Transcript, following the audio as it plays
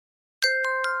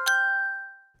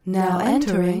Now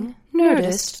entering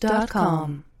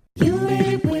Nerdist.com. You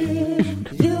made it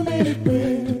weird. You made it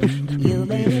weird. You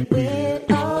made it weird.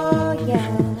 Oh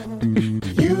yeah.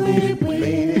 You made it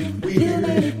weird. You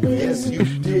made it weird. Yes, you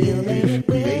did. You made it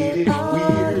weird.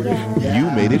 Oh yeah. You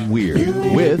Made It Weird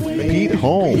with Pete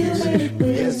Holmes.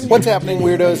 What's happening,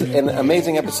 weirdos? An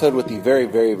amazing episode with the very,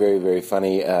 very, very, very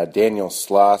funny Daniel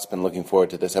Sloss. Been looking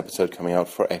forward to this episode coming out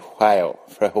for a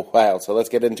while. So let's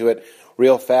get into it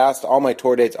real fast. All my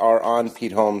tour dates are on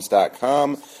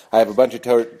PeteHolmes.com. I have a bunch of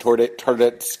tour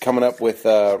dates coming up with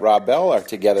Rob Bell, our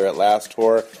Together at Last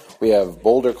tour. We have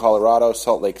Boulder, Colorado,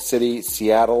 Salt Lake City,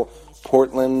 Seattle,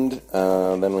 Portland.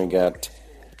 Then we got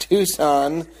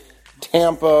Tucson,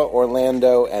 Tampa,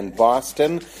 Orlando, and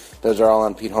Boston. Those are all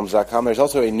on PeteHolmes.com. There's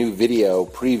also a new video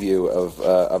preview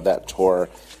of that tour.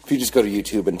 If you just go to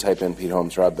YouTube and type in Pete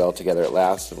Holmes, Rob Bell, Together at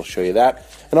Last, it'll show you that.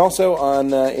 And also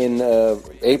in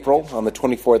April, on the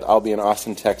 24th, I'll be in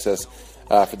Austin, Texas,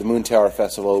 for the Moon Tower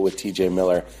Festival with TJ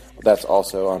Miller. That's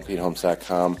also on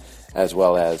PeteHolmes.com, as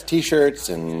well as T-shirts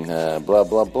and blah,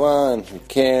 blah, blah, and who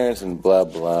cares, and blah,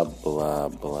 blah, blah,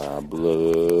 blah,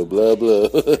 blah, blah, blah.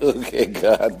 Okay,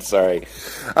 God, sorry.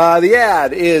 The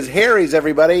ad is Harry's,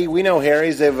 everybody. We know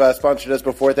Harry's. They've sponsored us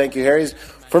before. Thank you, Harry's.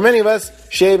 For many of us,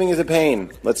 shaving is a pain.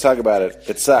 Let's talk about it.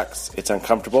 It sucks. It's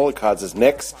uncomfortable. It causes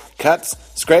nicks, cuts,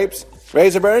 scrapes,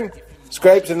 razor burn,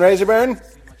 scrapes and razor burn.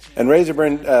 And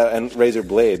razor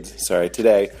blades,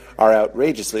 today are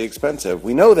outrageously expensive.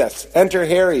 We know this. Enter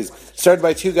Harry's, started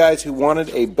by two guys who wanted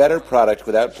a better product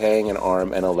without paying an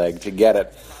arm and a leg to get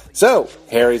it. So,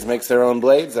 Harry's makes their own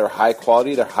blades. They're high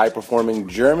quality, they're high-performing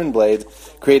German blades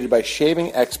created by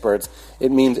shaving experts. It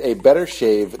means a better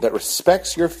shave that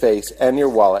respects your face and your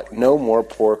wallet. No more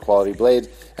poor quality blades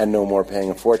and no more paying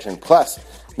a fortune. Plus,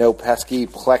 no pesky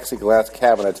plexiglass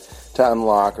cabinets to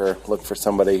unlock or look for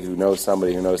somebody who knows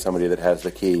somebody that has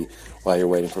the key while you're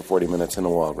waiting for 40 minutes in a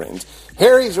Walgreens.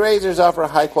 Harry's razors offer a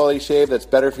high-quality shave that's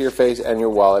better for your face and your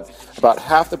wallet, about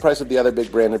half the price of the other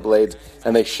big branded blades,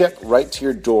 and they ship right to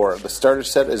your door. The starter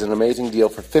set is an amazing deal.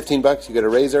 For $15, you get a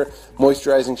razor,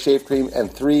 moisturizing shave cream,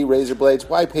 and 3 razor blades.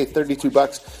 Why pay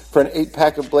 $32 for an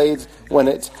 8-pack of blades when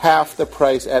it's half the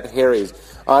price at Harry's?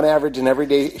 On average, an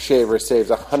everyday shaver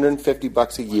saves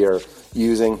 $150 a year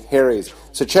using Harry's.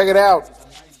 So check it out.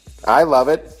 I love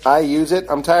it. I use it.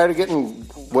 I'm tired of getting,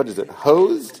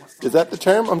 hosed? Is that the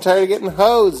term? I'm tired of getting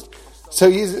hosed. So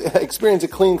experience a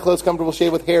clean, close, comfortable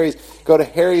shave with Harry's. Go to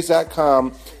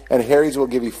harrys.com, and Harry's will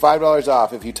give you $5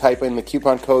 off if you type in the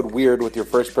coupon code WEIRD with your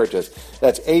first purchase.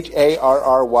 That's HARRYS.com,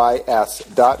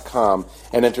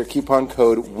 and enter coupon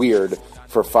code WEIRD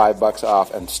for $5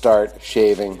 off and start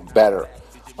shaving better.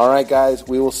 All right, guys,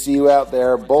 we will see you out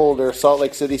there. Boulder, Salt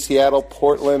Lake City, Seattle,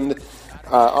 Portland,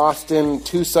 Austin,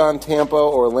 Tucson, Tampa,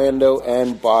 Orlando,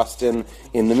 and Boston.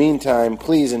 In the meantime,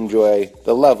 please enjoy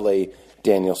the lovely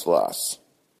Daniel Sloss.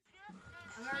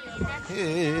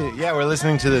 Yeah, we're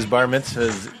listening to this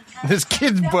this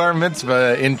kid's bar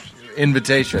mitzvah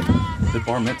invitation. The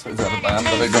bar mitzvah, is that a band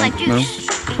that I don't know?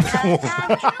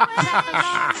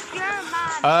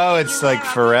 Oh, it's like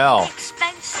Pharrell.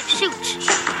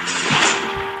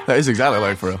 That is exactly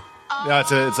like Pharrell. No,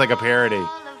 it's like a parody.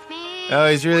 Oh,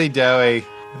 he's really doughy.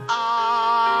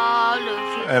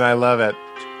 And I love it.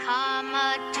 Come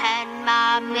attend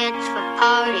my mitzvah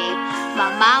party. My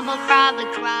mom will probably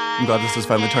cry. I'm glad this has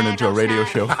finally turned into a radio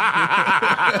show.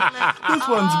 This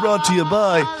one's brought to you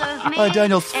by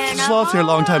Daniel Sloss here,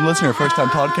 long-time listener, first-time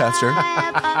podcaster.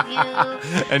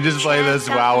 And just play this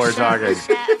while we're talking.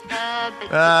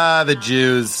 The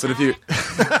Jews. But if you...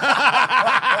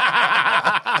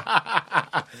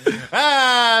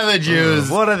 the Jews.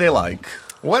 What are they like?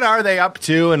 What are they up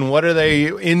to, and what are they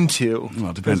into?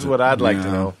 Well, depends. Is what I'd like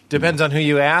to know. Depends on who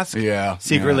you ask. Yeah.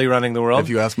 Secretly running the world. If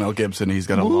you ask Mel Gibson, he's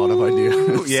got a lot of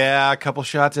ideas. Yeah, a couple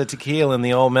shots of tequila in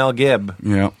the old Mel Gibb.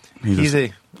 Yeah. He's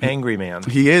an angry man.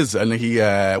 He is, and he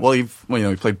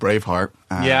played Braveheart.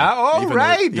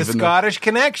 The Scottish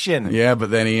connection. Yeah, but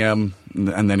then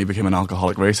he became an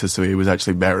alcoholic racist, so he was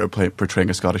actually better at portraying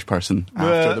a Scottish person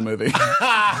after the movie.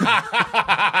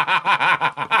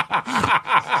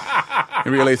 He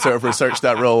really sort of researched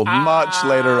that role much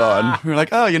later on. We were like,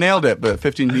 oh, you nailed it, but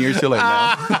 15 years too late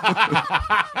now.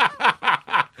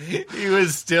 He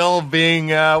was still being,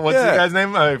 what's the guy's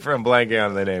name? I'm blanking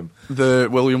on the name.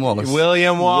 William Wallace.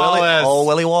 William Wallace.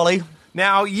 Willie Wally.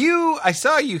 Now, I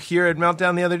saw you here at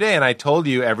Meltdown the other day, and I told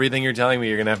you everything you're telling me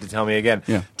you're going to have to tell me again.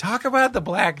 Yeah. Talk about the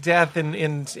Black Death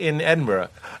in Edinburgh.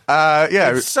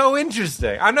 Yeah. It's so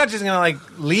interesting. I'm not just going to,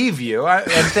 leave you.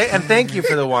 And thank you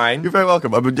for the wine. You're very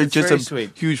welcome. I'm just a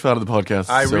sweet. Huge fan of the podcast.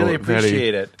 I really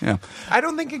appreciate it. Yeah. I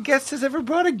don't think a guest has ever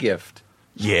brought a gift.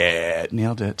 Yeah,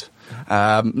 nailed it.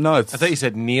 No, it's I thought you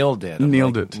said Neil did. I'm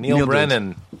Nailed like, it. Neil Nailed it.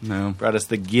 Brennan no. brought us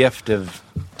the gift of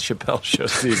Chappelle Show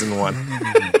Season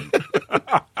 1.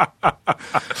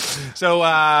 So,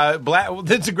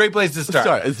 it's a great place to start.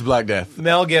 Sorry, it's Black Death.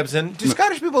 Mel Gibson. Do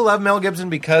Scottish people love Mel Gibson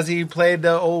because he played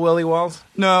old Willie Walls?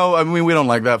 No, I mean we don't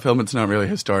like that film. It's not really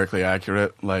historically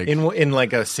accurate. Like In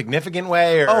like a significant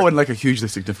way? Or? oh, in like a hugely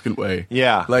significant way.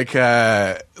 Yeah. Like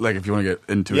if you want to get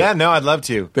into it. Yeah, no, I'd love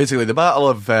to. Basically, the Battle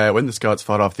of when the Scots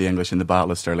fought off the English in the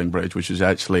Battle of Stirling Bridge, which was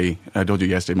actually I told you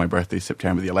yesterday, my birthday,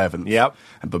 September the 11th. Yep.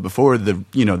 But before the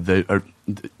 9/11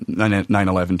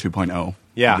 2.0.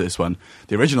 Yeah. This one,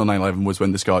 the original 9/11 was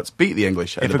when the Scots beat the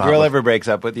English. At If the a Battle girl of- ever breaks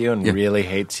up with you and really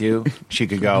hates you, she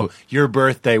could go, your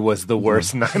birthday was the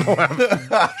worst 9/11.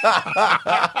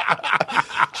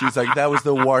 she's like, that was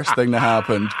the worst thing that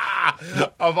happened.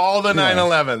 Of all the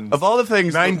 9/11s. Of all the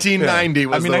things, 1990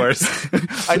 was the worst.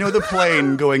 I know the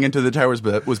plane going into the towers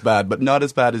was bad, but not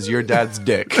as bad as your dad's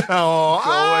dick going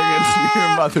into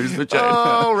your mother's vagina.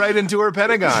 Oh, right into her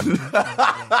Pentagon.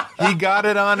 He got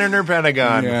it on in her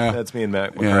Pentagon. Yeah. That's me and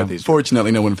Matt Yeah. McCarthy's.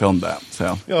 Fortunately, no one filmed that.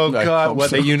 So, Oh, I God, hope what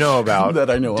so. that you know about. That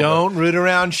I know Don't root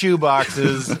around shoe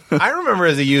boxes. I remember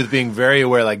as a youth being very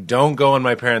aware, like, don't go in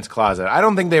my parents' closet. I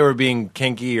don't think they were being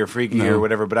kinky or freaky No. or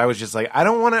whatever, but I was just like, I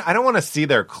don't want to see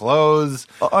their clothes.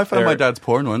 I found my dad's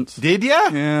porn once. Did ya?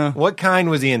 Yeah. What kind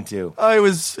was he into? I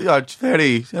was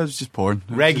just porn.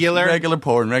 Regular? Regular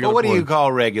porn. Well, what do you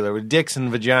call regular? With dicks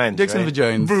and vaginas, Dicks right? and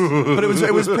vaginas. But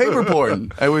it was paper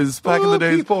porn. It was back in the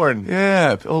days. Pee-porn.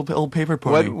 Yeah, old paper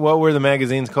porn. What were the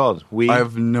magazines called? We? I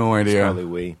have no idea.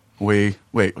 Probably we.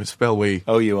 Wait, spell we.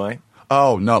 O-U-I?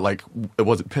 Oh, not like it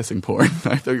wasn't pissing porn.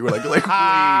 I thought you were like we.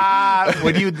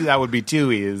 That would be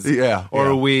two E's. Yeah, Or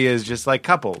yeah. we is just like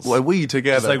couples. Well, we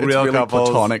together. Just like it's real really couples.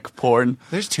 platonic porn.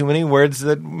 There's too many words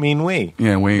that mean we.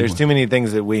 Yeah, we. There's too many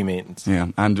things that we means. Yeah,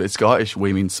 and it's Scottish.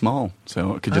 We means small,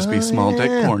 so it could just be small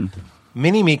dick porn.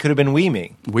 Mini me could have been wee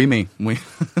me. We me.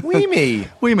 Wee me.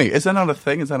 We me. Is that not a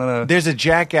thing? Is that not a There's a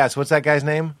jackass. What's that guy's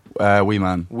name? wee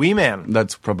man? Wee man.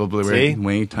 That's probably where See?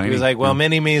 wee tiny. He was like, well,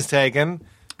 mini me's taken.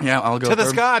 yeah, I'll go To the for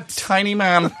Scots. Tiny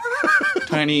man,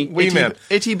 tiny Wee man.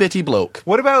 itty bitty bloke.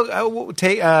 What about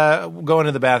going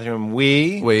to the bathroom?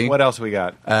 We. What else we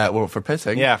got? Well, for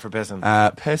pissing. Yeah, for pissing.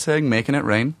 Pissing, making it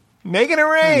rain. Making it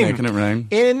rain. Making it rain.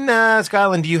 In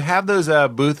Scotland, do you have those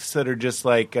booths that are just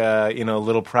like, a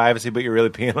little privacy, but you're really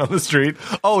peeing on the street?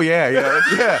 Oh yeah.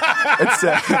 It's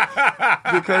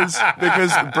because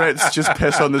Brits just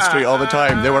piss on the street all the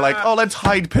time. They were like, oh, let's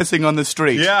hide pissing on the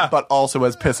street. Yeah. but also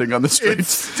as pissing on the street. It's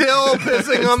still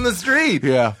pissing on the street.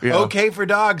 Yeah. Okay for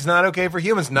dogs, not okay for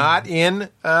humans. Not in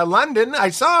London. I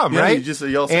saw them, Yeah, right?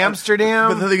 you also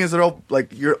Amsterdam. But the thing is, they're all like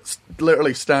you're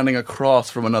literally standing across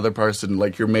from another person,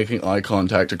 like you're making eye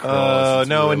contact across. Oh, It's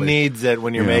no one really- needs it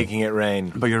when you're Yeah. making it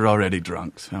rain. But you're already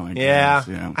drunk, so I Yeah, guess,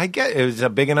 yeah. I get it was a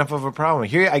big enough of a problem.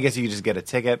 Here, I guess you just get a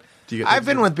ticket. Do you get I've tickets?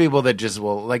 been with people that just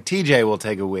will, like TJ will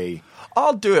take a wee.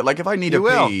 I'll do it. Like if I need You a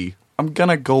will. pee, I'm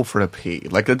gonna go for a pee.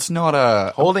 Like it's not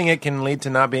a. Holding it can lead to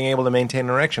not being able to maintain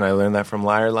an erection. I learned that from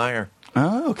Liar Liar.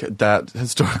 Oh, okay. That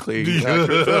historically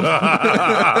accurate.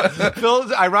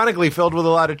 Ironically filled with a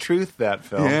lot of truth, that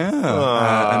film. Yeah,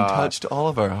 and touched all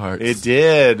of our hearts. It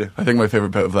did. I think my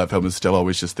favorite part of that film is still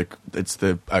always just the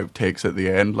outtakes at the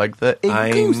end, like the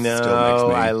I goose know. still makes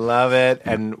me I love it.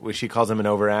 And she calls him an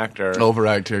overactor.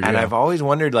 overactor. And yeah. I've always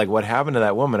wondered, like, what happened to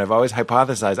that woman. I've always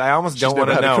hypothesized. I almost don't never want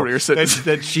to had a know career since.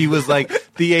 that she was like,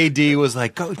 the AD was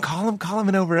like, go call him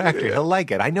an overactor. He'll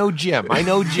like it. I know Jim.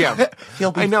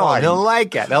 He'll be I know. fine. He'll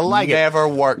like it. He'll like it. Never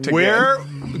worked again. Where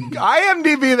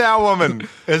IMDb that woman?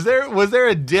 Was there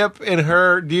a dip in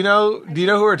her? Do you know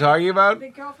who we're talking about? The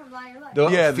girl from Liar Liar. The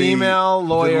Yeah, female the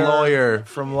lawyer, lawyer.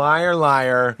 from Liar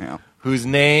Liar, Yeah. whose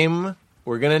name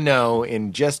we're gonna know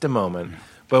in just a moment.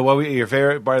 But your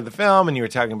favorite part of the film, and you were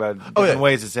talking about different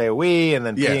ways to say a we, and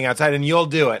then Yeah. peeing outside, and you'll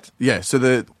do it. Yeah.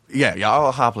 So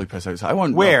I'll happily piss outside. I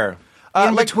want Where?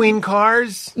 In like- between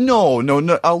cars? No.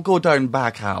 I'll go down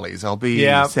back alleys. I'll be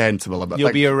Yeah. sensible about. You'll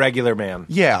like, be a regular man.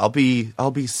 Yeah, I'll be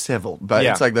civil, but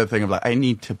Yeah. it's like the thing of like I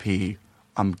need to pee.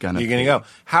 I'm gonna. You're going pee. to go.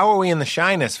 How are we in the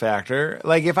shyness factor?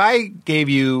 Like, if I gave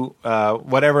you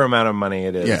whatever amount of money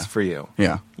it is Yeah. for you,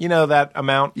 Yeah. you know that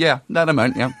amount? Yeah, that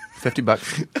amount. Yeah,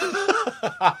 $50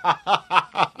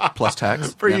 plus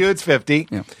tax For yeah. you, it's 50.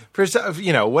 Yeah. For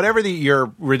whatever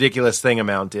your ridiculous thing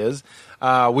amount is,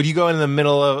 would you go in the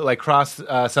middle of cross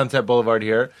Sunset Boulevard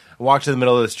here, walk to the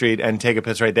middle of the street, and take a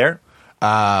piss right there?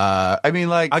 I mean,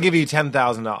 like, I'll give you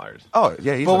 $10,000. oh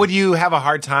yeah, easily. But would you have a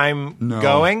hard time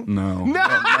going? No.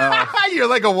 You're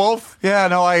like a wolf. Yeah,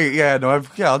 no,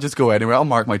 I'll just go anywhere. I'll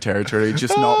mark my territory.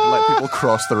 Just not let people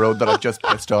cross the road that I've just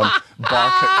pissed on.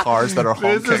 Bark at cars that are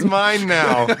honking. This is mine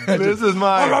now. This is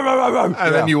mine.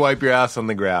 And then you wipe your ass on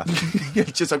the grass. Yeah,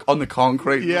 just like on the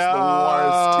concrete. Yeah. It's the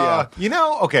worst. Yeah. You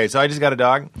know, okay, so I just got a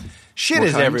dog. Shit What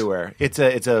is kind? everywhere. It's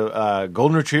a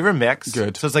golden retriever mix.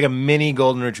 Good. So it's like a mini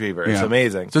golden retriever. It's Yeah.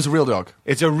 amazing. So it's a real dog.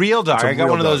 It's a real dog. a I got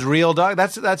real one of those dog. real dogs.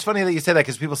 That's funny that you say that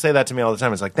because people say that to me all the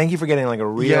time. It's like, thank you for getting like a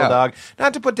real Yeah. dog.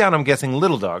 Not to put down, I'm guessing,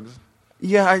 little dogs.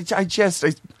 Yeah,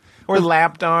 Or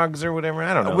lap dogs or whatever.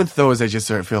 I don't know. with those, I just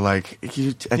sort of feel like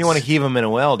you want to heave them in a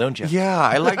well, don't you? Yeah,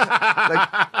 I like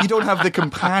you don't have the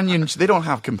companionship. They don't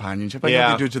have companionship. I know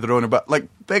Yeah. they do to their owner, but like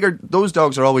those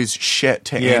dogs are always shit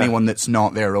to Yeah. anyone that's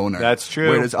not their owner. That's true.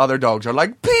 Whereas other dogs are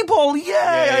like, people,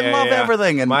 I love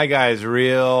everything. And my guy's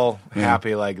real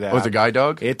happy like that. Oh, it's a guy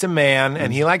dog? It's a man,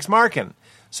 and he likes marking.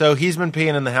 So he's been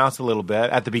peeing in the house a little bit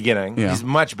at the beginning. Yeah. He's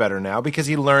much better now because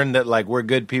he learned that like we're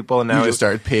good people, and now you just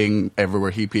started peeing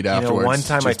everywhere he peed You know, afterwards. one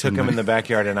time I Just took been him in the like,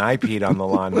 backyard and I peed on the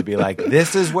lawn to be like,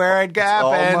 this is where it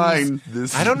all happens. mine.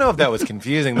 I don't know if that was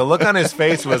confusing. The look on his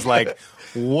face was like,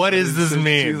 what does this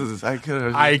mean? Jesus,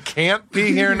 I can't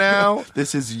be here now?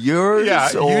 This is yours? Yeah,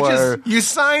 or you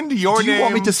signed your do you name.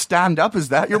 want me to stand up? Is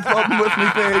that your problem with me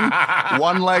peeing?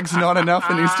 One leg's not enough.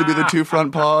 It needs to be the two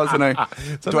front paws. And do I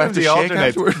have Sometimes to he shake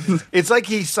alternates. afterwards? It's like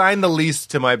he signed the lease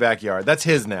to my backyard. That's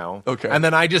his now. Okay. And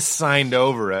then I just signed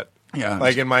over it. Yeah.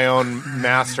 Like in my own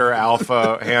master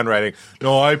alpha handwriting.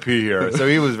 No, I pee here. So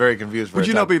he was very confused. Would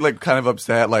you not be like kind of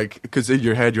upset, like, because in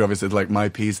your head you're obviously like, my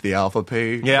pee's the alpha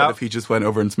pee? Yeah. But if he just went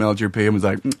over and smelled your pee and was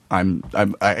like, I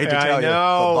hate to I tell you,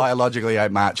 know. but biologically I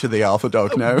match the alpha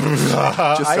dog now. Just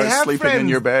I start have sleeping in friends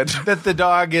your bed. that the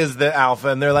dog is the alpha,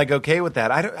 and they're like okay with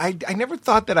that. I never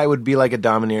thought that I would be like a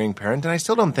domineering parent, and I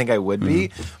still don't think I would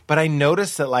be. But I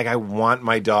noticed that like I want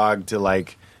my dog to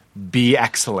like be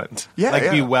excellent,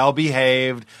 Yeah, be yeah. well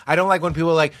behaved. I don't like when people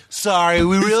are like, "Sorry,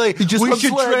 we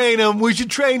should train him. We should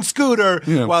train Scooter,"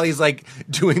 Yeah. while he's like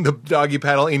doing the doggy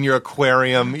paddle in your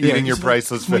aquarium, eating your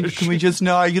priceless fish. Can we just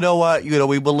know, you know what,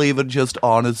 we believe in just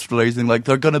honest raising, like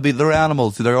they're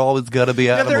animals. They're always going to be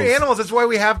Yeah, animals. they're animals. That's why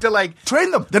we have to like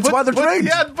Train them. That's why they're trained.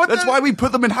 Yeah, That's why we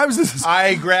put them in houses.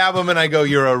 I grab him and I go,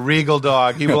 "You're a regal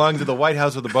dog. He belongs to the White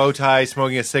House with a bow tie,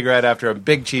 smoking a cigarette after a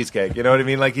big cheesecake." You know what I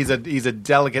mean? Like he's a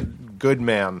delicate, good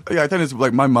man. Yeah, I think it's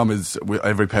like my mum is.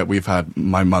 Every pet we've had,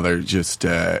 my mother just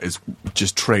is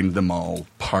just trained them all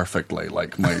perfectly.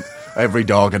 Like every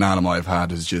dog and animal I've had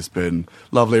has just been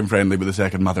lovely and friendly. But the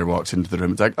second mother walks into the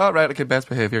room, it's like, oh right, okay, best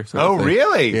behavior. sort of Oh, thing.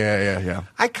 really? Yeah.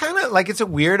 I kind of like it's a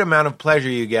weird amount of pleasure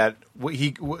you get.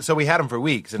 So we had him for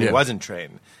weeks and he Yeah. wasn't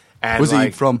trained. And Was he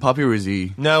like, from puppy or was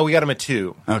he? No, we got him at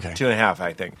 2. Okay. 2.5,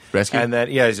 I think. Rescue? And then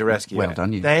he's a rescue. Well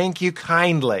done, you. Thank you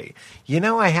kindly. You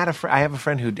know, I have a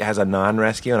friend who has a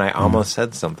non-rescue, and I almost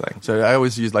said something. So I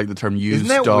always use like the term used Isn't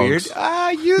that dogs.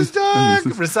 weird? Used dog,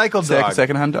 recycled dog,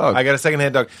 Secondhand dog. I got a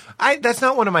secondhand dog. That's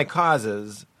not one of my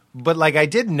causes, but like I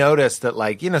did notice that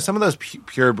like some of those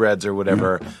purebreds or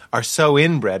whatever are so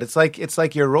inbred. It's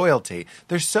like your royalty.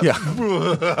 They're so Yeah.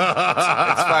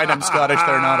 It's fine. I'm Scottish.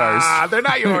 They're not ours. they're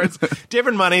not yours.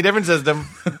 Different money, different system.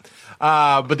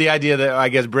 But the idea that I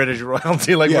guess British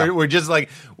royalty, like Yeah. we're just like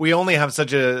we only have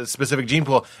such a specific gene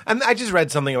pool, and I just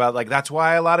read something about like that's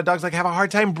why a lot of dogs like have a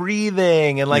hard time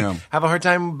breathing and like Yeah. have a hard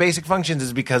time basic functions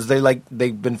is because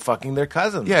they've been fucking their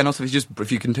cousins. Yeah, and also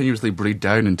if you continuously breed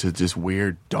down into just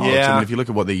weird dogs, Yeah. I mean, if you look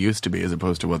at what they used to be as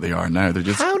opposed to what they are now, they're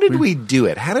just. How did we do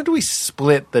it? How did we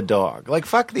split the dog? Like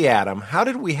fuck the atom. How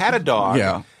did we had a dog?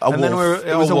 Yeah, and then we're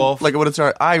It was a wolf. Like what it's.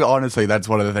 I honestly, that's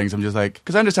one of the things I'm just like,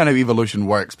 because I understand how evolution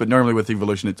works, but normally with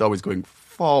evolution, it's always going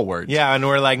forward. Yeah, and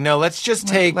we're like, no, let's just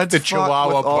take Let's the fuck Chihuahua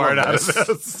with all part of out of this.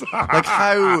 this. Like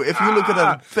how, if you look at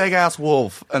a big ass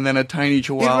wolf and then a tiny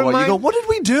Chihuahua, remind- you go, "What did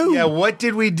we do?" Yeah, what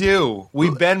did we do? We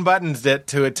Ben Buttons it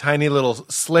to a tiny little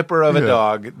slipper of a Yeah.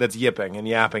 dog that's yipping and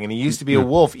yapping, and he used to be a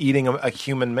wolf eating a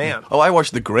human man. Oh, I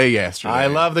watched The Grey yesterday. I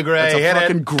love The Grey. It's a Hit it.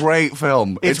 fucking great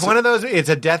film. It's one of those. It's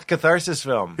a death catharsis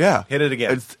film. Yeah. Hit it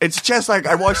again. It's just like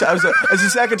I watched it. It's the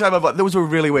second time I've. Those were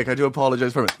really weak. I do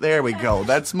apologize for it. There we go.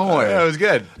 That's more. Yeah, it was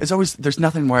good. It's always there's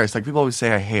nothing worse. Like people always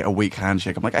say, I hate a weak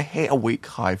handshake. I'm like, I hate a weak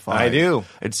high five. I do.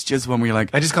 It's just when we're like,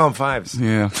 I just call them fives.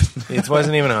 yeah, It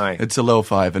wasn't even high. it's a low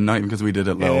five, and not even because we did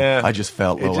it low. Yeah. I just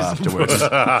felt low afterwards. It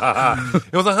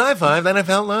was a high five, then I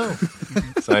felt low.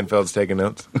 Seinfeld's taking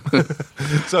notes.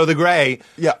 So The Grey,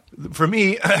 Yeah. for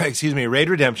me, excuse me, Raid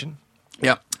Redemption.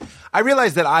 Yeah. I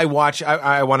realize that I want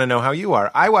to know how you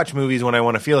are. I watch movies when I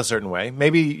want to feel a certain way.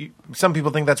 Maybe some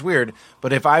people think that's weird,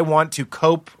 but if I want to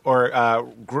cope or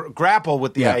grapple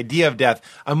with the idea of death,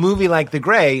 a movie like The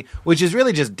Grey, which is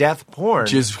really just death porn.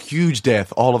 Just huge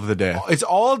death, all of the death. It's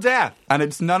all death. And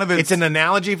it's none of it. It's an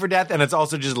analogy for death, and it's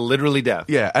also just literally death.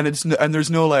 Yeah, and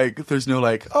there's no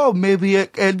like, oh, maybe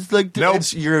it's like, Nope.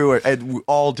 it's you're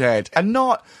all dead. And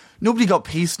nobody got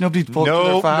peace, nobody spoke to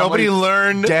their family. Nobody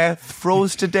learned. Death,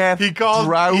 froze to death,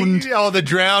 drowned. The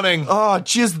drowning. Oh,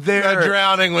 just there. The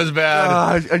drowning was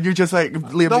bad. And you're just like,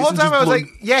 Liam The whole Neeson time just I was blew- like,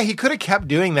 yeah, he could have kept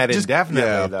doing that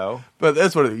indefinitely, though. But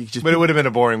that's what But it would have been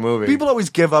a boring movie. People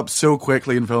always give up so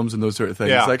quickly in films and those sort of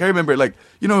things. Yeah. Like I remember,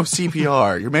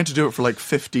 CPR. You're meant to do it for like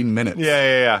 15 minutes.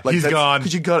 Yeah. Like, He's gone.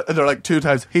 Because you got. They're like 2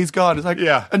 times. He's gone. It's like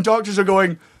Yeah. And doctors are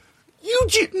going.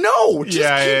 Just keep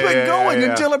it going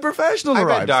until a professional I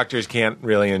arrives. bet doctors can't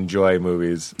really enjoy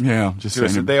movies. Yeah, just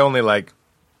saying. They only like,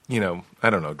 I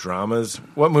don't know, dramas.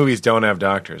 What movies don't have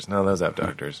doctors? No, those have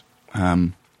doctors.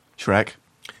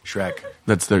 Shrek.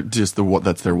 That's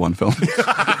their one film.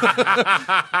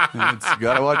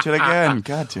 Gotta watch it again.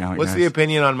 God damn it. What's guys. the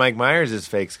opinion on Mike Myers'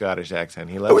 fake Scottish accent?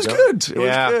 He It loves was good. It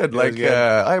was good. it was good.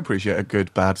 I appreciate a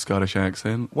good bad Scottish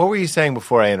accent. What were you saying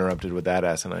before I interrupted with that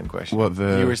asinine question? What,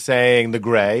 You were saying The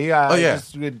Grey.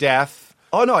 Just death.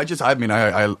 Oh no, I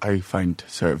find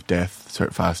sort of death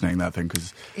sort of fascinating, that thing,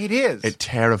 because It is. it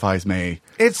terrifies me.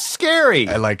 It's scary.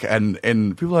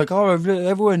 And people are like, oh,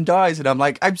 everyone dies, and I'm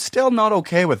like, I'm still not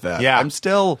okay with that. Yeah. I'm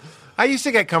still. I used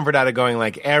to get comfort out of going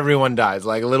like everyone dies,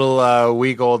 like little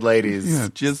weak old ladies.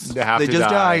 Yeah, they just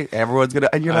die. Everyone's gonna,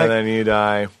 and you're and like, then you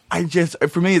die.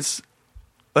 for me, it's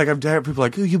like I'm tired. People are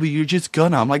like, oh, yeah, but you're just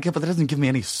gonna. I'm like, yeah, but that doesn't give me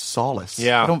any solace.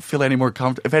 Yeah. I don't feel any more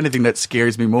comfortable. If anything, that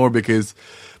scares me more because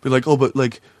we're like, oh, but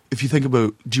like, if you think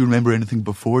about, do you remember anything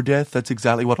before death? That's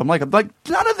exactly what I'm like. I'm like,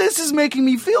 none of this is making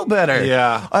me feel better.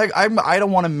 Yeah. I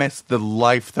don't want to miss the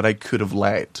life that I could have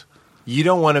led. You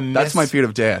don't want to miss. That's my fear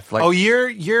of death. Like,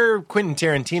 you're Quentin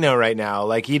Tarantino right now.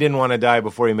 Like he didn't want to die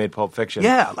before he made Pulp Fiction.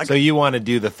 Yeah, so you want to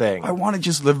do the thing. I want to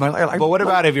just live my life. But what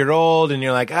about if you're old and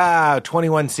you're like,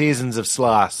 21 seasons of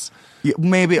Sloss? Yeah,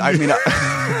 maybe. I mean,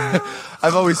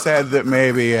 I've always said that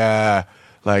maybe, in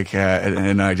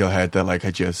an ideal head, that like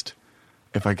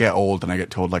if I get old and I get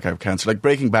told like I have cancer, like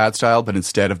Breaking Bad style, but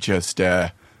instead of just,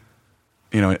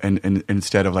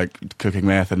 instead of like cooking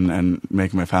meth and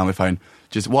making my family fine,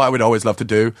 just what I would always love to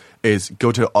do is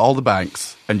go to all the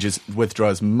banks and just withdraw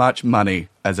as much money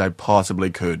as I possibly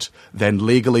could, then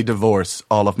legally divorce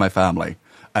all of my family,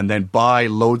 and then buy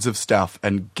loads of stuff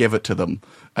and give it to them,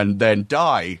 and then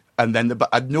die, and then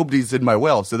nobody's in my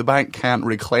will, so the bank can't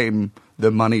reclaim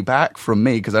the money back from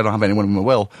me because I don't have anyone in my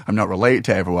will. I'm not related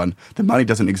to everyone. The money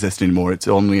doesn't exist anymore. It's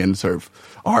only in sort of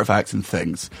artifacts and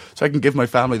things. So I can give my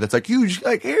family that's like huge,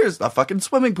 like here's a fucking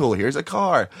swimming pool, here's a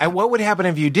car. And what would happen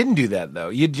if you didn't do that though?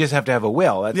 You'd just have to have a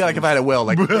will. That's Like if I had a will,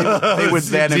 like they would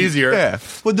then it's easier. Yeah.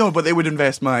 Well, no, but they would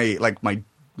invest my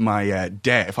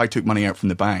debt. If I took money out from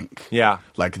the bank, Yeah.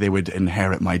 like they would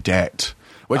inherit my debt.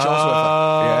 Which Oh.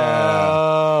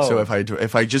 also, so if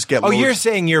I just get Oh, loads- you're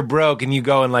saying you're broke and you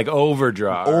go and like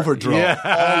overdraw.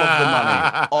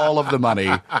 Yeah. all of the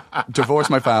money, divorce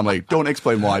my family. Don't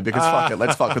explain why, because fuck it,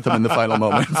 let's fuck with them in the final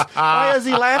moments. Why has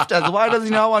he left us? Why does he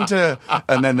not want to?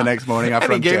 And then the next morning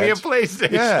after And he I'm gave me a dead,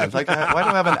 PlayStation. yeah, it's like why do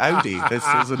I have an Audi? This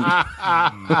isn't.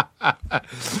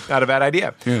 Not a bad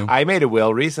idea. Yeah. I made a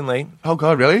will recently. Oh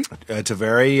God, really? It's a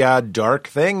very dark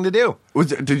thing to do.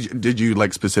 Did you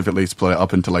like specifically split it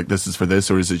up into like this is for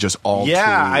this, or is it just all?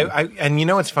 Yeah, two? and you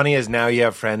know what's funny is now you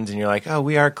have friends and you're like, oh,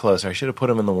 we are close. I should have put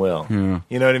them in the will.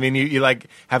 You know what I mean? You like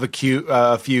have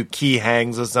a few key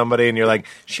hangs with somebody and you're like,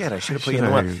 shit, I should have put you in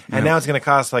the will. And now it's going to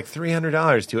cost like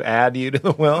 $300 to add you to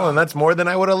the will, and that's more than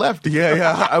I would have left.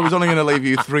 Yeah. I was only going to leave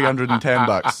you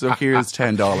 $310, so here's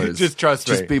 $10. Just trust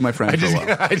me. Just be my friend for a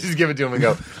while. I just give it to him and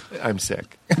go, I'm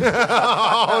sick.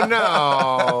 Oh,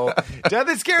 no. Death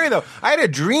is scary, though. I had a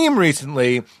dream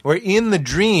recently where in the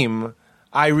dream,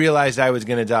 I realized I was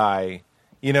going to die.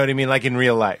 You know what I mean? Like in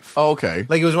real life. Oh, okay.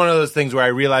 Like it was one of those things where I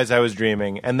realized I was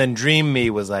dreaming, and then dream me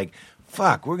was like,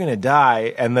 fuck, we're going to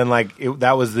die. And then like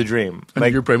that was the dream. And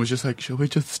Like, your brain was just like, shall we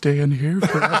just stay in here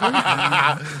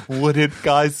forever? would it,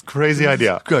 guys? Crazy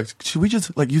idea. Guys, should we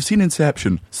just, like, you've seen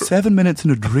Inception. 7 minutes in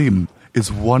a dream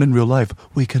is 1 in real life.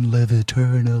 We can live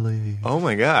eternally. Oh,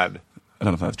 my God. I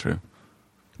don't know if that's true.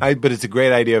 But it's a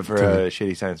great idea for a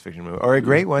shitty science fiction movie. Or a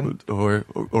great one. Or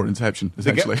Inception,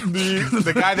 essentially.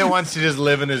 The guy that wants to just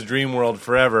live in his dream world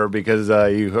forever because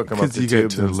you hook him up 'Cause to you get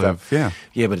tubes to and live, stuff. yeah.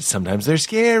 Yeah, but sometimes they're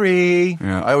scary.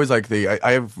 Yeah, I always like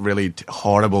I have really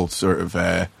horrible sort of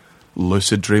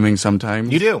lucid dreaming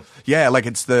sometimes. You do? Yeah, like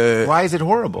it's the... Why is it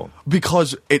horrible?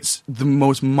 Because it's the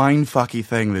most mindfucky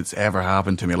thing that's ever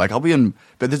happened to me. Like, I'll be in...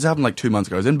 But this happened like 2 months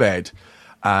ago. I was in bed,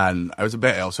 and I was a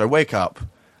bit ill, so I wake up,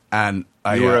 and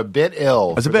I... You were a bit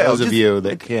ill. I was a for bit ill. those of you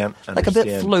that can't understand. Like a bit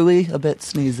fluey, a bit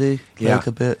sneezy. Yeah. Like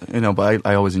a bit... But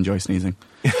I always enjoy sneezing.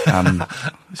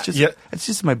 It's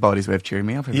just my body's way of cheering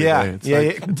me up every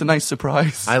day. It's a nice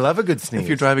surprise. I love a good sneeze. If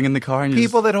you're driving in the car and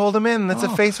People that hold them in, that's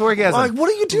a face orgasm. Like, what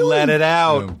are you doing? Let it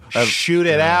out. Shoot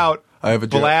it out. I have a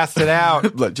joke. Blast it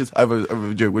out. Like, I have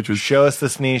a joke, which was... Show us the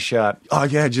sneeze shot. Oh,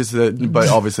 yeah, but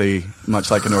obviously,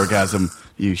 much like an orgasm,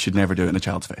 you should never do it in a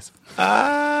child's face.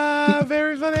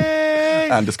 Very funny.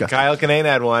 And disgusting. Kyle Kinane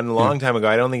had one a long time ago.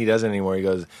 I don't think he does it anymore. He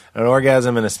goes, an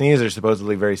orgasm and a sneeze are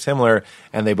supposedly very similar,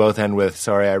 and they both end with,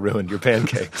 sorry, I ruined your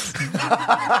pancakes.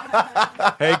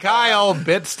 Hey, Kyle,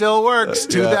 bit still works.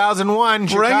 2001, Bring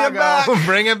Chicago. it back.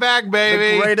 Bring it back,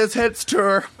 baby. The greatest hits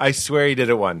tour. I swear he did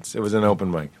it once. It was an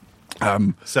open mic.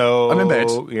 So I'm in bed.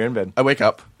 You're in bed. I wake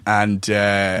up and...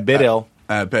 Bit ill.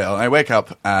 Bit ill. I wake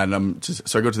up and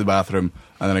so I go to the bathroom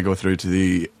and then I go through to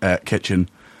the kitchen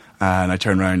and I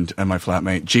turn around and my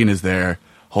flatmate Jean is there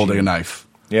holding a knife.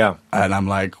 Yeah. And I'm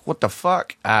like, what the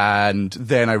fuck? And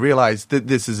then I realize that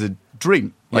this is a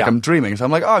dream. Like, I'm dreaming. So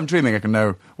I'm like, I'm dreaming. I can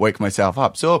now wake myself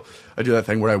up. So I do that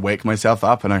thing where I wake myself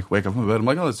up and I wake up in my bed. I'm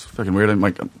like, oh, that's fucking weird. I'm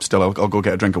like, I'll go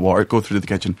get a drink of water, go through to the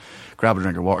kitchen, grab a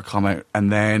drink of water, come out.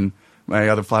 And then my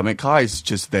other flatmate Kai's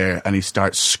just there and he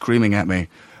starts screaming at me.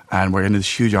 And we're in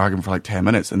this huge argument for like 10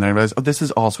 minutes. And then I realize, oh, this is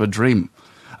also a dream.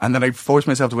 And then I force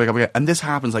myself to wake up again. And this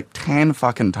happens like 10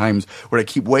 fucking times where I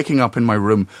keep waking up in my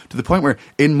room to the point where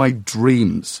in my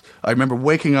dreams, I remember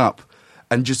waking up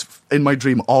and just in my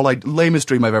dream, lamest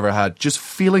dream I've ever had, just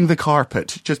feeling the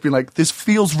carpet, just being like, this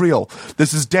feels real.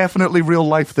 This is definitely real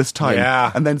life this time.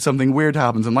 Yeah. And then something weird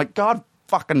happens. I'm like, God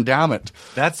fucking damn it.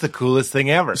 That's the coolest thing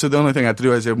ever. So the only thing I had to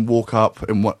do is I woke up.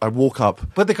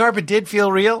 But the carpet did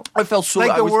feel real? I felt so...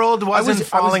 Like the world wasn't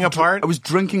falling apart? I was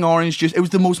drinking orange juice. It was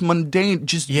the most mundane,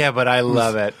 just... Yeah, but I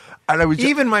love it. And I was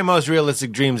even my most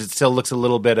realistic dreams, it still looks a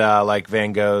little bit like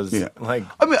Van Gogh's. Yeah. Like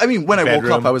I mean, when I woke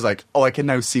bedroom. up, I was like, "Oh, I can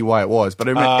now see why it was." But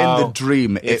I mean, in the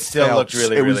dream, it still felt, looked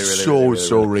really, it really, was really,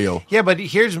 so really real. Yeah, but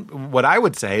here's what I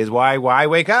would say: is why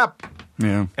wake up?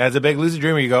 Yeah. As a big lucid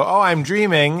dreamer, you go, "Oh, I'm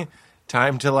dreaming."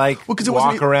 Time to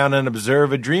walk around and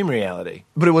observe a dream reality.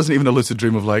 But it wasn't even a lucid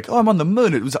dream of like, "Oh, I'm on the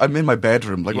moon." It was, I'm in my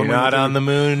bedroom. Like, you're not on the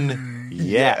moon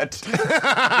yet.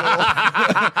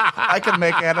 I can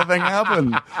make anything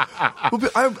happen.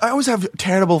 I always have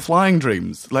terrible flying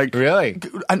dreams. Like, really?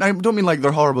 And I don't mean like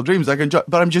they're horrible dreams.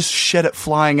 But I'm just shit at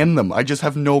flying in them. I just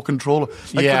have no control.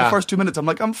 Like for the first 2 minutes, I'm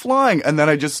like, I'm flying, and then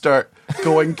I just start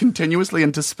going continuously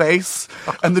into space,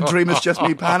 and the dream is just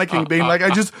me panicking, being like, I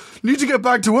just need to get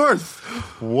back to Earth.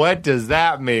 What does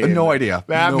that mean? No idea.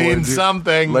 That means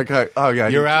something. Like,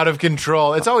 you're out of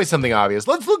control. It's always something obvious.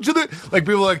 Let's look to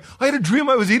people are like, I had a dream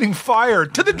I was eating fire.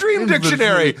 To the Dream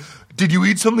Dictionary. Did you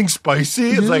eat something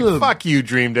spicy? It's like, fuck you,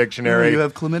 Dream Dictionary. You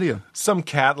have chlamydia. Some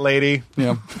cat lady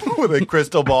with a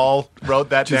crystal ball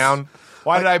wrote that down.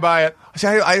 Why did I buy it? See,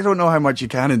 I don't know how much you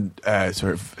can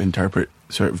sort of interpret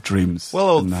sort of dreams. Well,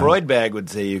 old Freudbag would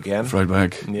say you can.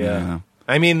 Freudbag. Yeah.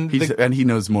 I mean... and he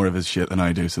knows more of his shit than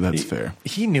I do, so that's fair.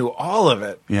 He knew all of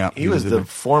it. Yeah. He was the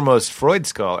foremost Freud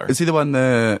scholar. Is he the one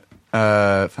that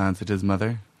fancied his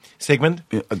mother? Sigmund?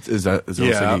 Yeah, is old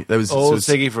Siggy? That was old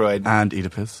Siggy Freud. And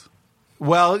Oedipus.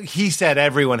 Well, he said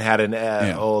everyone had an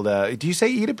old... do you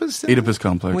say Oedipus? Oedipus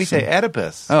complex. We say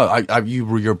Oedipus. Oh,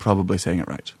 you're probably saying it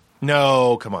right.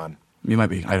 No, come on. You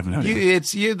might be. I don't know.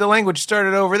 The language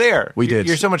started over there. We did.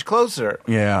 You're so much closer.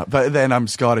 Yeah, but then I'm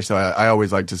Scottish, so I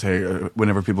always like to say,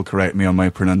 whenever people correct me on my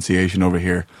pronunciation over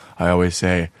here, I always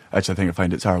say, actually, I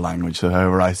find it's our language, so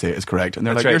however I say it is correct. And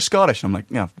they're like, you're Scottish. And I'm like,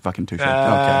 yeah, fucking touche.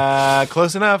 Okay.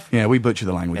 Close enough. Yeah, we butcher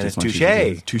the language. And it's touche.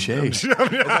 Touche. It's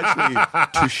actually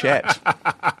touchette.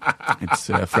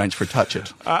 It's French for touch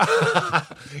it.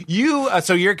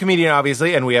 So you're a comedian,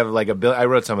 obviously, and we have like I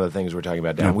wrote some of the things we're talking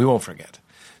about down. Yeah. We won't forget.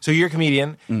 So you're a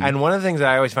comedian, and one of the things that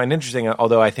I always find interesting,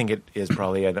 although I think it is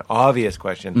probably an obvious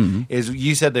question, is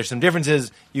you said there's some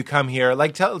differences. You come here,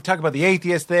 like talk about the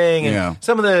atheist thing and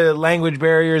some of the language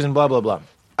barriers and blah, blah, blah.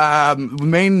 The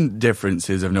main difference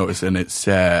is I've noticed, and it's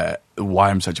why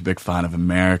I'm such a big fan of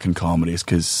American comedies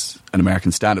and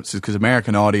American stand-ups, is because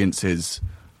American audiences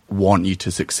want you to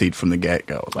succeed from the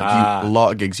get-go. Like a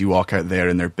lot of gigs, you walk out there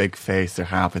and they're big face, they're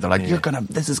happy, they're like,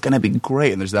 this is gonna be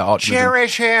great, and there's that optimism.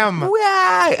 Cherish him.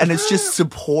 Yay! And it's just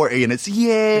supporting, and it's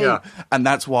yay. Yeah. And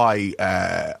that's why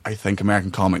I think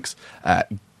American comics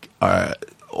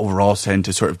overall tend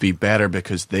to sort of be better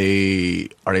because they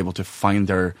are able to find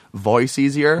their voice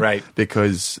easier. Right.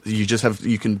 Because you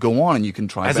can go on and you can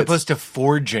try As bits. opposed to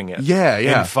forging it Yeah.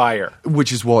 in fire.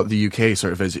 Which is what the UK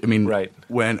sort of is. I mean, Right.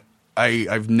 when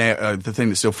the thing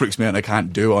that still freaks me out and I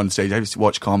can't do on stage, I used to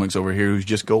watch comics over here who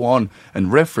just go on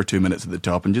and riff for 2 minutes at the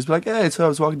top and just be like, yeah, so I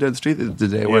was walking down the street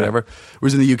today, or whatever.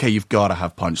 Whereas in the UK, you've got to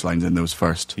have punchlines in those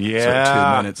first sort of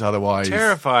 2 minutes, otherwise...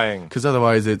 Terrifying. Because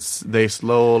otherwise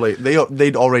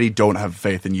they already don't have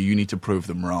faith in you. You need to prove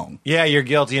them wrong. Yeah, you're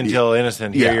guilty until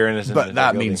innocent. Here you're innocent. But until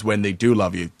that guilty. means when they do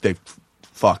love you, they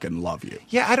fucking love you.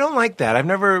 Yeah, I don't like that. I've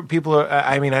never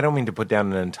I mean, I don't mean to put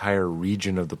down an entire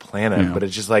region of the planet, but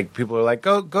it's just like people are like,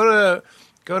 go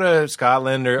to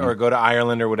Scotland or go to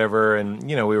Ireland or whatever. And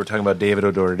we were talking about David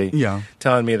O'Doherty,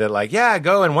 telling me that like, yeah,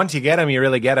 go, and once you get him, you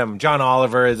really get him. John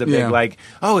Oliver is a big like,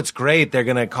 oh, it's great. They're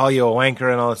gonna call you a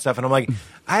wanker and all this stuff. And I'm like,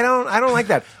 I don't like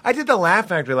that. I did the Laugh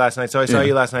Factory last night, so I saw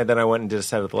you last night. Then I went and did a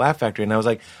set at the Laugh Factory, and I was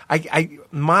like,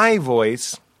 my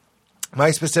voice.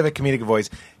 My specific comedic voice,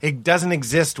 it doesn't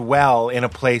exist well in a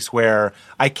place where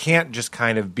I can't just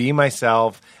kind of be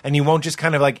myself, and you won't just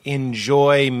kind of like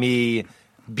enjoy me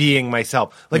being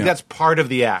myself. Like that's part of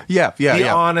the act. The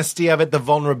honesty of it, the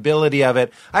vulnerability of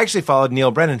it. I actually followed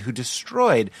Neil Brennan, who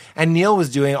destroyed, and Neil was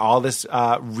doing all this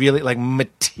really like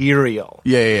material.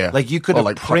 Like you could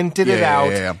have printed it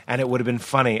out, and it would have been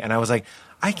funny. And I was like,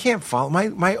 I can't follow.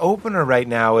 My opener right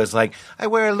now is like, I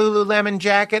wear a Lululemon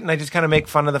jacket, and I just kind of make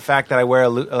fun of the fact that I wear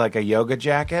like a yoga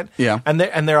jacket. And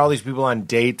there are all these people on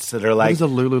dates that are like, what is a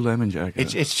Lululemon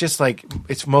jacket? It's just like,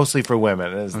 it's mostly for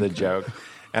women is the joke.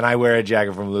 And I wear a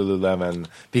jacket from Lululemon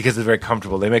because it's very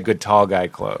comfortable. They make good tall guy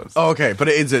clothes. Oh, okay, but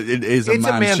it is a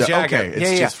man's jacket. Okay,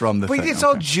 it's just from the but thing. It's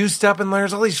all juiced up, and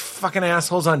there's all these fucking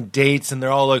assholes on dates, and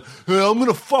they're all like, hey, I'm going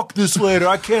to fuck this later.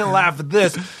 I can't laugh at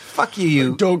this. Fuck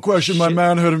you. Don't question my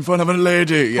manhood in front of a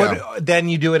lady. But then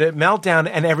you do it at Meltdown,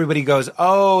 and everybody goes,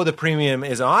 oh, the premium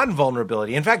is on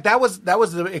vulnerability. In fact, that was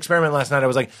the experiment last night. I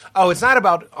was like, oh, it's not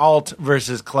about alt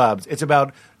versus clubs. It's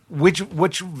about which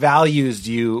values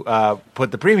do you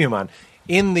put the premium on.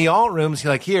 In the alt rooms,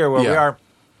 like here where we are,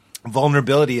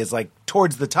 vulnerability is like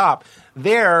towards the top.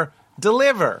 There,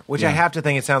 deliver, which I have to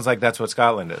think it sounds like that's what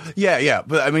Scotland is. Yeah,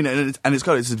 but I mean, and it's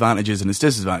got its advantages and its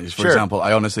disadvantages. For example,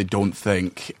 I honestly don't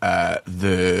think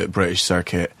the British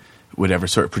circuit would ever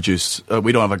sort of produce.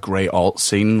 We don't have a great alt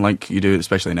scene like you do,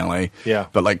 especially in LA. Yeah,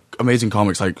 but like amazing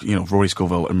comics like Rory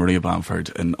Scovel and Maria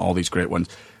Bamford and all these great ones.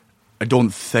 I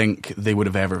don't think they would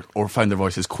have ever or found their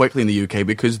voices quickly in the UK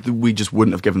because we just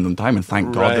wouldn't have given them time, and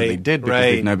thank God that they did, because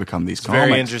they've now become these comics.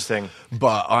 Very interesting.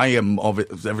 But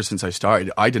ever since I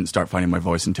started, I didn't start finding my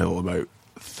voice until about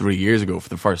 3 years ago. For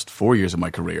the first 4 years of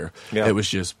my career, it was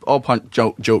just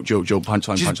joke,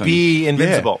 punchline. Just be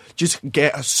invincible. Yeah. Just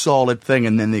get a solid thing,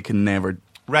 and then they can never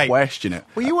question it.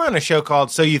 Well, you were on a show called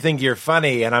So You Think You're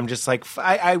Funny, and I'm just like,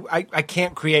 I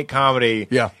can't create comedy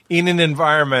in an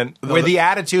environment where the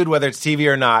attitude, whether it's TV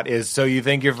or not, is So You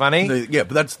Think You're Funny?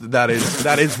 But that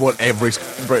is what every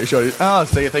British show is. Oh,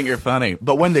 So You Think You're Funny.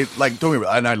 But when they, like, don't get me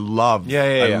wrong, and I love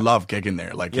gigging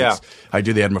there. Like, I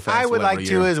do the Edinburgh Festival I would like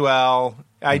to as well.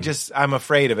 I'm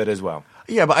afraid of it as well.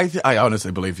 Yeah, but I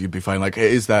honestly believe you'd be fine. Like,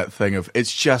 it is that thing of,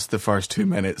 it's just the first 2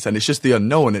 minutes, and it's just the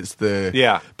unknown. It's the...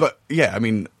 Yeah. But, yeah, I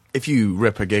mean, if you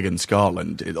rip a gig in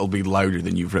Scotland, it'll be louder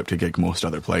than you've ripped a gig most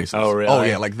other places. Oh, really? Oh,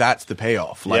 yeah, like, that's the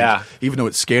payoff. Like, even though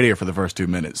it's scarier for the first 2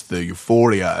 minutes, the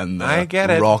euphoria and the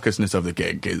raucousness of the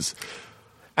gig is...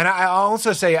 And I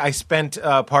also say I spent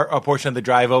a portion of the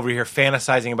drive over here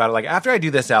fantasizing about it. Like, after I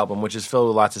do this album, which is filled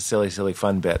with lots of silly,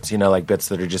 fun bits, like bits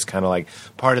that are just kind of like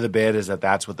part of the bit is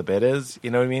that's what the bit is.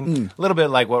 You know what I mean? A little bit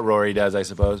like what Rory does, I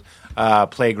suppose.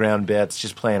 Playground bits,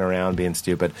 just playing around, being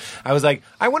stupid. I was like,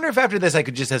 I wonder if after this I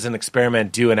could just, as an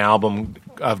experiment, do an album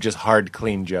of just hard,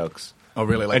 clean jokes. Oh,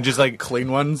 really? Like, and just like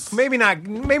clean ones? Maybe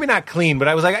not clean, but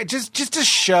I was like, just to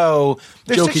show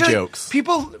jokey jokes.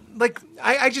 People like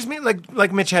I just mean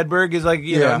like Mitch Hedberg is like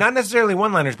know, not necessarily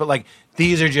one-liners, but like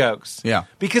these are jokes. Yeah,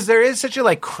 because there is such a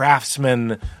like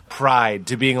craftsman pride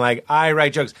to being like, I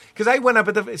write jokes. Because I went up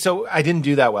at so I didn't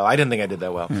do that well. I didn't think I did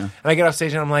that well, and I get off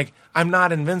stage and I'm like, I'm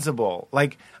not invincible.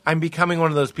 Like, I'm becoming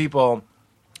one of those people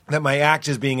that my act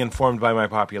is being informed by my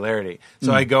popularity.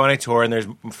 So I go and I tour, and there's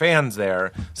fans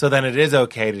there. So then it is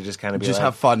okay to just kind of be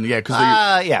have fun,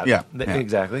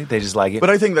 exactly. They just like it. But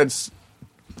I think that's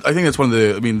one of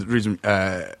the. I mean, the reason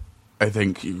I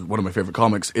think one of my favorite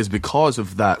comics is because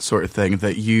of that sort of thing,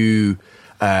 that you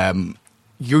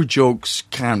your jokes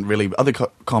can't really, other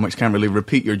comics can't really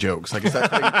repeat your jokes. Like, is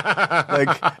that thing,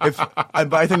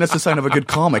 but I think that's the sign of a good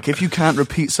comic. If you can't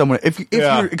repeat someone, if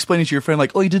you're explaining to your friend,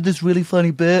 like, oh, he did this really funny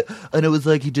bit, and it was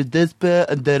like, he did this bit,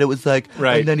 and then it was like,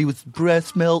 and then he was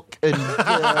breast milk, and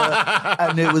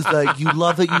it was like, you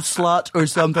love it, you slut, or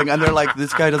something, and they're like,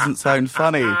 this guy doesn't sound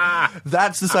funny.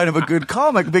 That's the sign of a good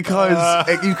comic, because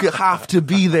you have to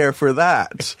be there for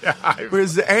that.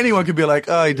 Whereas anyone could be like,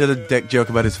 oh, he did a dick joke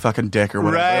about his fucking dick or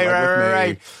whatever.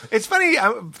 Right. It's funny.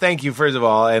 Thank you, first of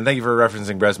all, and thank you for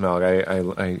referencing breast milk.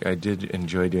 I did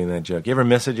enjoy doing that joke. You ever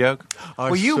miss a joke?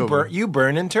 Oh, You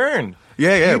burn and turn.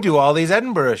 Yeah. You do all these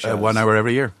Edinburgh shows. 1 hour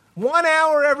every year. 1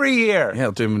 hour every year.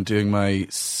 Yeah, I'm doing my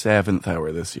 7th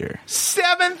hour this year.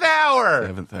 7th hour.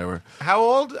 7th hour. How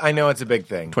old? I know it's a big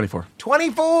thing. 24.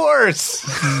 24s.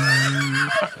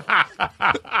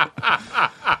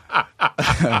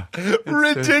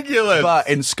 Ridiculous. But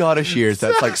in Scottish years,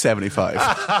 that's like 75.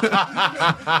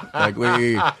 Like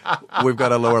we've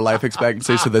got a lower life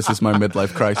expectancy, so this is my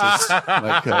midlife crisis.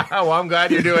 Well, I'm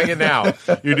glad you're doing it now.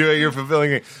 You're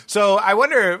fulfilling it. So I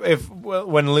wonder if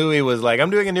when Louis was like, I'm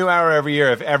doing a new hour every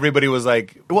year, if everybody was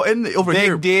like, well, over big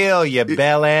here, deal, you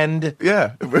bell end.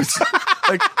 Yeah. It was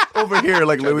like over here,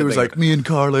 like Louis was like, me and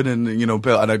Carlin and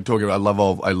Bill, and I told you I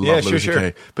love Louis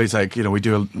C.K. But he's like, we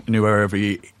do a new hour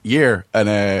every year,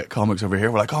 and comics over here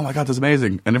were like, oh my god, that's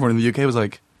amazing, and everyone in the UK was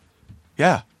like,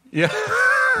 yeah,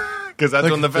 because that's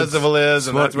when the festival is,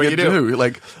 and that's what you do.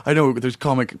 Like, I know there's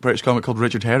British comic called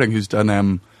Richard Herring who's done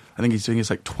I think he's doing his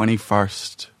like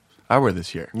 21st hour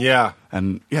this year. Yeah,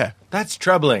 and that's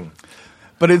troubling.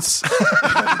 But it's, but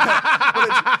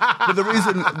the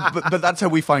reason, but that's how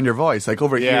we find your voice. Like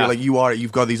over here, like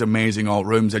you've got these amazing alt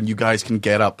rooms, and you guys can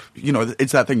get up.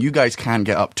 It's that thing. You guys can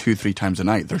get up 2-3 times a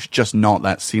night. There's just not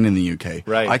that scene in the UK.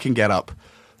 Right. I can get up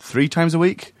 3 times a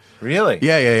week. Really?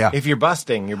 Yeah. If you're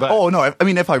busting, you're busting. Oh no!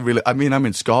 I'm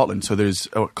in Scotland, so there's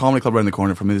a comedy club around the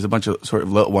corner from me. There's a bunch of sort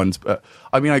of little ones, but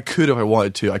I could if I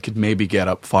wanted to. I could maybe get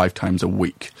up 5 times a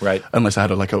week, right? Unless I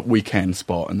had a weekend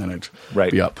spot, and then I'd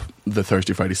be up the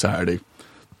Thursday, Friday, Saturday.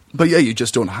 But yeah, you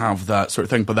just don't have that sort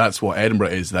of thing. But that's what Edinburgh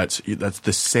is. That's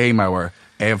the same hour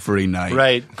every night,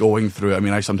 right? Going through.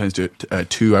 I sometimes do it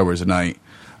 2 hours a night.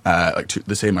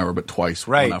 The same hour, but twice,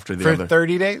 one after the other. For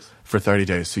 30 days? For 30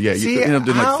 days. So yeah, you end up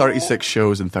doing like 36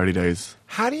 shows in 30 days.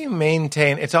 How do you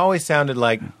maintain? It's always sounded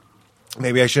like,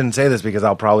 maybe I shouldn't say this because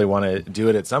I'll probably want to do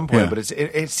it at some point, but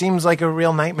it seems like a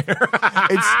real nightmare.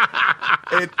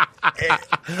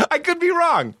 I could be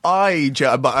wrong. I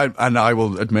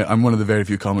will admit, I'm one of the very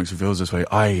few comics who feels this way.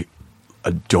 I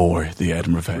adore the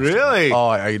Edinburgh Festival. Really?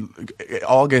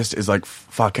 August is like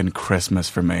fucking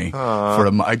Christmas for me.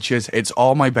 It's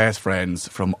all my best friends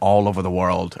from all over the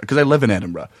world, because I live in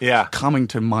Edinburgh. Yeah, coming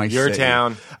to your city.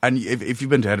 Town. And if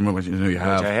you've been to Edinburgh, which you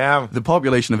have, which I have, the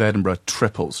population of Edinburgh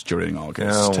triples during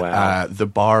August. Oh wow! The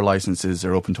bar licenses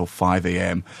are open till 5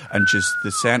 a.m. and just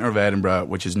the centre of Edinburgh,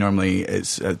 which is normally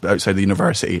outside the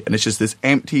university, and it's just this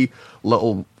empty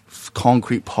little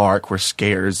concrete park where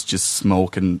skaters just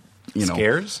smoke and.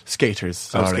 Skaters?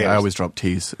 Skaters. Oh, sorry, skaters. I always drop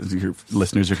T's. Your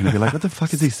listeners are going to be like, what the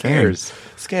fuck is he saying?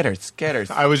 Skaters.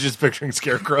 I was just picturing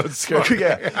scarecrows.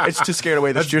 Yeah, it's to scare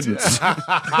away the students.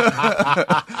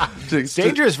 It's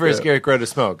dangerous for a scarecrow to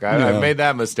smoke. I've made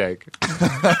that mistake.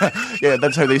 Yeah,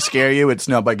 that's how they scare you. It's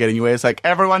not by getting you away. It's like,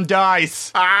 everyone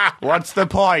dies. What's the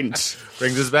point?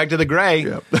 Brings us back to the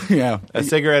gray. Yeah. A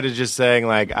cigarette is just saying,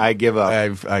 like, I give up.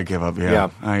 I give up,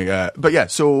 yeah. But yeah,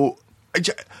 so... it's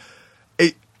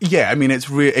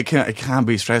it can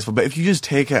be stressful, but if you just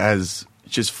take it as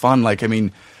just fun,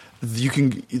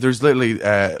 there's literally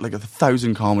like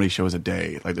 1,000 comedy shows a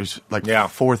day. Like there's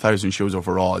 4,000 shows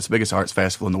overall. It's the biggest arts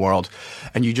festival in the world,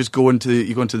 and you just go into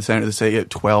the centre of the city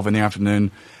at 12 in the afternoon,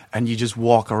 and you just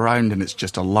walk around, and it's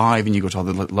just alive. And you go to all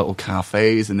the little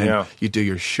cafes, and then you do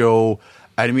your show.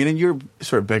 And you're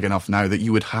sort of big enough now that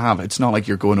you would have. It's not like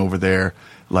you're going over there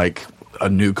like a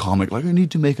new comic, like I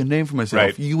need to make a name for myself.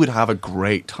 Right. You would have a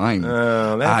great time.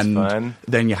 Oh, that's fun.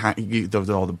 Then there's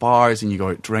all the bars, and you go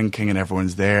out drinking, and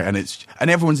everyone's there, and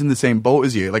everyone's in the same boat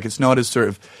as you. Like it's not as sort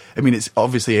of, it's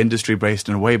obviously industry based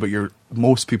in a way, but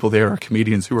most people there are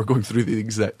comedians who are going through the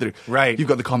exact. Right. You've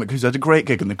got the comic who's had a great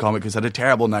gig, and the comic who's had a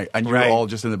terrible night, and you're all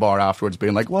just in the bar afterwards,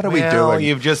 being like, "What are we doing?"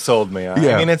 You've just sold me.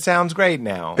 It sounds great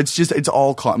now. It's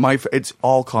all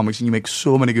comics, and you make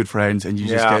so many good friends, and you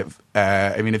just get.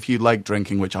 If you like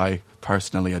drinking, which I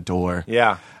personally adore.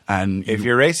 Yeah. And if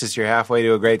you're racist, you're halfway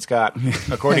to a great Scot,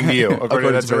 according to you.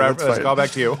 That's a call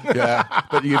back to you. Yeah,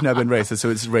 but you've never been racist, so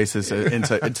it's racist.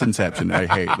 It's Inception. I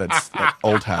hate that's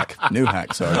old hack, new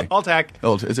hack. Sorry, old hack.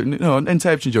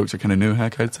 Inception jokes are kind of new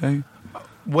hack, I'd say.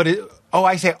 Oh,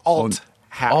 I say alt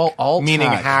hack, alt meaning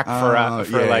hack. hack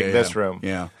for yeah, this room.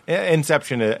 Yeah.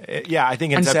 Inception. I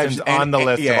think Inception's on the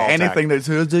list of alt anything hack.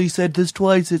 that's he said this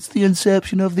twice. It's the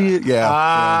inception of the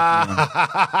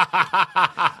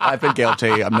I've been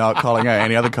guilty. I'm not calling out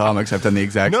any other comics. I've done the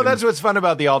exact. No, same. that's what's fun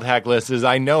about the alt hack list is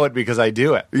I know it because I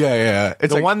do it. Yeah. It's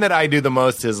The like, one that I do the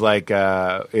most is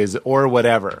is or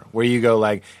whatever, where you go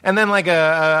like, and then like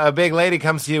a big lady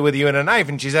comes to you with you and a knife,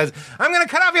 and she says, "I'm going to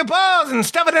cut off your balls and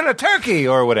stuff it in a turkey,"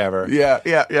 or whatever. Yeah.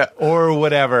 Or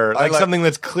whatever, like something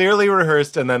that's clearly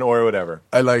rehearsed, and then or whatever.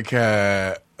 I like.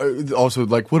 Also,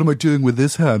 like, what am I doing with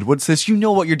this hand? What's this? You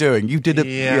know what you're doing. You did it.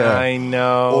 Yeah, I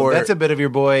know. Or- That's a bit of your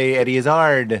boy Eddie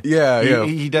Izzard. Yeah.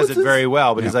 He does What's it very this?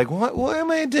 well, but Yeah. he's like, "Why am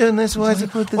I doing this? What's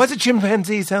a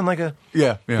chimpanzee sound like a?"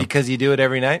 Yeah. Because you do it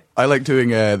every night. I like doing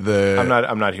the.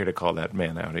 I'm not here to call that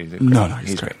man out. He's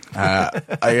He's great.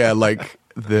 I like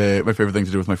my favorite thing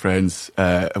to do with my friends,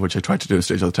 which I try to do on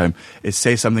stage all the time, is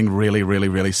say something really, really,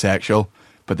 really sexual,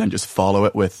 but then just follow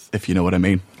it with, if you know what I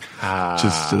mean.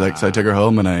 Just like, so I took her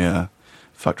home and I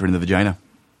fucked her in the vagina.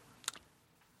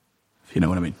 If you know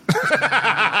what I mean.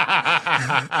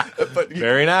 But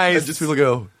Very nice. And just people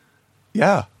go,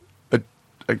 yeah, but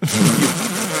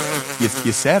you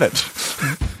said it.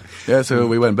 Yeah, so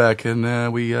we went back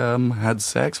and we had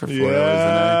sex for 4 hours and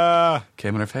I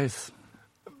came in her face.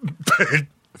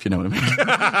 If you know what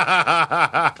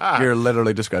I mean. You're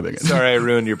literally describing it. Sorry, I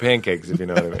ruined your pancakes, if you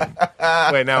know what I mean.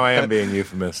 Wait, now I am being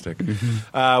euphemistic.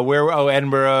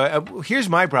 Edinburgh. Here's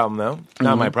my problem, though.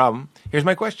 Not my problem. Here's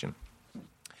my question.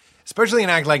 Especially an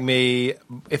act like me,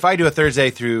 if I do a Thursday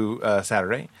through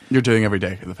Saturday. You're doing every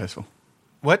day at the festival.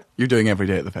 What? You're doing every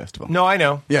day at the festival. No, I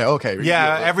know. Yeah, okay.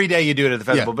 Yeah, every day you do it at the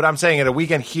festival. Yeah. But I'm saying at a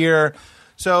weekend here.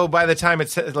 So by the time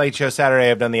it's Late Show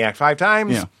Saturday, I've done the act 5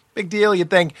 times. Yeah. Big deal. You'd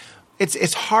think.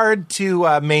 It's hard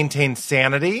to maintain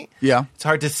sanity. Yeah. It's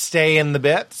hard to stay in the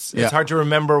bits. Yeah. It's hard to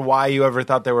remember why you ever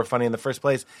thought they were funny in the first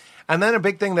place. And then a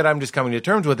big thing that I'm just coming to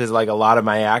terms with is like a lot of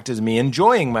my act is me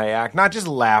enjoying my act, not just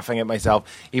laughing at myself,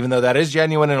 even though that is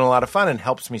genuine and a lot of fun and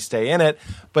helps me stay in it.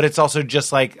 But it's also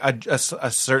just like a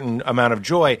certain amount of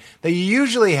joy that you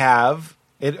usually have.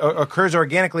 It occurs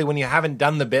organically when you haven't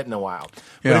done the bit in a while.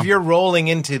 Yeah. But if you're rolling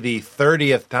into the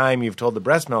 30th time you've told the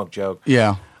breast milk joke,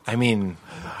 Yeah. I mean,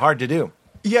 hard to do.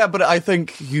 Yeah, but I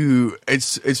think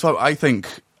it's fun. I think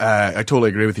I totally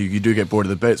agree with you. You do get bored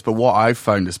of the bits, but what I've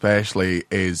found especially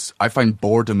is I find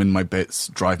boredom in my bits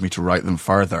drive me to write them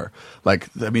further. Like,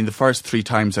 I mean, the first 3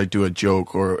 times I do a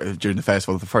joke or during the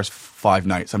festival, the first 5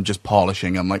 nights I'm just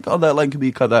polishing. I'm like, oh, that line could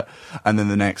be cut that, and then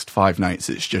the next 5 nights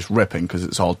it's just ripping because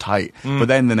it's all tight. But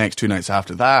then the next 2 nights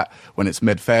after that, when it's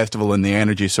mid-festival and the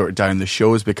energy sort of down, the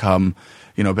shows become,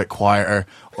 you know, a bit quieter,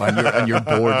 and you're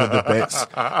bored with the bits.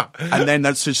 And then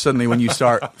that's just suddenly when you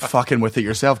start fucking with it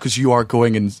yourself because you are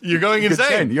going and You're going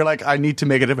insane. You're like, I need to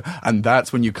make it different. And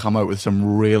that's when you come out with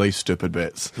some really stupid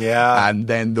bits. Yeah. And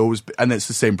then and it's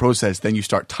the same process. Then you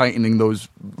start tightening those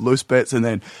loose bits, and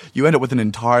then you end up with an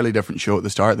entirely different show at the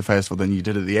start of the festival than you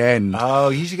did at the end. Oh,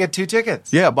 you should get 2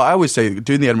 tickets. Yeah, but I always say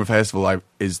doing the Edinburgh Festival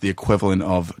is the equivalent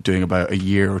of doing about a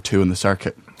year or 2 in the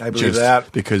circuit. I believe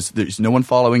that. Because there's no one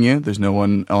following you, there's no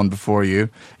one on before you.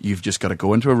 You've just got to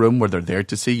go into a room where they're there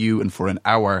to see you, and for an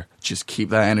hour, just keep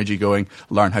that energy going.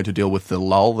 Learn how to deal with the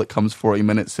lull that comes 40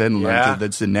 minutes in. Yeah.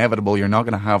 That's inevitable. You're not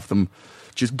going to have them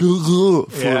just go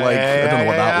for I don't know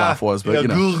what that laugh was, but you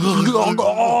know.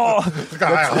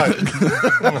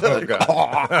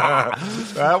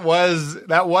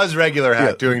 that was regular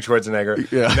hack doing Schwarzenegger.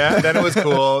 Yeah. Then it was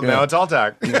cool. Now it's alt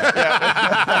hack.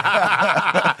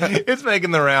 It's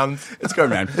making the rounds. It's going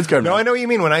around. It's going No, around. I know what you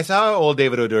mean. When I saw old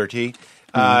David O'Doherty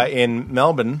in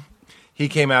Melbourne, he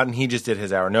came out and he just did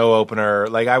his hour. No opener.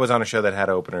 Like, I was on a show that had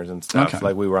openers and stuff. Okay.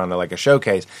 Like, we were on a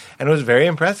showcase. And it was very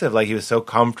impressive. Like, he was so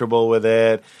comfortable with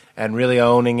it and really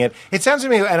owning it. It sounds to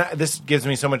me, and this gives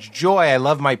me so much joy. I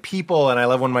love my people, and I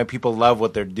love when my people love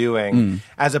what they're doing,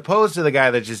 as opposed to the guy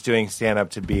that's just doing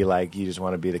stand-up to be like, you just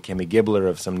want to be the Kimmy Gibbler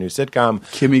of some new sitcom.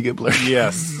 Kimmy Gibbler.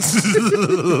 Yes.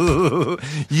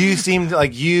 You seem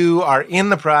like you are in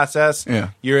the process. Yeah.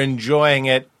 You're enjoying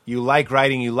it. You like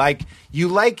writing. You like.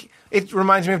 It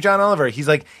reminds me of John Oliver. He's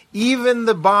like, even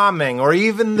the bombing or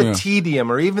even the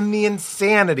tedium or even the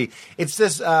insanity, it's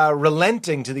this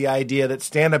relenting to the idea that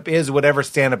stand-up is whatever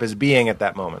stand-up is being at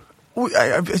that moment.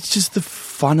 It's just the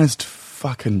funnest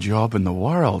fucking job in the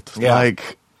world. Yeah.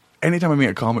 Like, anytime I meet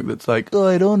a comic that's like, oh,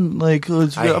 I don't like,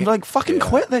 I'm like, fucking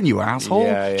quit then, you asshole.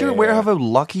 Yeah, Do you yeah, aware yeah. how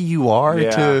lucky you are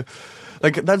to,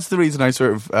 like, that's the reason I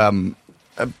sort of,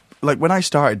 like, when I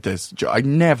started this, I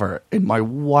never, in my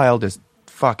wildest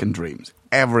fucking dreams,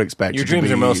 ever expected. Your dreams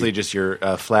to are be. mostly just your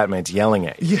flatmates yelling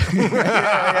at you.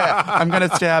 Yeah. I'm going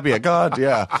to stab you. God,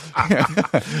 yeah.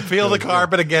 Feel the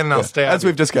carpet again and I'll stab As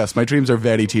we've discussed, my dreams are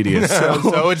very tedious.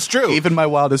 So it's true. Even my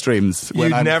wildest dreams,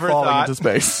 when You I'm never falling thought- into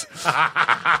space.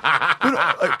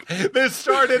 This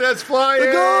started as flying.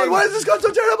 God, why has this gone so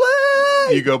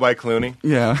terribly? You go by Clooney.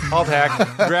 Yeah. Alt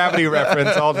hack. Gravity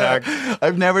reference. Alt hack.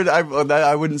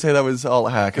 I wouldn't say that was all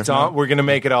hack. It's all, we're going to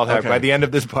make it alt hack Okay. by the end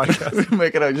of this podcast.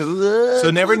 Make it out just.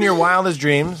 So never in your wildest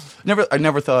dreams. I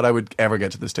never thought I would ever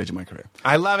get to this stage of my career.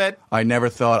 I love it. I never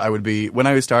thought I would be. When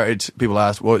I started, people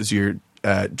asked, "What was your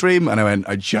dream?" And I went,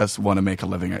 "I just want to make a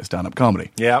living out of stand-up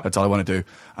comedy. Yeah. That's all I want to do."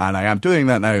 And I am doing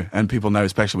that now. And people now,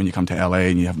 especially when you come to LA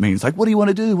and you have meetings, like, "What do you want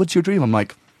to do? What's your dream?" I'm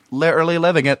like, literally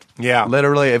living it. Yeah.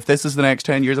 Literally, if this is the next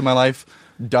 10 years of my life,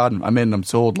 done. I'm in. I'm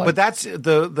sold. Like, But that's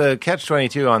the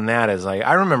catch-22 on that is like,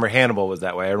 I remember Hannibal was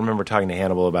that way. I remember talking to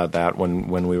Hannibal about that when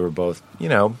we were both,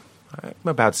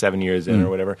 about 7 years in or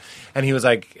whatever. And he was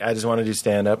like, I just want to do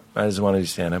stand-up. I just want to do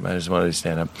stand-up. I just want to do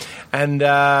stand-up. And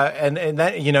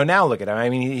that, now look at him. I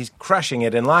mean, he's crushing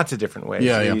it in lots of different ways.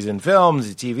 Yeah. He's in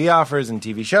films, TV offers, and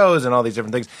TV shows, and all these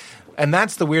different things. And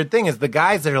that's the weird thing is the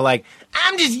guys that are like,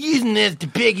 I'm just using this to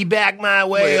piggyback my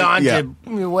way onto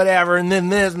whatever, and then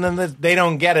this, and then this. They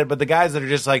don't get it. But the guys that are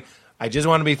just like, I just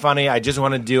want to be funny. I just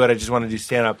want to do it. I just want to do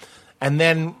stand-up. And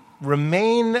then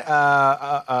remain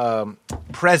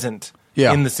present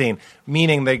in the scene,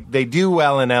 meaning they do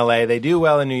well in LA, they do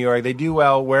well in New York, they do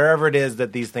well wherever it is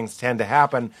that these things tend to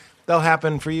happen. They'll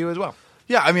happen for you as well.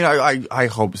 yeah, I mean, I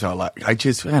hope so. Like, I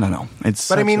don't know.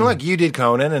 But I mean, look, you did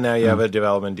Conan, and now you have a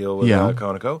development deal with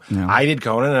Conoco. Yeah. I did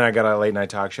Conan, and I got a late night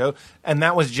talk show, and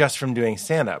that was just from doing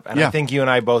stand up. And I think you and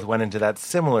I both went into that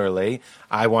similarly.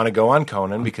 I want to go on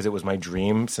Conan because it was my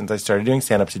dream since I started doing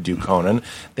stand up to do Conan.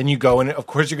 Then you go, and of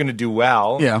course you're going to do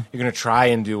well. Yeah, you're going to try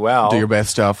and do well. Do your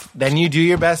best stuff. Then you do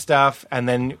your best stuff, and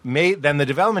then the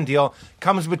development deal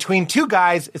comes between two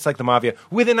guys. It's like the mafia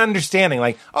with an understanding.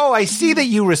 Like, oh, I see that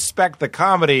you respect the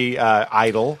comedy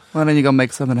idol. Why don't you go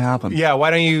make something happen? Yeah, why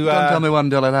don't you... Don't tell me what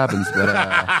until it happens, but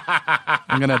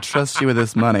I'm going to trust you with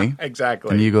this money.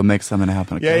 Exactly. And you go make something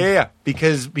happen. Okay? Yeah.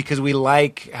 Because we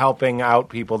like helping out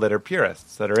people that are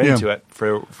purists, that are into it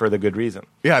for the good reason.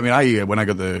 Yeah, I mean, when I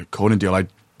got the Conan deal, I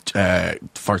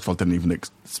first of all didn't even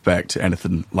expect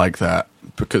anything like that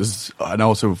and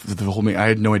also the whole I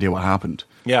had no idea what happened.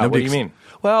 Yeah, what do you mean?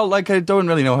 Well, like, I don't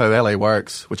really know how LA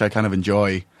works, which I kind of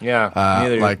enjoy. Yeah,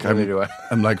 neither do I.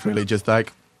 I'm like really just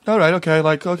like, all right, okay,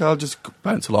 I'll just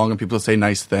bounce along, and people say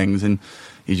nice things, and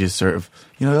you just sort of,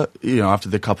 after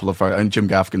the couple of, and Jim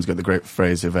Gaffigan's got the great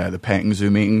phrase of the petting zoo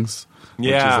meetings.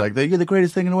 Yeah. Which is like, you're the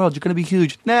greatest thing in the world. You're going to be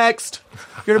huge. Next.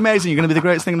 You're amazing. You're going to be the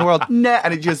greatest thing in the world.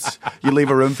 And it just, you leave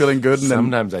a room feeling good. And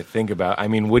sometimes I think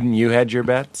wouldn't you hedge your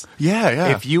bets?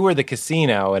 Yeah. If you were the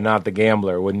casino and not the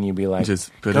gambler, wouldn't you be like,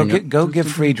 just go give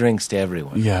free drinks to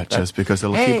everyone? Yeah, just because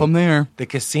it'll keep them there. The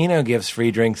casino gives free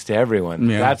drinks to everyone.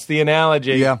 Yeah. That's the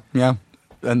analogy. Yeah.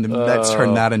 And let's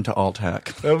turn that into alt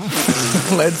hack.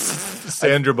 Let's...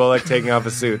 Sandra Bullock taking off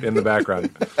a suit in the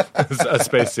background. A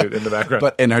spacesuit in the background.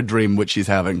 But in her dream, which she's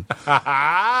having.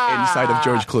 Inside of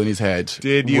George Clooney's head.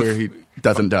 Where he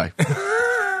doesn't die.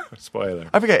 Spoiler.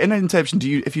 I forget, in Inception,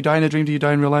 if you die in a dream, do you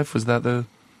die in real life? Was that the...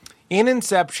 In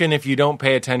Inception, if you don't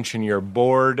pay attention, you're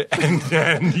bored, and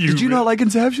then you... Did you not like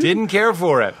Inception? Didn't care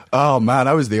for it. Oh, man,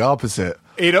 I was the opposite.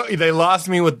 They lost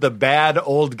me with the bad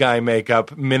old guy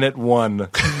makeup minute one.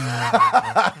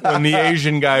 When the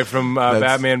Asian guy from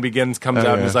Batman Begins comes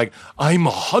out and is like, I'm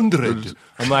 100.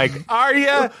 I'm like, are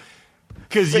you?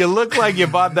 Because you look like you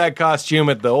bought that costume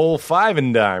at the old Five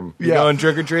and Dime. You going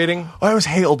trick-or-treating? I always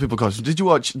hate old people costumes. Did you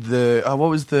watch what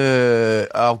was the...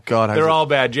 Oh, God. They're all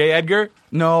bad. J. Edgar?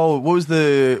 No, what was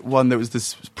the one that was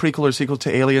this prequel or sequel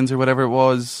to Aliens or whatever it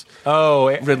was? Oh.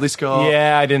 Ridley Scott.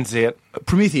 Yeah, I didn't see it.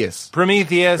 Prometheus.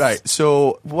 Right.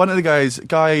 So one of the guys,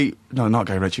 not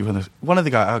Guy Ritchie. One of the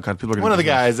guys. Oh God, people are going. One of the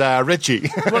guys, Richie.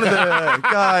 One of the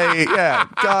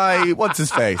guy. What's his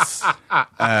face?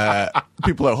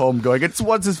 People at home going, it's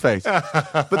what's his face.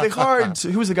 But they heard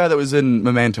who was the guy that was in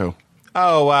Memento?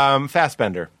 Oh,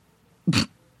 Fassbender.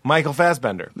 Michael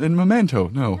Fassbender. In Memento,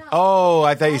 no. Oh,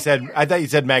 I thought you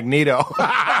said Magneto.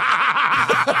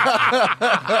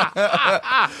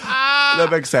 That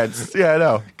makes sense. Yeah, I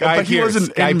know. Guy Pearce.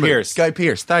 Guy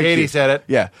Pearce. Thank you. Katie said it.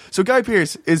 Yeah. So Guy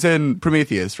Pearce is in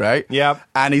Prometheus, right? Yep.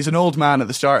 And he's an old man at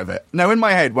the start of it. Now, in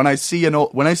my head, when I see a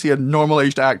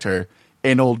normal-aged actor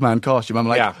in old man costume, I'm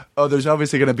like, oh, there's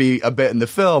obviously going to be a bit in the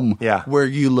film where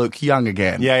you look young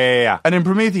again. Yeah. And in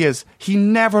Prometheus, he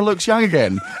never looks young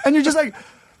again. And you're just like,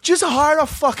 just hire a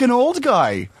fucking old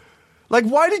guy. Like,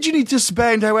 why did you need to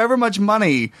spend however much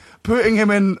money putting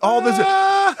him in all this?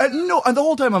 No, and the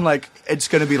whole time I'm like, it's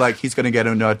going to be like he's going to get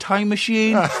into a time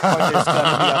machine, or there's going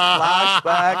to be a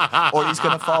flashback, or he's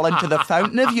going to fall into the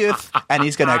fountain of youth, and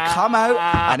he's going to come out,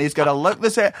 and he's going to look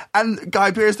this way, and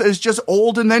Guy Pearce is just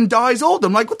old and then dies old.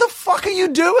 I'm like, what the fuck are you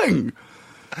doing?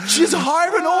 She's hire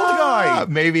an old guy.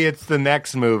 Maybe it's the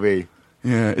next movie.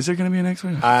 Yeah, is there going to be a next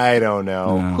one? I don't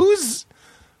know. No.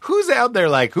 Who's out there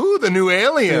like, ooh, the new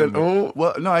alien? Oh,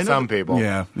 well, no, I know. Some people.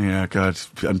 Yeah, God.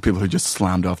 And people who just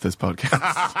slammed off this podcast.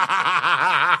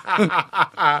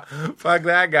 Fuck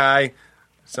that guy.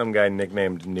 Some guy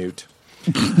nicknamed Newt.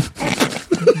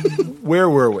 Where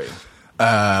were we?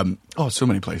 So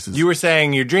many places. You were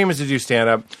saying your dream is to do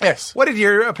stand-up. Yes. What did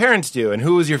your parents do, and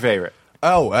who was your favorite?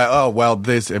 Well,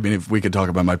 if we could talk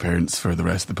about my parents for the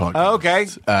rest of the podcast. Okay.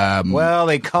 Well,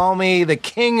 they call me the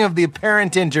king of the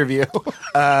parent interview.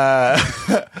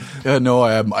 No,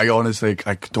 I honestly,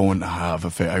 I don't have a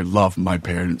favorite. I love my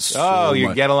parents. So You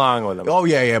much. get along with them. Oh,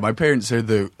 yeah. My parents are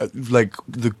the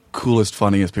coolest,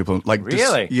 funniest people. Like,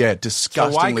 really?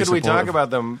 disgustingly So why could we talk supportive.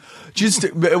 about them? Just,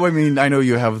 I mean, I know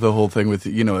you have the whole thing with,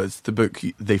 it's the book,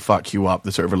 They Fuck You Up,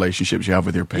 the sort of relationships you have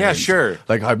with your parents. Yeah, sure.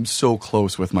 Like, I'm so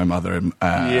close with my mother. I'm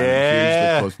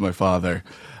Yeah. hugely close with my father.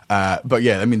 But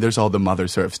yeah, I mean, there's all the mother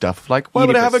sort of stuff. Like, why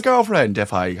would I have a girlfriend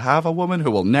if I have a woman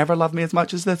who will never love me as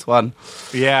much as this one?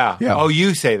 Yeah. Yeah. Oh,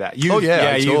 you say that. You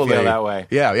feel that way.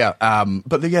 Yeah.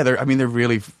 But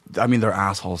they're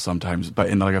assholes sometimes, but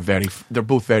in like they're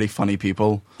both very funny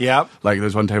people. Yep. Like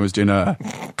there's one time I was doing a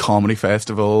comedy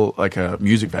festival, like a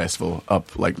music festival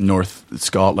up like North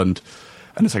Scotland,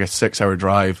 and it's like a 6-hour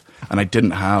drive, and I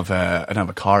didn't have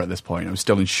a car at this point. I was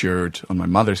still insured on my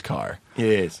mother's car.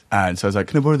 Yes. And so I was like,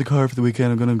 can I borrow the car for the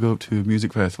weekend? I'm going to go up to a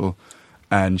music festival.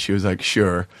 And she was like,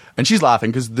 sure. And she's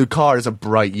laughing because the car is a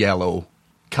bright yellow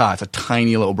car. It's a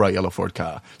tiny little bright yellow Ford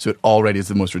car. So it already is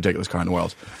the most ridiculous car in the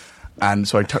world. And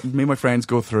so me and my friends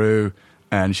go through,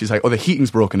 and she's like, oh, the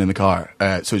heating's broken in the car.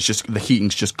 So it's just, the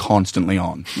heating's just constantly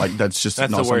on. Like, that's That's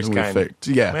not the worst something we kind. fixed.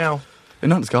 Yeah. Well. And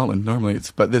not in Scotland normally,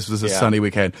 but this was a Yeah. sunny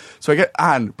weekend. So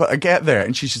I get there,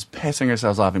 and she's just pissing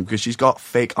herself laughing because she's got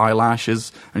fake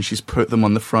eyelashes, and she's put them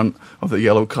on the front of the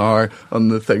yellow car on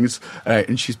the things,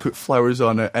 and she's put flowers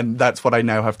on it, and that's what I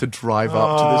now have to drive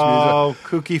up to this music. Oh,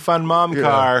 kooky fun mom Yeah.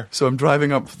 car. So I'm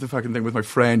driving up the fucking thing with my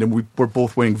friend, and we're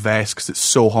both wearing vests because it's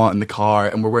so hot in the car,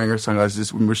 and we're wearing our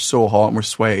sunglasses, and we're so hot and we're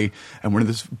sweaty, and we're in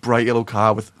this bright yellow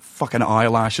car with fucking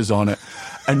eyelashes on it.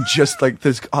 And just like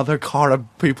this other car of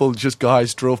people, just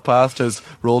guys drove past us,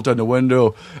 rolled down the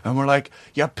window, and we're like,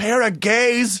 you pair of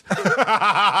gays.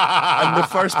 And the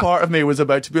first part of me was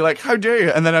about to be like, how dare you?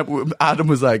 And then Adam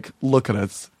was like, look at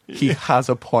us. He has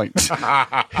a point.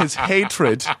 His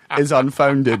hatred is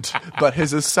unfounded, but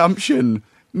his assumption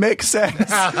makes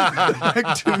sense.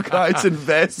 Like two guys in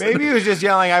vests. Maybe he was just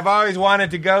yelling, I've always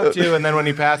wanted to go to, and then when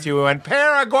he passed you, he went,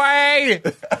 Paraguay!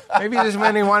 Maybe just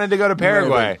when he wanted to go to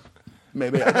Paraguay.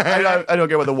 Maybe. I don't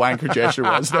get what the wanker gesture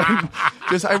was.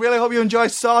 Just, I really hope you enjoy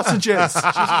sausages.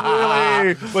 Just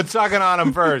really. But sucking on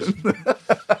him first.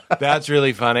 That's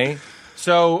really funny.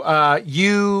 So,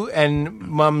 you and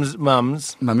Mummy.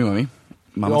 Mama's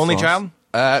The only sauce.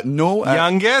 child? No.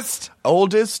 Youngest?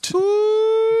 Oldest.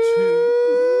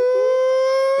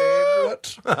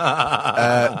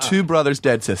 Two brothers,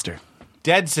 dead sister.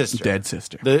 Dead sister. Dead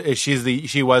sister.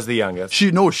 She was the youngest.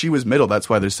 She was middle. That's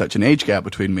why there's such an age gap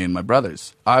between me and my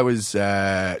brothers. I was 2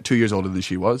 years older than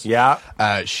she was. Yeah.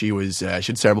 She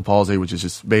had cerebral palsy, which is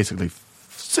just basically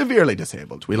severely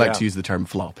disabled. We like to use the term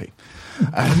floppy.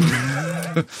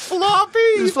 Floppy?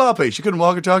 She was floppy. She couldn't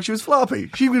walk or talk. She was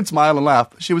floppy. She could smile and laugh.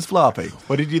 She was floppy.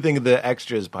 What did you think of the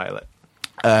extras pilot?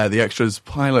 The extras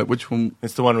pilot, which one?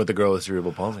 It's the one with the girl with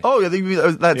cerebral palsy. Oh,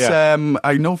 yeah, that's,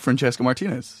 I know Francesca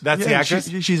Martinez. That's the actress?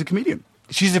 She's a comedian.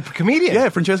 She's a comedian? Yeah,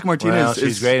 Francesca Martinez. Well,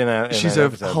 she's great in that. She's that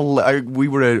episode.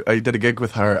 I did a gig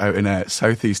with her out in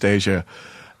Southeast Asia.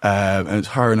 And it's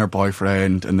her and her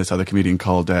boyfriend and this other comedian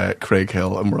called Craig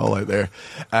Hill, and we're all out there.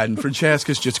 And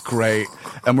Francesca's just great.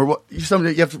 And when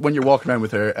you're walking around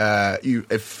with her,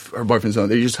 if her boyfriend's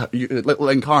on, you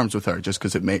link arms with her just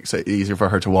because it makes it easier for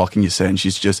her to walk. And you say, and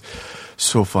she's just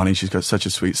so funny. She's got such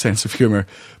a sweet sense of humor.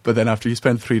 But then after you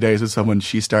spend 3 days with someone,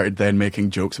 she started then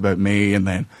making jokes about me, and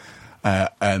then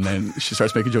she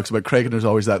starts making jokes about Craig, and there's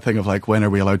always that thing of like, when are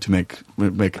we allowed to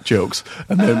make jokes?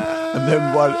 And then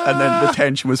the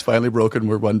tension was finally broken,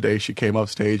 where one day she came off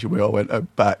stage and we all went out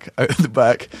the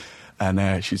back,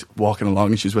 and she's walking along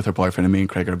and she's with her boyfriend, and me and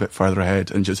Craig are a bit further ahead,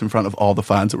 and just in front of all the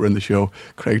fans that were in the show,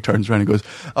 Craig turns around and goes,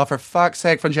 "Oh, for fuck's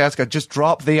sake, Francesca, just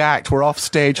drop the act. We're off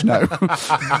stage now."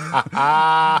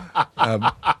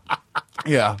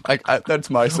 Yeah, that's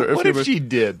my sort of What if humor. she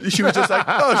did? She was just like,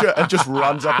 oh, sure, and just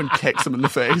runs up and kicks him in the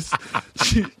face.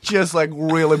 She just like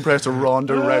real impressed with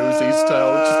Ronda Rousey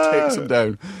style, just takes him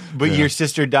down. But your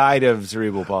sister died of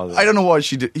cerebral palsy. I don't know what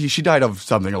she did. She died of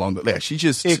something along the. Yeah, she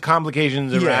just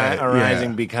Complications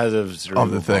arising because of cerebral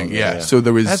of the thing. palsy. Yeah. So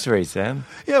there was. That's very sad.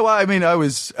 Yeah, well, I mean, I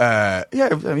was.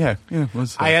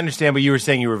 Was, I understand, but you were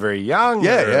saying you were very young.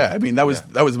 Yeah, or- yeah. I mean, that was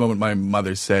the moment my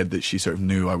mother said that she sort of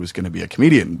knew I was going to be a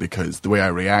comedian, because the way I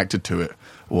reacted to it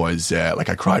was like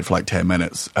I cried for like 10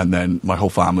 minutes, and then my whole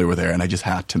family were there, and I just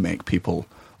had to make people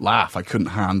laugh. I couldn't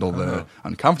handle the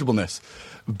uncomfortableness.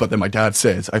 But then my dad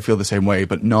says, I feel the same way,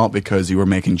 but not because you were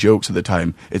making jokes at the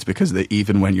time. It's because that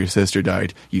even when your sister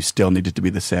died, you still needed to be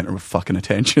the center of fucking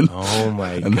attention. Oh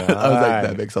my And God. I was like,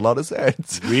 that makes a lot of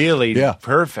sense. Really? Yeah.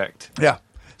 Perfect. Yeah.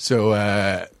 So,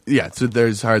 so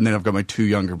there's her, and then I've got my two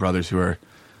younger brothers who are,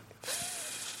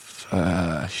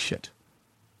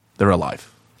 they're alive.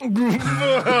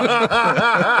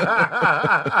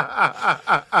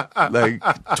 Like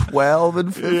 12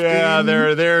 and 15. Yeah,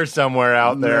 they're somewhere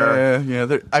out there.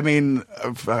 Yeah. I mean,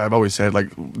 I've always said, like,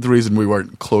 the reason we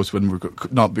weren't close when we were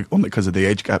only because of the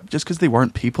age gap, just because they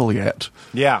weren't people yet.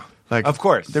 Yeah. Like, of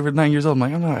course. They were 9 years old.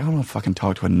 I'm like, I don't want to fucking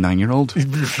talk to a 9-year-old.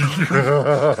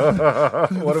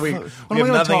 What do we? What We am I have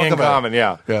gonna nothing talk in about? common.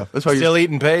 Yeah. Yeah, that's why Still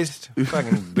eating paste.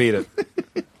 Fucking beat it.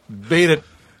 Beat it.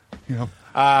 you know.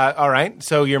 All right.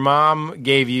 So your mom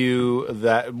gave you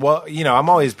that. Well, I'm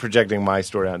always projecting my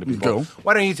story onto people. Go.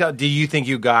 Why don't you tell? Do you think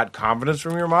you got confidence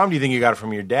from your mom? Do you think you got it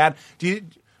from your dad?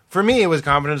 For me, it was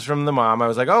confidence from the mom. I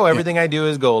was like, oh, everything I do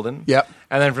is golden. Yep.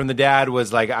 And then from the dad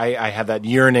was like, I had that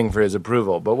yearning for his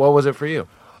approval. But what was it for you?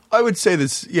 I would say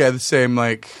this, the same,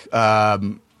 like, but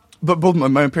both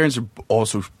my parents are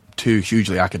also two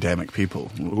hugely academic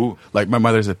people. Ooh. Like, my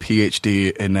mother's a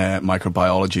PhD in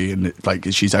microbiology, and like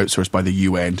she's outsourced by the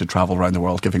UN to travel around the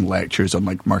world giving lectures on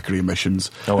like mercury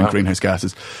emissions and greenhouse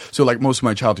gases. So like most of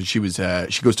my childhood, she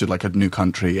goes to like a new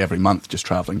country every month, just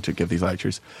traveling to give these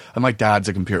lectures. And my dad's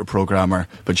a computer programmer,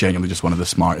 but genuinely just one of the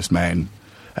smartest men,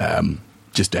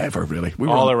 just ever, really.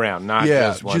 All around, not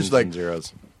just ones like, and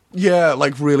zeros. Yeah,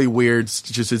 like really weird.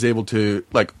 Just is able to,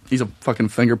 like, he's a fucking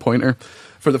finger pointer.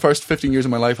 For the first 15 years of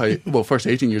my life, first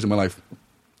 18 years of my life,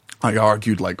 I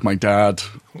argued like my dad,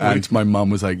 and my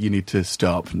mum was like, you need to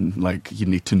stop, and like, you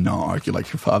need to not argue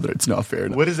like your father. It's not fair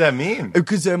enough. What does that mean?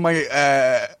 Because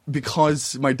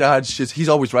because my dad's he's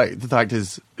always right. The fact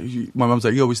is, my mum's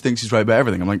like, he always thinks he's right about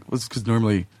everything. I'm like, well, it's because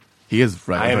normally he is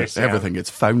right I about understand. everything. It's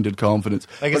founded confidence.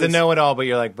 Like, But it's a it's- know-it-all, but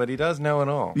you're like, but he does know it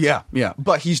all. Yeah,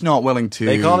 but he's not willing to.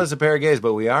 They called us a pair of gays,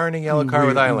 but we are in a yellow car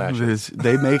with eyelashes.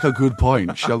 They make a good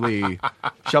point. Shall we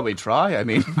try? I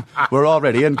mean, we're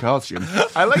already in costume.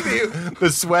 I like that the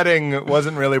sweating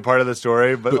wasn't really part of the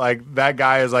story, but like that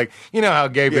guy is like, you know how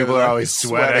gay people are always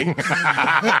sweating.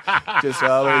 Just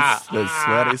always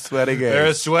the sweaty gays. They're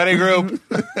a sweaty group.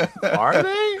 Are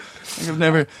they? I've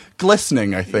never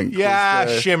glistening. I think. Yeah,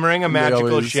 is, shimmering, a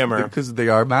magical shimmer. because they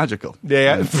are magical.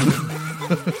 Yeah.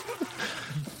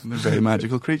 They're very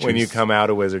magical creatures. When you come out,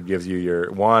 a wizard gives you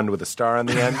your wand with a star on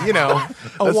the end. You know,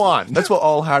 a wand. That's what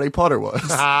all Harry Potter was.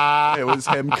 It was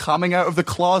him coming out of the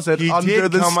closet He under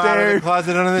did the come out of the stairs.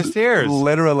 closet under the stairs.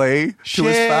 Literally to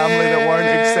his family that weren't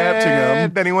accepting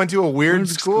him. Then he went to a weird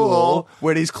school.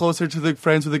 where he's closer to the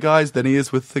friends with the guys than he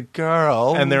is with the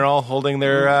girl. And they're all holding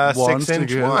their Wands 6-inch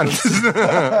together. wands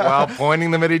while pointing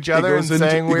them at each other and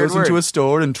saying he weird goes into a words.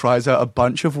 store and tries out a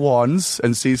bunch of wands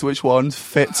and sees which one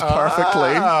fits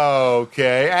perfectly.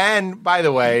 Okay. And by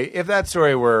the way, if that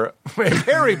story were if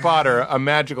Harry Potter, a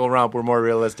magical romp, were more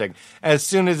realistic, as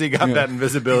soon as he got that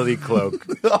invisibility cloak,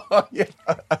 what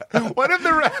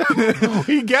if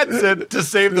he gets it to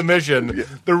save the mission?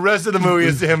 The rest of the movie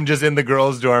is him just in the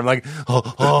girls' dorm, like,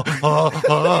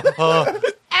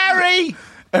 Harry.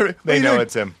 They know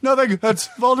it's him. Nothing. That's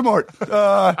Voldemort.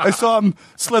 I saw him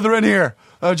slither in here.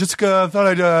 Just thought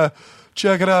I'd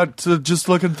check it out. Just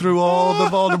looking through all the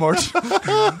Voldemort.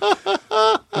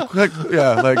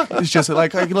 It's just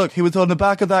like, look, he was on the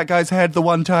back of that guy's head the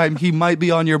one time. He might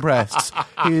be on your breasts.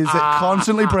 He's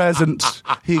constantly present.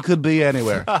 He could be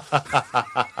anywhere.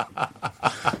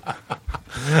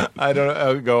 I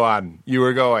don't go on. You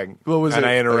were going. What was and it?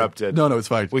 I interrupted. No, it's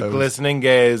fine. With I was- glistening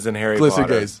gays and Harry Glistening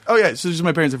Potter. gays. Oh yeah, so just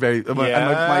my parents are very. And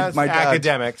my dad,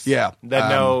 academics. Yeah, that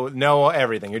know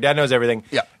everything. Your dad knows everything.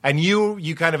 Yeah. and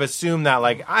you kind of assume that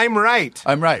like I'm right.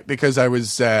 I'm right because I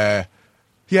was.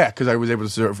 Because I was able to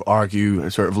sort of argue,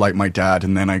 sort of like my dad,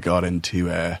 and then I got into.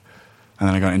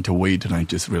 Weed, and I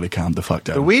just really calmed the fuck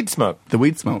down. The weed smoke. The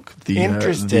weed smoke. The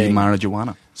Interesting.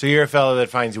 marijuana. So you're a fellow that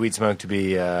finds weed smoke to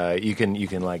be you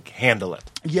can like handle it.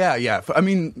 Yeah. I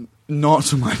mean, Not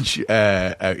so much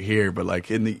out here, but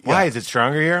like in the Why is it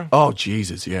stronger here? Oh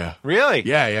Jesus, yeah. Really?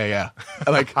 Yeah.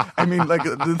 Like, I mean, like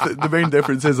the main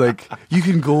difference is like you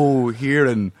can go here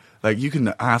and like you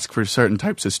can ask for certain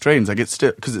types of strains. Like it's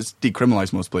still because it's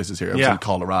decriminalized most places here. I was in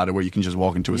Colorado where you can just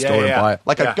walk into a store and buy it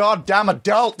like a goddamn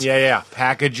adult. Yeah.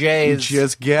 Pack of J's.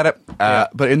 Just get it.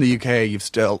 But in the UK, you've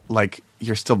still like.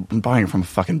 You're still buying it from a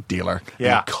fucking dealer in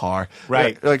a car.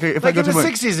 Right. Like if like I go in to the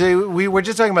 60s, we were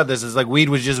just talking about this. It's like weed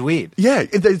was just weed. Yeah,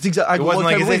 it's exactly. It wasn't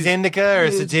like, is this indica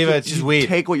or sativa? It's just weed.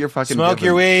 Take what you're fucking Smoke given.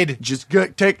 your weed. Just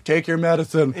take your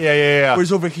medicine. Yeah.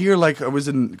 Whereas over here, like I was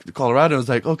in Colorado, I was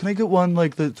like, oh, can I get one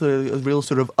like the a real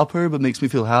sort of upper but makes me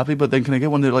feel happy? But then can I get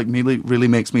one that like really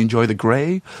makes me enjoy the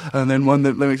gray? And then one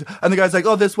that makes, and the guy's like,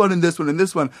 oh, this one and this one and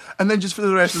this one. And then just for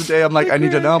the rest of the day, I'm like, I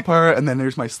need an upper. And then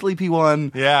there's my sleepy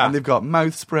one. Yeah. And they've got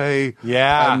mouth spray.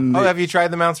 Yeah. And Have you tried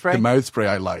the mouth spray? The mouth spray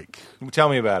I like. Tell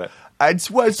me about it. It's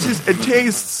just it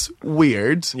tastes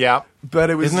weird. Yeah. But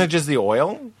it was. Isn't it just the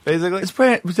oil, basically? It's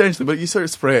potentially, but you sort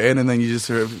of spray it in and then you just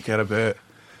sort of get a bit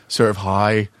sort of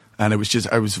high. And it was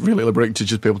just, I was really liberated to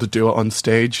just be able to do it on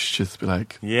stage. Just be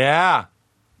like, Yeah.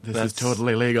 this is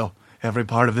totally legal. Every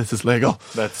part of this is legal.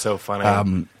 That's so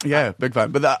funny. Yeah, big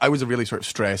fan. But I was a really sort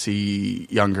of stressy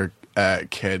younger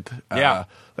kid. Yeah.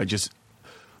 Like just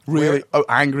really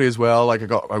angry as well. Like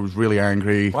I was really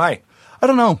angry. Why? I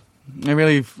don't know. I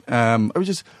really, I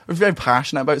was very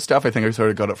passionate about stuff. I think I sort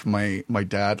of got it from my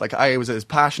dad. Like I was as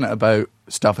passionate about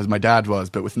stuff as my dad was,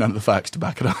 but with none of the facts to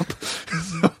back it up.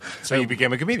 So you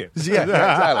became a comedian. Yeah,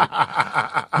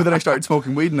 exactly. But then I started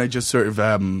smoking weed, and I just sort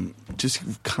of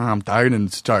just calmed down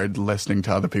and started listening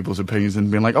to other people's opinions and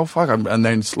being like, "Oh fuck!" And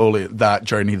then slowly that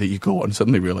journey that you go on,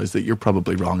 suddenly realize that you're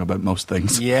probably wrong about most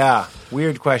things. Yeah.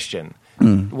 Weird question.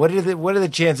 What are the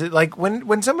chances? Like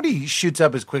when somebody shoots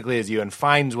up as quickly as you and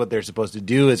finds what they're supposed to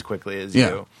do as quickly as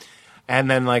you, and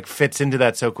then like fits into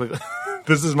that so quickly.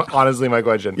 This is honestly my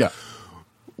question. Yeah.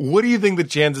 What do you think the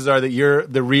chances are that you're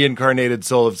the reincarnated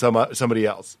soul of somebody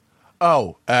else?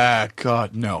 Oh,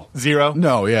 God, no. Zero?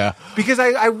 No, yeah. Because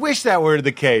I wish that were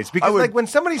the case. Because would- like when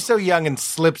somebody's so young and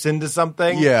slips into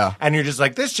something, Yeah. and you're just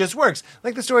like, this just works.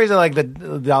 Like the stories of like the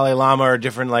Dalai Lama or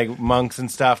different like monks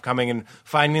and stuff coming and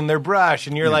finding their brush,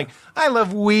 and you're like, I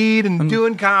love weed and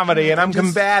doing comedy, and I'm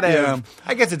combative. yeah.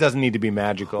 I guess it doesn't need to be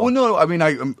magical. Well, no, I mean,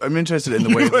 I'm interested in the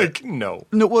way. like no.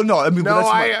 No, well, no. I mean, No,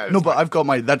 but that's but I've got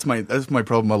that's my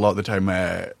problem a lot of the time.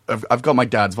 I've got my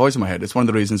dad's voice in my head. It's one of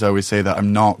the reasons I always say that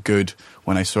I'm not good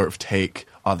when I sort of take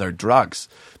other drugs,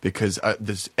 because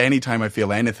there's any time I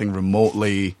feel anything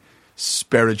remotely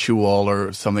spiritual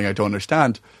or something I don't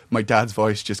understand, my dad's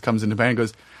voice just comes into my head and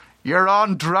goes, "You're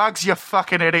on drugs, you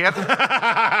fucking idiot.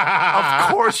 Of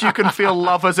course you can feel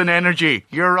love as an energy.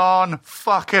 You're on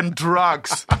fucking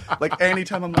drugs." Like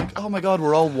anytime I'm like, oh my God,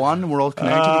 we're all one, we're all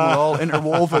connected, and we're all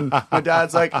interwoven. My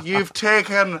dad's like, "You've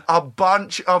taken a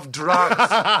bunch of drugs.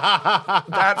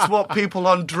 That's what people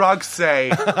on drugs say.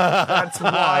 That's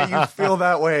why you feel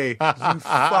that way. You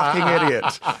fucking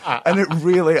idiot." And it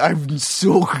really, I'm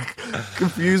so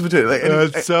confused between it. Like,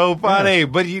 It's so funny.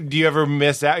 But do you ever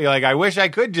miss out? You're like, I wish I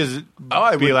could just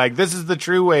I be would- like, this is the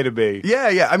true way to be.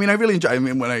 Yeah. I mean, I really enjoy. I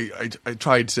mean, when I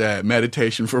tried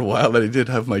meditation for a while, and I did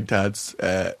have my dad's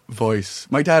voice.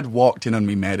 My dad walked in on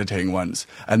me meditating once,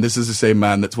 and this is the same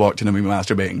man that's walked in on me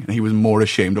masturbating, and he was more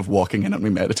ashamed of walking in on me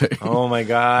meditating. Oh my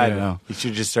God! Yeah. You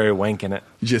should just start wanking it.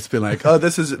 Just been like, oh,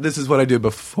 this is what I do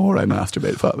before I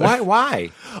masturbate, Father. Why?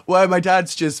 Well, my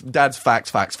dad's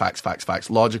facts,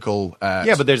 logical.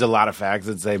 Yeah, but there's a lot of facts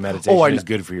that say meditation I is know.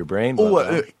 good for your brain. Oh, blah,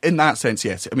 blah. in that sense,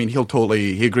 yes. I mean,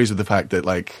 he agrees with the fact that,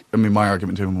 like, I mean, my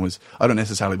argument to him was, I don't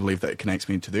necessarily believe that it connects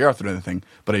me to the earth or anything,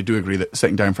 but I do agree that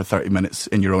sitting down for 30 minutes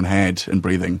in your own head and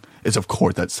breathing is, of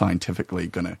course, that's scientifically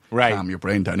going to Right. calm your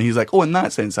brain down. And he's like, oh, in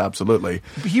that sense, absolutely.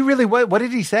 He really what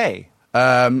did he say?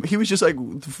 He was just like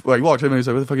he walked in and he was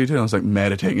like, what the fuck are you doing? I was like,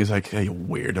 meditating. He's like, hey, you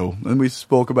weirdo. And we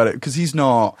spoke about it because he's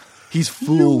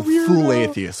full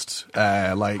atheist.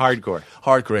 Like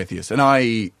hardcore atheist. And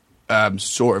I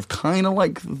sort of kind of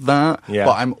like that, Yeah.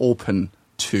 but I'm open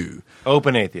to.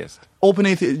 Open atheist. Open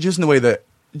atheist, just in the way that,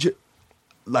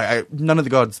 none of the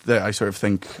gods that I sort of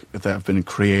think that have been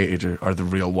created are the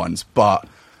real ones, but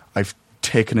I've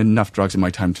taken enough drugs in my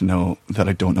time to know that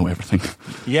I don't know everything.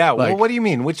 Yeah. Like- well, what do you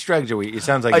mean? Which drugs are we? It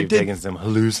sounds like I you've did- taken some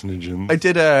hallucinogens. I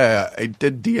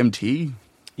did DMT.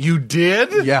 You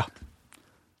did? Yeah.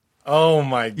 Oh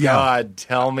my Yeah. God!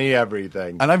 Tell me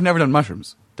everything. And I've never done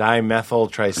mushrooms.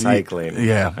 Dimethyl tricycline.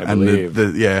 Yeah. I and believe.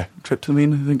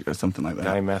 tryptamine, I think, or something like that.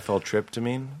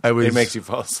 Dimethyltryptamine. I was- It makes you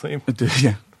fall asleep.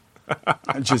 Yeah.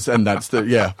 And that's the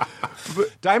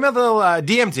Dimethyl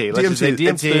DMT. Let's just say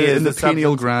DMT is in the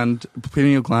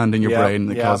pineal gland in your Yeah, brain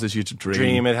that yeah. causes you to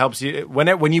dream. It helps you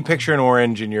when you picture an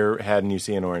orange in your head and you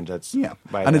see an orange. That's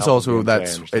by and the it's help of also DMT, I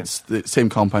understand. it's the same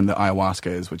compound that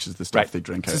ayahuasca is, which is the stuff they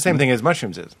drink. It's out the same in- thing as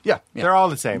mushrooms is. Yeah. They're all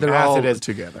the same. They're Acid all is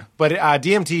together. But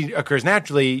DMT occurs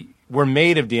naturally. We're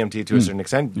made of DMT to a certain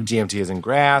extent. DMT is in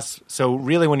grass. So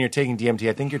really, when you're taking DMT,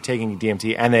 I think you're taking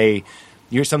DMT and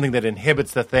you're something that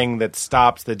inhibits the thing that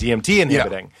stops the DMT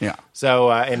inhibiting. Yeah.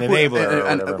 So an enabler.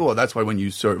 and or whatever. well, that's why when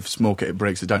you sort of smoke it, it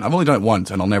breaks it down. I've only done it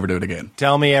once, and I'll never do it again.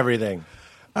 Tell me everything.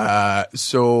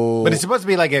 So, But it's supposed to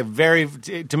be like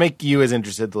to make you as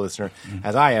interested, the listener,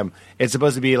 as I am, it's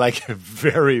supposed to be like a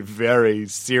very, very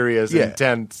serious,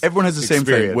 intense Everyone has the same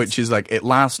thing, experience. which is like it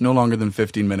lasts no longer than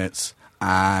 15 minutes.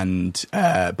 And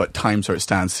but time sort of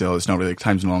stands still. It's not really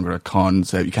time's no longer a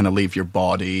concept. You kind of leave your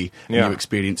body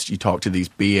and you talk to these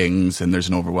beings, and there's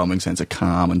an overwhelming sense of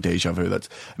calm and deja vu.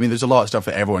 There's a lot of stuff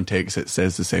that everyone takes that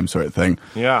says the same sort of thing.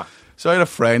 Yeah. So I had a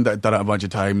friend that had done it a bunch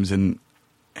of times, and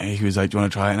he was like, "Do you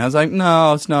want to try it?" And I was like,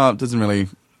 "No, it's not. It doesn't really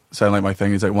sound like my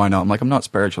thing." He's like, "Why not?" I'm like, "I'm not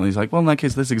spiritual." And he's like, "Well, in that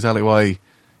case, this is exactly why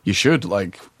you should.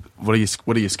 Like, what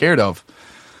are you scared of?"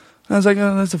 And I was like,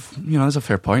 "Oh, that's a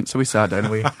fair point." So we sat down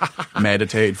and we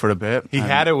meditated for a bit. He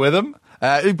had it with him?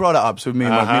 He brought it up. So me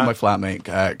and my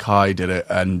flatmate Kai did it,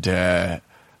 and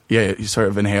he sort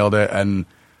of inhaled it, and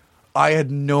I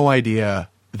had no idea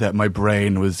that my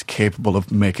brain was capable of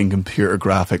making computer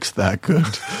graphics that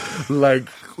good. Like,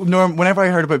 whenever I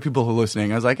heard about people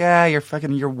hallucinating, I was like,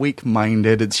 you're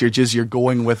weak-minded. You're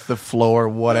going with the flow or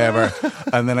whatever.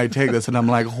 And then I take this and I'm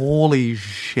like, holy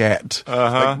shit.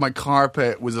 Like, my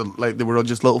carpet was they were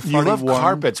just little You funny love ones.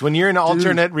 carpets. When you're in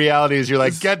alternate realities, you're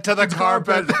like, get to the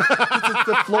carpet. This is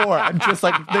the floor. I'm just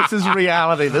like, this is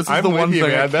reality. This is I'm the with one you,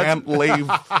 thing man. I That's- can't leave.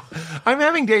 I'm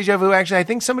having deja vu, actually. I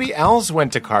think somebody else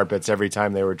went to carpets every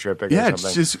time they were tripping Yeah, or it's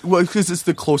something. just, because it's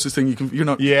the closest thing you can, you're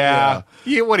not. Yeah.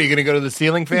 What are you going to go to the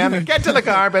ceiling fan? Get to the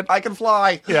carpet. I can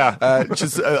fly. Yeah. I get to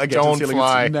the Don't ceiling,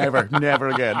 fly. it's never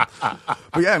again.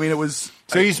 But yeah, it was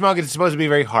So you smoke it. It's supposed to be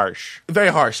very harsh. very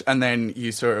harsh, and then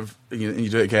you sort of you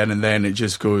do it again, and then it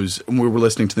just goes. And we were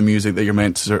listening to the music that you're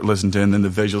meant to sort of listen to, and then the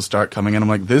visuals start coming in. I'm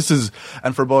like, this is.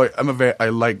 And for a boy, I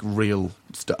like real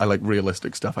stuff. I like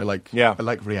realistic stuff. I like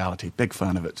reality. Big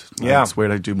fan of it. Yeah. That's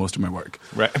where I do most of my work.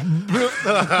 Right. That's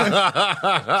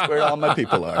where all my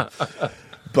people are.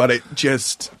 But it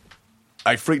just.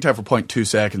 I freaked out for 0.2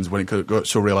 seconds when it got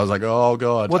so real. I was like, oh,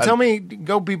 God. Well, tell me,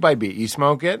 go beat by beat. You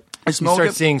smoke it? I smoke you start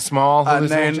it, seeing small and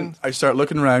then hallucinations? I start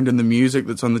looking around, and the music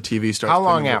that's on the TV starts. How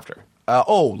long playing. after?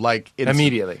 Like instant.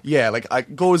 Immediately. Yeah, like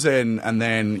it goes in, and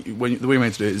then the way you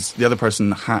meant to do it is the other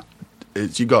person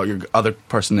you got your other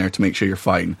person there to make sure you're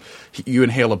fine. You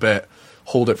inhale a bit,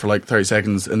 hold it for like 30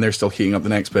 seconds, and they're still heating up the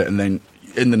next bit, and then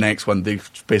in the next one they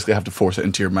basically have to force it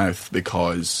into your mouth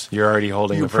because You're already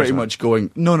holding you're the first pretty one. much going.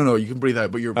 No, you can breathe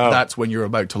out, but that's when you're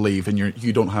about to leave, and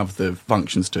you don't have the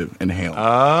functions to inhale.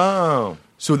 Oh.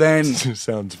 So then,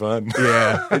 Sounds fun.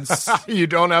 yeah, it's. You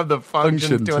don't have the functions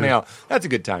Function to to- inhale. That's a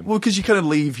good time. Well, because you kind of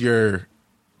leave your.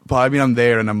 But I mean, I'm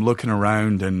there and I'm looking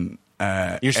around and.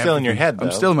 You're still in your head, though.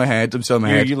 I'm still in my head.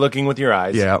 You're looking with your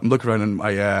eyes. Yeah, I'm looking around and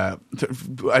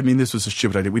I mean, this was a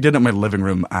stupid idea. We did it in my living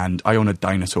room, and I own a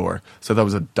dinosaur, so that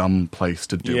was a dumb place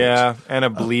to do it. Yeah, and a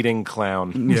bleeding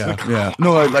clown. Yeah.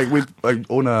 No,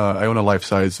 I own a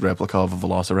life-size replica of a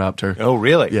velociraptor. Oh,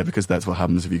 really? Yeah, because that's what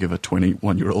happens if you give a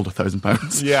 21-year-old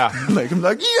 £1,000. Yeah. Like, I'm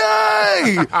like,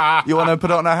 yay! You want to put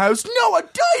it on a house? No, a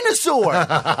dinosaur! Like,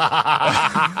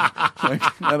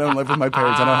 I don't live with my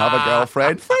parents. I don't have a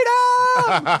girlfriend. Freedom!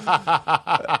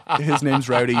 His name's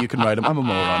Rowdy. You can ride him. I'm a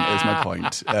moron, is my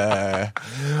point.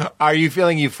 Are you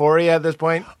feeling euphoria at this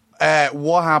point?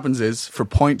 What happens is, for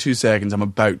 0.2 seconds,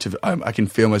 I can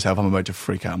feel myself, I'm about to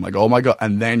freak out. I'm like, oh my God.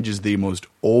 And then just the most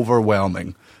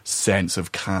overwhelming sense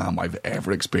of calm I've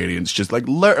ever experienced. Just like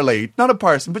literally, not a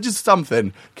person, but just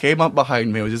something came up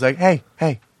behind me. It was just like, hey,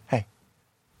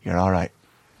 you're all right.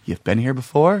 You've been here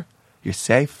before. You're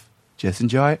safe. Just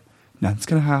enjoy it. Nothing's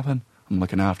going to happen. I'm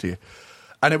looking after you.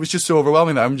 And it was just so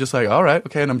overwhelming that I'm just like, all right,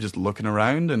 okay. And I'm just looking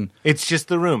around and... It's just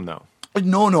the room, though.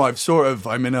 No, I'm still a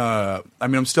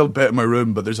bit in my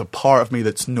room, but there's a part of me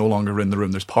that's no longer in the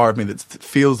room. There's part of me that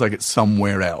feels like it's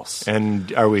somewhere else.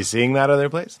 And are we seeing that other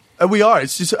place? We are.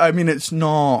 It's just, it's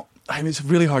not, it's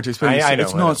really hard to explain. I know,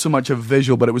 it's I not know. so much a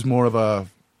visual, but it was more of a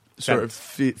sort of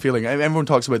feeling. Everyone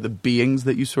talks about the beings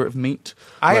that you sort of meet.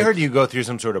 I heard you go through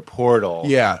some sort of portal.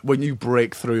 Yeah, when you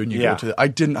break through and you go to... I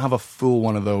didn't have a full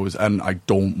one of those, and I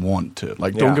don't want to.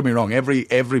 Like, don't get me wrong, every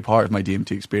part of my DMT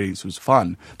experience was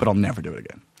fun, but I'll never do it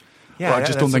again. Yeah, But I that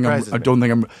just don't think surprises me. I don't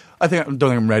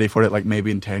think I'm ready for it. Like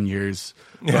maybe in 10 years.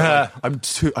 But, Yeah. I'm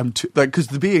too like because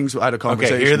the beings I had a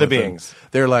conversation. here are the with them. beings.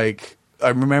 They're like, I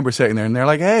remember sitting there and they're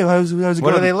like, hey, how's it What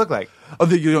going? do they look like? Oh,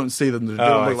 you don't see them. They Oh, don't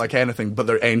I look see. like anything, but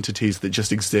they're entities that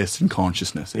just exist in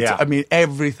consciousness. Yeah. I mean,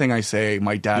 everything I say,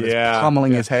 my dad is Yeah.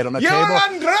 pummeling his head on a You're table.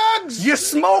 on drugs! You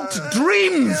smoked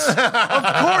dreams! Of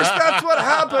course that's what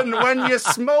happened when you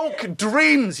smoke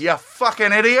dreams, you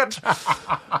fucking idiot!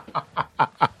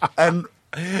 and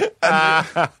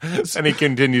And he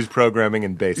continues programming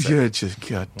in basic. yeah, just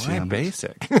Why goddamn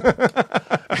basic?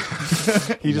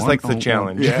 He just likes the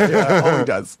challenge. Yeah, all he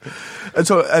does. And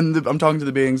so, I'm talking to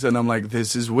the beings, and I'm like,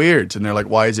 "This is weird," and they're like,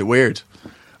 "Why is it weird?"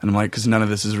 And I'm like, "Because none of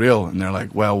this is real." And they're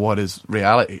like, "Well, what is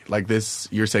reality? Like this,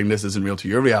 you're saying this isn't real to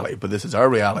your reality, but this is our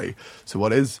reality. So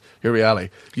what is your reality?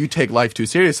 You take life too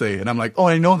seriously." And I'm like, "Oh,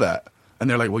 I know that." And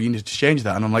they're like, "Well, you need to change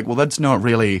that." And I'm like, "Well, that's not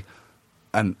really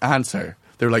an answer."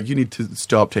 They're like, "You need to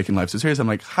stop taking life so seriously." I'm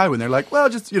like, "How?" And they're like, "Well,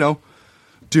 just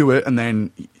do it." And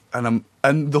then,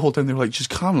 and the whole time they were like, "Just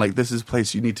come, like this is a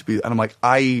place you need to be." And I'm like,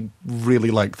 "I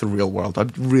really like the real world. I'm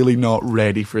really not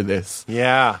ready for this."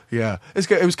 Yeah. Yeah, it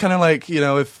was kind of like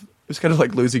if it was kind of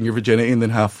like losing your virginity, and then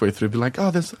halfway through, be like,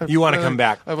 "Oh, this." You wanna come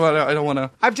back. I don't want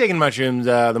to. I've taken mushrooms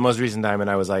the most recent time, and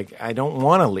I was like, I don't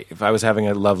want to leave. I was having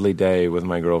a lovely day with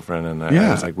my girlfriend, and I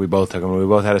Yeah. was like, we both took them. We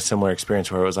both had a similar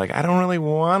experience where it was like, I don't really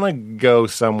want to go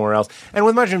somewhere else. And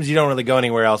with mushrooms, you don't really go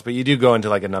anywhere else, but you do go into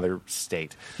like another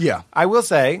state. Yeah. I will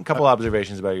say a couple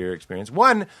observations about your experience.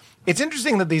 One, it's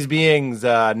interesting that these beings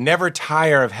never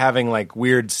tire of having like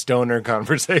weird stoner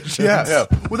conversations. Yeah.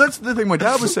 Well, that's the thing my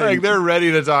dad was saying. Like they're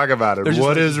ready to talk about it. They're just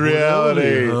What like, is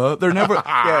reality? They're never.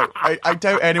 Yeah, I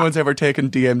doubt anyone's ever taken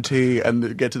DMT and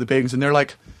they get to the beings and they're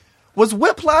like, "Was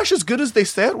Whiplash as good as they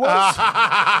said it was?"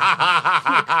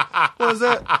 Was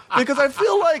it? Because I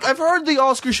feel like I've heard the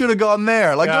Oscar should have gone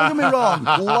there. Like, don't get me wrong,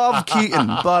 love Keaton,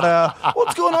 but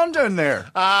what's going on down there?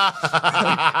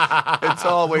 It's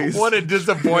always What a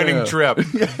disappointing Yeah. trip.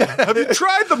 Have you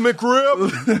tried the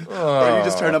McRib? Or you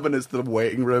just turn up in this little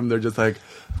waiting room. They're just like,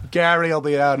 "Gary will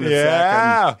be out in a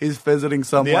Yeah. second. He's visiting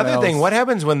someone The other else." thing, what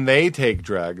happens when they take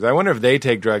drugs? I wonder if they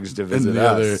take drugs to And visit the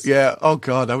us. yeah. Oh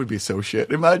god, that would be so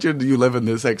shit. Imagine you live in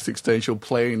this existential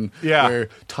plane Yeah. where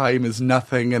time is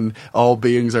nothing and all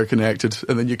beings are connected,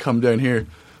 and then you come down here.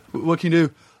 What can you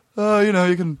do?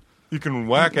 You can. You can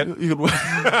whack it. You can.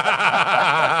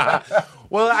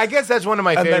 Well, I guess that's one of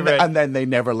my and favorite. then they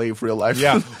never leave real life.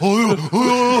 Yeah.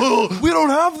 We don't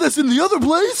have this in the other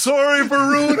place. Sorry for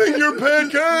ruining your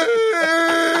pancakes.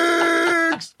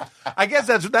 I guess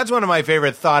that's one of my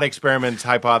favorite thought experiments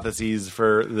hypotheses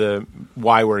for the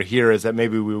why we're here is that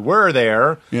maybe we were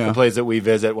there, Yeah. the place that we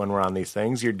visit when we're on these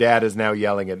things. Your dad is now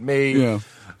yelling at me, Yeah.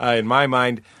 in my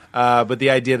mind. But the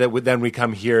idea that then we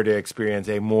come here to experience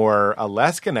a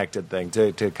less connected thing,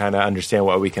 to kind of understand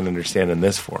what we can understand in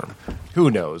this form.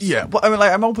 Who knows? Yeah, but I mean,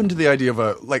 like, I'm open to the idea of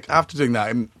after doing that,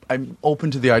 I'm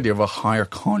open to the idea of a higher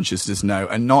consciousness now,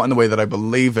 and not in the way that I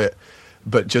believe it,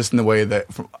 but just in the way that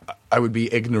I would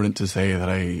be ignorant to say that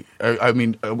I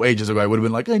mean, ages ago I would have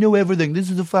been like, I know everything, this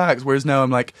is the facts, whereas now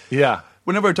I'm like, Yeah.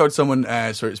 whenever I talk to someone,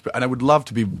 and I would love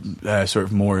to be sort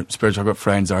of more spiritual, what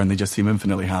friends are, and they just seem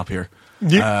infinitely happier.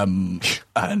 Yeah.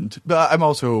 But I'm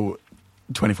also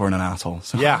 24 and an asshole,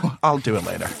 so Yeah. I'll do it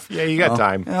later. Yeah, you got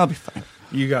time. I'll be fine.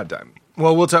 You got time.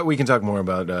 Well, we can talk more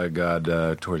about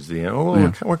God towards the end. Oh,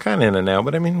 Yeah. we're kind of in it now,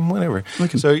 but I mean, whatever. We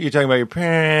can- So you're talking about your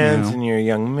parents Yeah. and you're a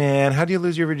young man. How do you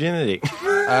lose your virginity?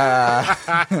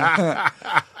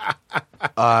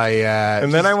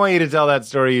 And then I want you to tell that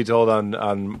story you told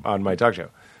on my talk show.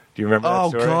 Do you remember that Oh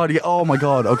story? god! Yeah, oh my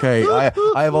god! Okay,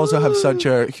 I have also have such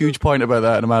a huge point about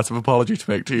that and a massive apology to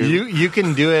make to you. You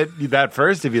can do it that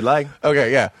first if you'd like.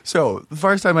 Okay, yeah. So the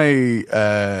first time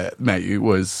I met you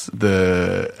was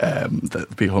the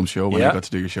Pete Holmes show when Yeah. I got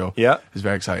to do your show. Yeah. I was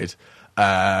very excited.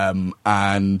 And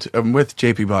I'm with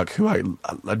JP Buck, who I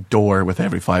adore with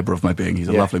every fibre of my being. He's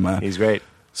a lovely man. He's great.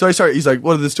 So he's like,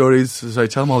 what are the stories? So I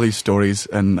tell him all these stories,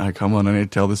 and I come on and I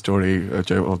tell the story,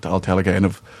 which I'll tell again,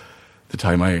 of the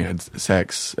time I had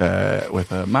sex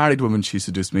with a married woman. She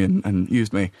seduced me and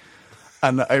used me.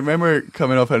 And I remember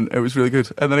coming up, and it was really good.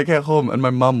 And then I get home, and my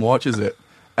mum watches it.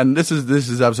 And this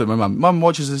is absolutely my mum. Mum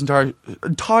watches this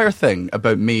entire thing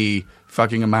about me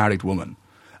fucking a married woman.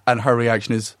 And her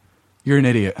reaction is, "You're an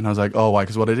idiot." And I was like, "Oh, why?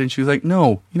 Because what I did?" And she was like,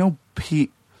 "No,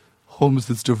 Pete Holmes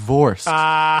is divorced.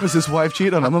 Because his wife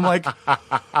cheated on him." I'm like,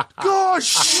 God oh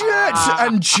shit,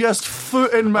 and just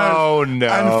foot in mouth. Oh, no.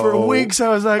 And for weeks I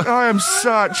was like, I am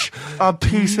such a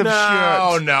piece of shit. No.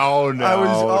 I was,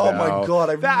 oh no. my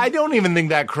God. I don't even think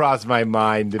that crossed my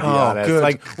mind, to be honest. good.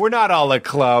 Like, we're not all a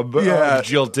club of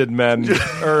jilted men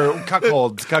or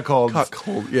cuckolds. Cuckold,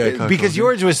 yeah. Cuckold. Because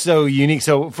yours was so unique.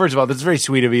 So, first of all, this is very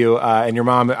sweet of you. And your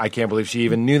mom, I can't believe she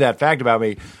even knew that fact about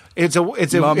me.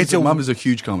 Mum is a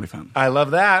huge comedy fan. I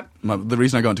love that. The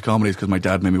reason I got into comedy is because my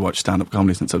dad made me watch stand-up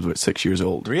comedy since I was about 6 years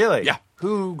old. Really? Yeah.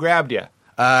 Who grabbed you?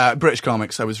 British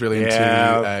comics. I was really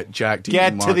into Jack Dean.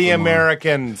 Get Mark to the Lamar.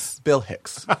 Americans. Bill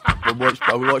Hicks. I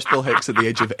watched Bill Hicks at the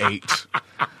age of 8.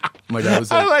 My dad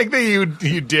was I like that you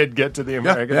did get to the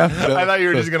Americans. yeah. I thought you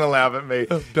were just going to laugh at me.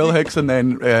 Bill Hicks and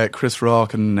then Chris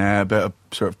Rock and a bit of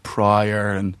sort of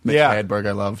Pryor and Mitch Hedberg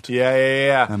I loved.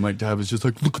 Yeah. And my dad was just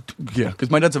like, look, because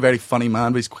my dad's a very funny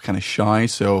man, but he's kind of shy.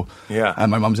 So yeah, and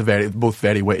my mum's both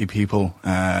very witty people.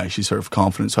 She's sort of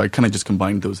confident, so I kind of just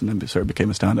combined those and then sort of became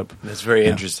a stand-up. That's very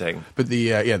interesting. But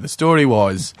the story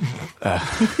was, so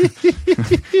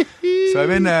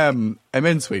I'm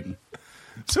in Sweden.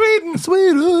 Sweden.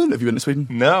 Have you been to Sweden?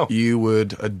 No. You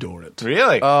would adore it.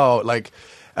 Really? Oh, like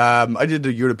I did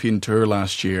a European tour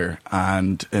last year,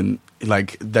 and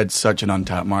like that's such an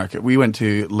untapped market. We went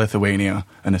to Lithuania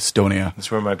and Estonia.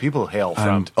 That's where my people hail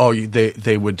from. And you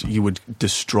would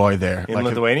destroy there in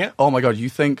Lithuania. Oh my God! You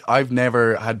think I've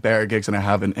never had better gigs than I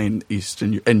have in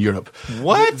Europe?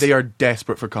 What? They are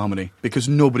desperate for comedy because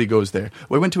nobody goes there.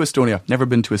 We went to Estonia. Never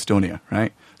been to Estonia.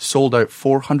 Right? Sold out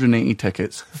 480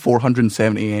 tickets.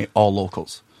 478 all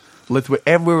locals.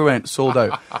 Everywhere we went, sold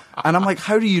out. And I'm like,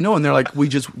 how do you know? And they're like,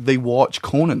 they watch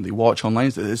Conan. They watch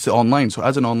online. It's online. So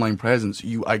as an online presence,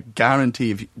 I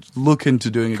guarantee if you look into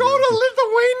doing it. Go to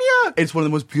Lithuania. It's one of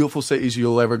the most beautiful cities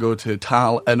you'll ever go to.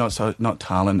 not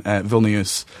Tallinn,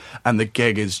 Vilnius. And the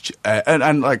gig is,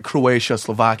 and like Croatia,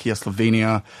 Slovakia,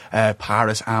 Slovenia,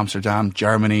 Paris, Amsterdam,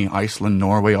 Germany, Iceland,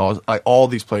 Norway, all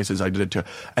these places I did it to.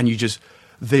 And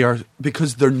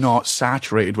because they're not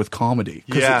saturated with comedy.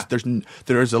 Yeah.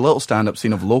 There's a little stand-up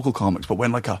scene of local comics, but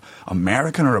when like a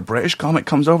American or a British comic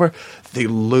comes over, they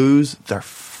lose their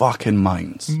fucking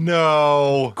minds.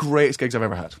 No. Greatest gigs I've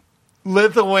ever had.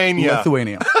 Lithuania.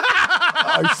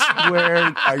 I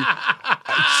swear,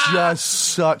 just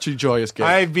such a joyous gig.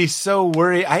 I'd be so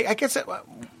worried. I guess,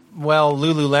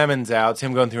 Lululemon's out. It's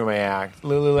him going through my act.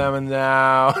 Lululemon's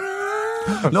out.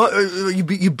 No,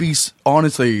 you'd be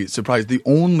honestly surprised. The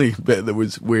only bit that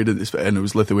was weird in this, and it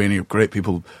was Lithuania, great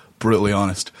people, brutally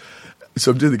honest. So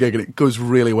I'm doing the gig and it goes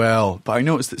really well, but I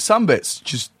noticed that some bits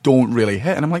just don't really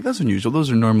hit, and I'm like, that's unusual.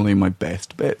 Those are normally my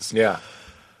best bits. Yeah.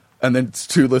 And then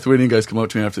 2 Lithuanian guys come up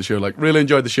to me after the show, like, really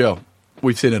enjoyed the show.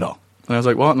 We've seen it all. And I was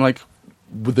like, what? And like,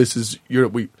 this is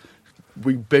Europe. We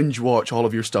binge watch all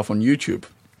of your stuff on YouTube.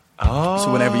 Oh.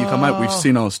 So whenever you come out, we've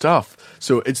seen all the stuff.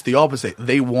 So it's the opposite.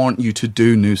 They want you to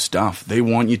do new stuff. They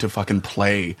want you to fucking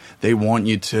play. They want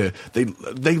you to... They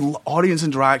audience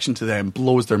interaction to them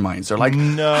blows their minds. They're like,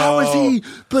 no. How is he?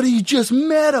 But he just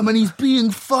met him and he's being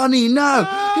funny now.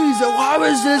 He's like, how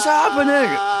is this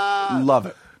happening? Love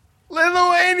it.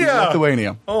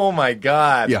 Lithuania. Oh my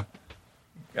God. Yeah.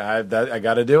 I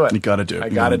got to do it. You got to do it. I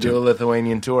got to do a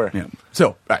Lithuanian tour. Yeah.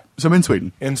 So I'm in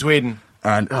Sweden.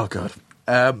 And, oh God.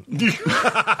 All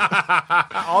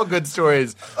good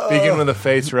stories begin with a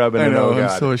face rub and I know, oh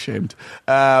God. I'm so ashamed.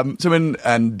 So I'm in,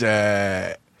 and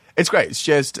it's great. It's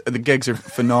just, the gigs are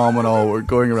phenomenal. We're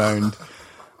going around,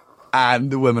 and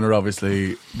the women are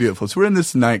obviously beautiful. So we're in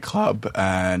this nightclub,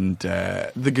 and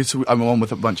I'm on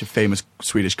with a bunch of famous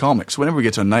Swedish comics. So whenever we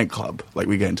get to a nightclub, like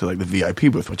we get into like the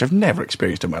VIP booth, which I've never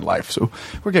experienced in my life. So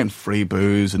we're getting free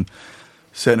booze and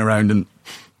sitting around, and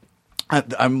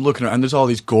I'm looking around, and there's all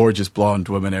these gorgeous blonde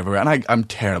women everywhere, and I'm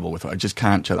terrible with it. I just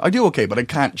can't chat. I do okay, but I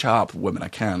can't chat up with women. I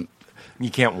can't. You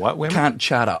can't what, women? Can't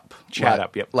chat up.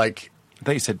 Yep. Like, I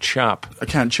thought you said chop. I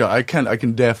can't chat. I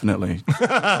can definitely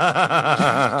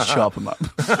chop them up.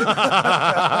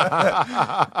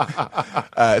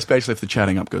 Especially if the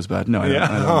chatting up goes bad. No, I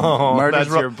don't. Murder's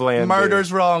that's your plan.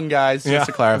 Murder's wrong, guys. Just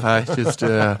to clarify. Just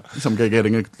some guy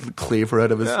getting a cleaver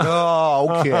out of his...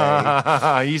 Oh,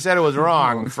 okay. You said it was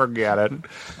wrong. Forget it.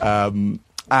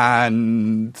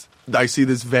 And I see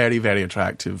this very, very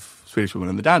attractive Swedish woman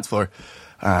on the dance floor.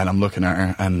 And I'm looking at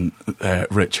her, and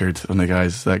Richard, one of the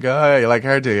guys, is like, oh, you like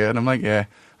her, do you? And I'm like, yeah.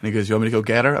 And he goes, you want me to go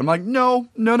get her? I'm like, no.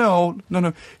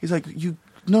 He's like,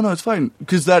 no, it's fine.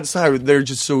 Because that's how they're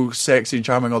just so sexy and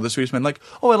charming, all the Swedish men. Like,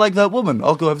 oh, I like that woman.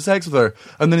 I'll go have sex with her.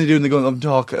 And then they do, and they go and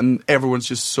talk, and everyone's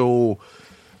just so...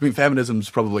 I mean, feminism's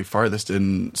probably farthest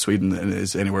in Sweden than it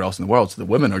is anywhere else in the world. So the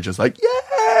women are just like,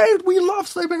 yeah, we love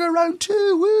sleeping around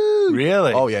too, woo!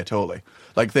 Really? Oh, yeah, totally.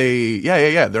 Like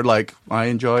yeah. They're like, I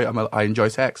enjoy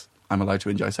sex. I'm allowed to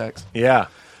enjoy sex. Yeah.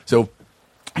 So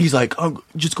he's like, oh,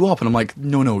 just go up. And I'm like,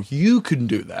 no, you can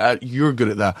do that. You're good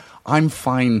at that. I'm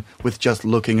fine with just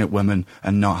looking at women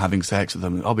and not having sex with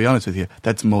them. I'll be honest with you,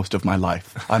 that's most of my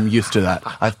life. I'm used to that.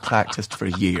 I've practiced for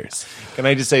years. Can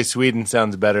I just say Sweden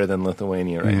sounds better than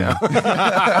Lithuania right now?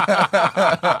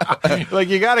 Like,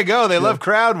 you got to go. They love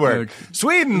crowd work.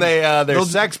 Sweden, they're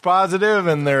sex positive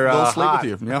and they'll sleep hot.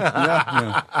 with you.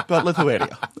 Yeah. But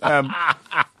Lithuania.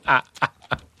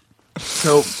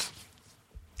 So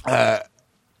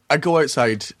I go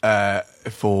outside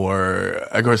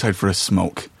for a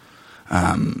smoke,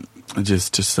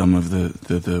 just to some of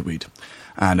the weed,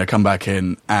 and I come back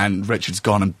in, and Richard's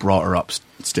gone and brought her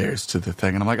upstairs to the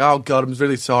thing, and I'm like, oh God, I'm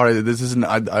really sorry. This isn't.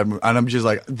 I'm just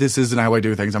like, this isn't how I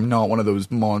do things. I'm not one of those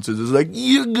monsters. It's like,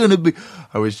 you're gonna be.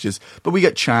 But we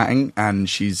get chatting, and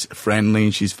she's friendly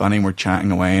and she's funny, and we're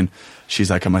chatting away, and she's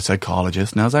like, I'm a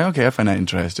psychologist, and I was like, okay, I find that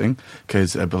interesting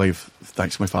because I believe,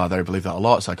 thanks to my father, I believe that a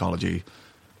lot of psychology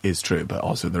is true, but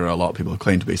also there are a lot of people who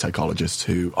claim to be psychologists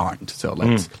who aren't. So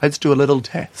let's do a little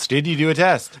test. Did you do a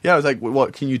test? Yeah, I was like,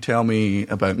 what can you tell me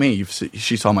about me?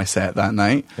 She saw my set that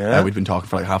night. Yeah. We'd been talking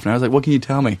for like half an hour. I was like, what can you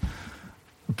tell me?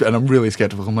 And I'm really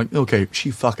skeptical. I'm like, okay,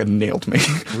 she fucking nailed me.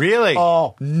 Really?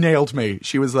 Oh, nailed me.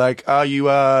 She was like, you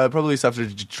probably suffered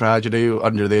a tragedy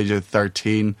under the age of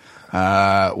 13,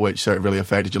 which sort of really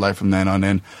affected your life from then on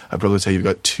in. I'd probably say you've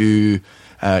got 2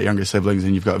 younger siblings,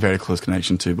 and you've got a very close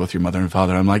connection to both your mother and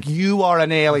father. I'm like, you are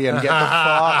an alien. Get the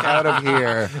fuck out of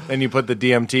here. Then you put the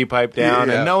DMT pipe down,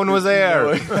 Yeah. and no one was there.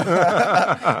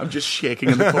 I'm just shaking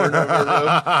in the corner of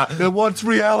the room. It wants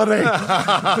reality.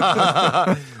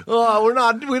 Oh, we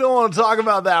don't want to talk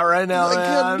about that right now, I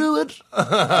can't do it.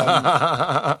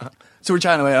 So we're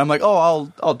chatting away, and I'm like,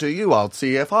 oh, I'll do you. I'll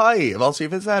see if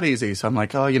it's that easy. So I'm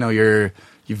like, oh,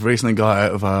 you've recently got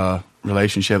out of a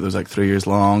relationship that was like 3 years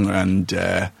long, and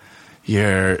and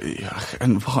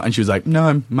she was like, no,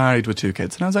 I'm married with 2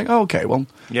 kids. And I was like, oh, okay, well.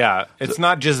 Yeah, it's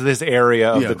not just this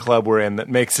area of the club we're in that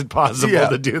makes it possible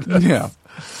to do this. Yeah.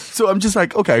 So I'm just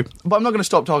like, okay, but I'm not going to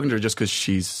stop talking to her just because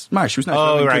she's married. She was nice.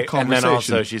 Oh, having a right. good conversation. And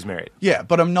then also she's married. Yeah,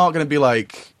 but I'm not going to be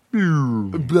like,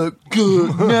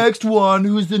 good, next one,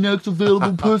 who's the next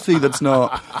available pussy? That's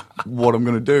not what I'm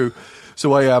going to do.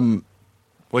 So I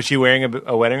Was she wearing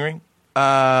a wedding ring?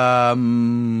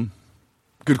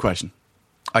 Good question.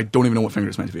 I don't even know what finger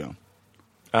it's meant to be on.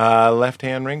 Left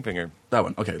hand ring finger. That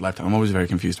one. Okay, left hand. I'm always very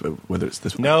confused about whether it's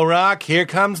this one. No, Rock, here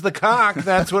comes the cock.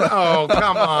 That's what... Oh,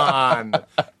 come on.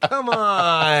 Come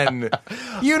on.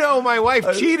 You know my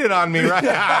wife cheated on me, right?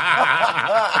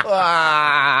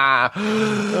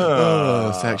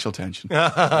 Sexual tension.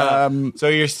 So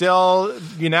you're still...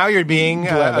 Now you're being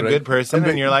a good person, I'm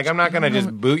and you're like, I'm not going to just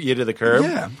boot you to the curb.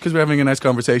 Yeah, because we're having a nice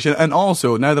conversation. And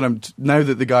also, now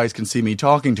that the guys can see me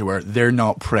talking to her, they're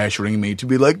not pressuring me to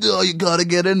be like, oh, you got to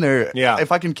get in there. Yeah.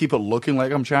 If I can keep it looking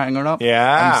like I'm chatting her up,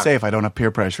 Yeah. I'm safe. I don't have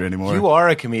peer pressure anymore. You are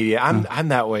a comedian. I'm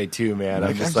that way too, man.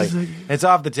 I'm just like, it's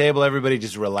off the table. Everybody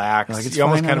just relax. Like, it's you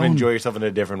almost fine kind of alone. enjoy yourself in a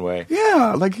different way.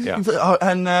 Yeah, Yeah.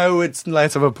 And now it's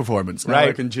less of a performance. Now Right.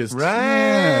 I can just...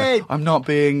 Right. Yeah. I'm not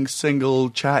being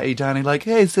single, chatty, Danny, like,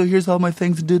 hey, so here's all my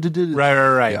things.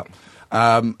 Right. Yeah.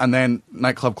 And then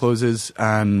nightclub closes,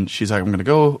 and she's like, I'm going to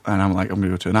go. And I'm like, I'm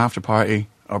going to go to an after party.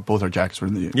 Or both our jackets were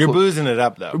in the... You're boozing it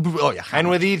up, though. Oh, yeah. And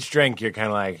with each drink, you're kind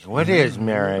of like, what is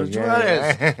marriage? What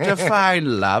is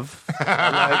define love? Like,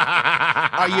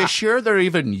 are you sure they're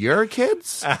even your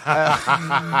kids?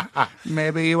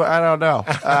 Maybe, I don't know.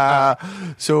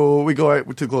 So we go out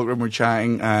to the cloakroom, we're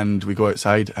chatting, and we go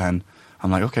outside, and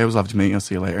I'm like, okay, it was lovely to meet you, I'll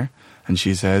see you later. And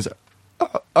she says,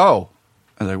 oh.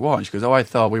 I was like, what? And she goes, oh, I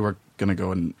thought we were going to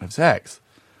go and have sex.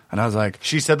 And I was like...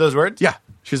 She said those words? Yeah.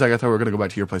 She's like, I thought we were going to go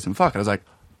back to your place and fuck. And I was like,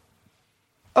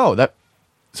 oh, that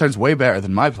sounds way better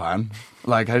than my plan.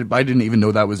 Like, I didn't even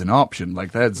know that was an option.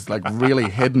 Like, that's like really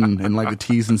hidden in like the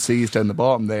T's and C's down the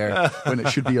bottom there when it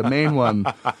should be a main one.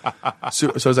 So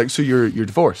I was like, so you're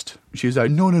divorced? She was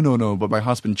like, no. But my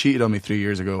husband cheated on me 3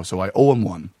 years ago, so I owe him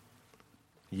one.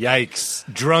 Yikes.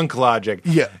 Drunk logic.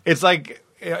 Yeah. It's like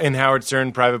in Howard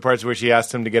Stern Private Parts where she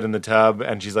asked him to get in the tub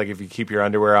and she's like, if you keep your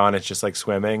underwear on, it's just like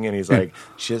swimming. And he's like,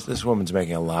 this woman's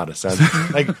making a lot of sense.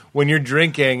 Like when you're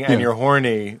drinking and you're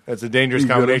horny, it's a dangerous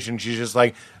combination. She's just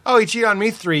like, oh, he cheated on me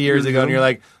 3 years ago. And you're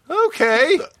like,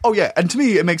 okay. Oh yeah, and to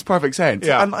me it makes perfect sense.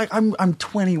 Yeah. And I'm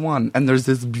 21 and there's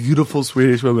this beautiful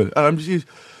Swedish woman and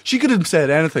she could have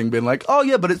said anything, been like, oh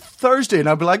yeah, but it's Thursday, and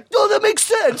I'd be like, oh, that makes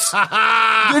sense.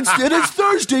 It's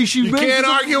Thursday. You can't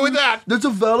argue with that. That's a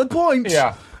valid point.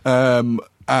 Yeah.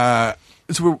 So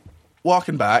we're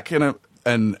walking back, and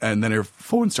and then her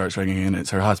phone starts ringing and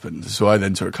it's her husband. So I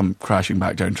then sort of come crashing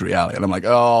back down to reality, and I'm like,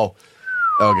 oh,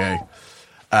 okay.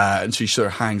 And she sort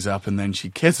of hangs up, and then she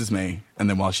kisses me, and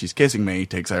then while she's kissing me,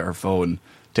 takes out her phone,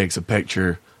 takes a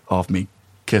picture of me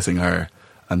kissing her,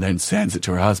 and then sends it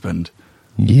to her husband.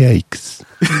 Yikes.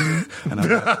 And I'm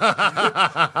like,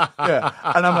 yeah.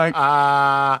 And I'm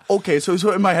like, okay,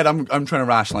 so in my head, I'm trying to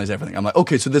rationalize everything. I'm like,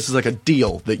 okay, so this is like a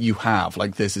deal that you have.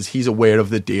 Like, he's aware of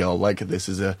the deal. Like, this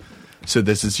is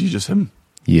you just him.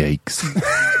 Yikes.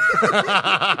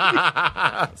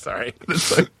 Sorry.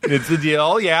 It's the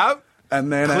deal, yeah.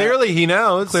 And then Clearly he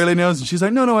knows. Clearly knows. And she's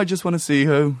like, no, I just want to see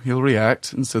how he'll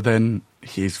react. And so then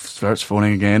he starts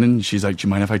phoning again, and she's like, do you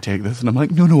mind if I take this? And I'm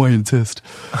like, no, I insist.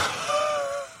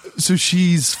 So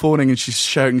she's phoning and she's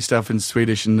shouting stuff in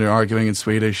Swedish, and they're arguing in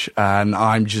Swedish, and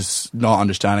I'm just not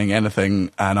understanding anything.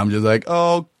 And I'm just like,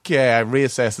 okay, I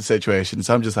reassess the situation.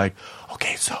 So I'm just like,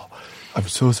 okay, so I'm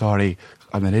so sorry.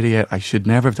 I'm an idiot. I should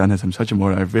never have done this. I'm such a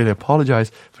moron. I really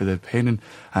apologize for the pain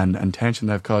and tension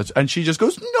that I've caused. And she just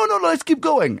goes, no, let's keep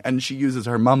going. And she uses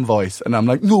her mum voice. And I'm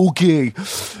like, okay.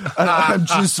 And I'm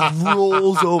just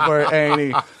rolls over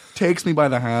Annie, takes me by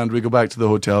the hand. We go back to the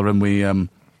hotel room. We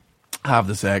have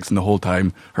the sex, and the whole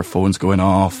time her phone's going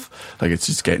off. Like, it's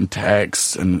just getting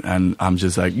texts. And I'm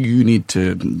just like, you need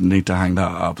to hang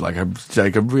that up. Like, I'm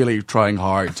really trying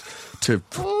hard to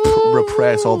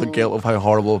repress all the guilt of how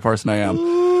horrible a person I am.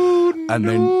 And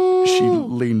then she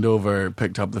leaned over,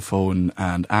 picked up the phone,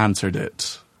 and answered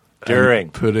it.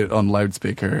 And put it on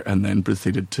loudspeaker, and then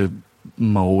proceeded to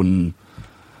moan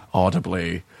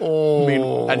audibly.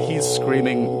 And he's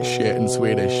screaming shit in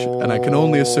Swedish, and I can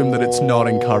only assume that it's not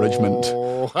encouragement.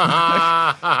 He's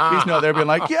not there being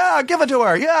like, yeah, give it to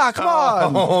her, yeah, come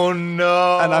on. Oh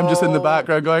no. And I'm just in the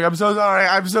background going, I'm so sorry,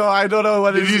 I don't know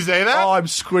what it is. Did you say that? Oh, I'm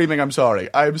screaming, I'm sorry.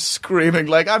 I'm screaming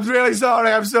like, I'm really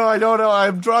sorry, I don't know,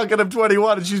 I'm drunk and I'm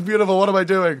 21 and she's beautiful, what am I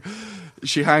doing?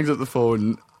 She hangs up the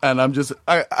phone, and I'm just... You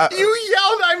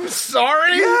yelled, I'm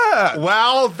sorry? Yeah.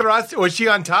 Well, thrust. Was she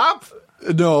on top?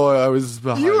 No, I was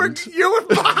behind. You were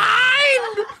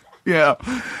behind? Yeah.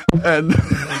 And...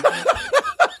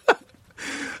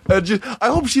 I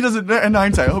hope she doesn't, in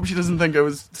hindsight, I hope she doesn't think I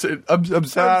was... I'm sorry. I'm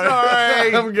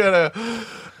sorry. I'm gonna...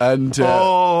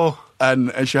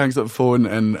 And she hangs up the phone,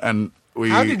 and we...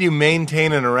 How did you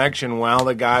maintain an erection while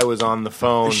the guy was on the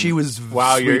phone? She was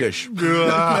Swedish.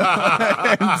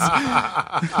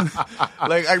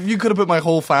 Like, you could have put my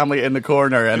whole family in the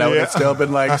corner, and I would have still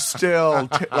been like,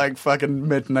 like fucking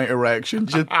midnight erection.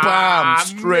 Just bam,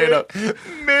 straight up.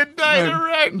 Midnight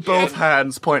erection. Both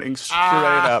hands pointing straight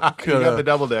up. You got the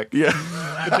double dick. Yeah.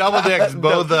 The double dick's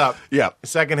both up. Yeah.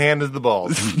 Second hand is the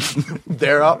balls.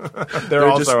 They're up. They're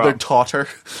also up. They're tauter.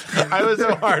 I was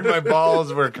so hard, my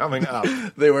balls were coming up.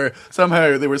 They were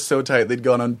so tight they'd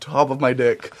gone on top of my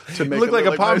dick to make it look like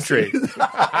a palm mousy. tree.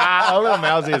 A little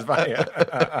mousy is funny.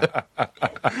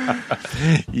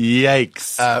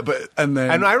 Yikes! And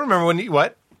I remember when you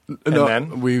what?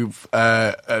 Then we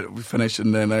finished,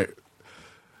 and then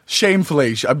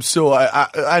shamefully, I'm so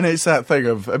and it's that thing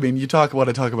of, I mean, you talk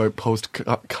about post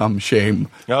cum shame.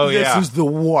 Oh yeah, this was the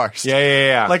worst.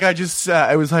 Yeah. Like, I just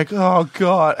I was like, oh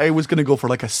god, I was gonna go for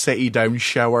like a sit down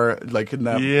shower, like in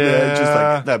that just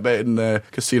like that bit in the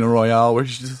Casino Royale where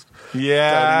she's just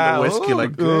downing the whiskey.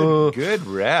 Like, good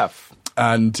ref.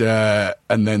 And then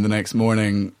the next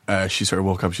morning, she sort of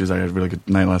woke up. She was like, "I had a really good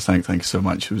night last night. Thank you so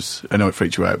much. I know it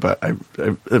freaked you out, but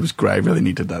it was great. I really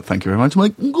needed that. Thank you very much." I'm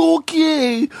like,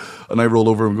 "Okay," and I roll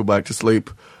over and go back to sleep.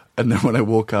 And then when I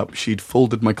woke up, she'd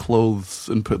folded my clothes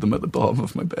and put them at the bottom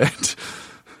of my bed.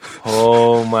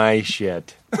 Oh my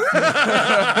shit! It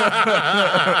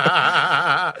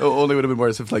only would have been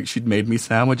worse if, like, she'd made me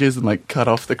sandwiches and, like, cut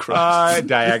off the crust.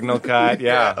 Diagonal cut,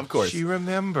 yeah. Of course. She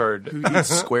remembered. Who eats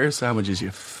square sandwiches,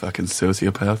 you fucking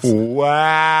sociopaths?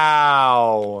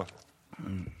 Wow.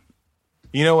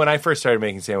 You know, when I first started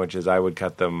making sandwiches, I would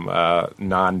cut them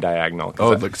non-diagonal. Oh,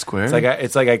 like square?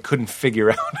 It's like I couldn't figure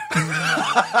out.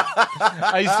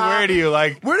 I swear to you,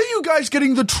 like... Where are you guys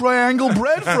getting the triangle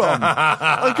bread from?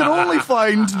 I can only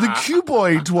find the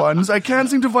cuboid ones. I can't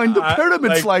seem to find the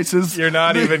pyramid slices. You're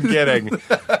not even kidding.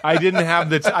 I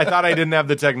thought I didn't have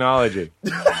the technology.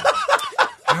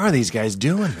 How are these guys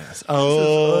doing this?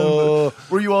 Oh.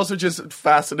 Were you also just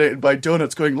fascinated by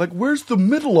donuts going, like, where's the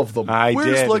middle of them?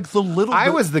 Where's did. Like, the little... I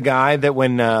was the guy that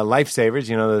when Lifesavers,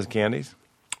 you know those candies?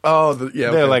 Oh,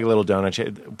 They're like little donuts.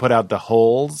 Put out the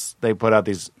holes. They put out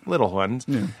these little ones,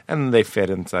 and they fit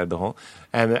inside the hole.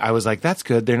 And I was like, that's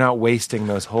good. They're not wasting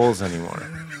those holes anymore.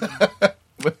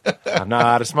 I'm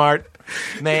not a smart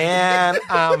man.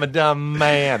 I'm a dumb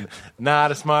man.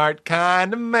 Not a smart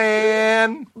kind of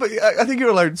man. But I think you're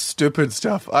allowed stupid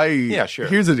stuff. Yeah, sure.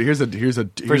 Here's a.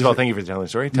 First of all, thank you for telling the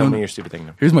story. Tell me your stupid thing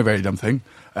now. Here's my very dumb thing.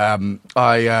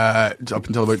 I up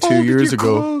until about 2 Folded years your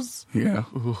ago. clothes. Yeah.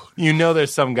 Ooh. You know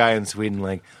there's some guy in Sweden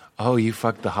like, oh, you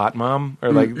fucked the hot mom?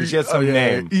 Or like, she has some yeah.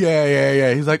 name.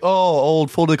 Yeah. He's like, oh, old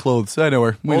folded clothes. I know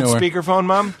her. We Old know her. speakerphone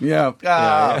mom? Yeah.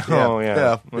 Yeah. Oh,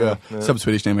 yeah. Yeah. Some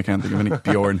Swedish name I can't think of any.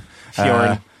 Bjorn.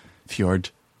 Fjorn. Fjord.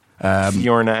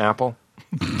 Fiorna Apple.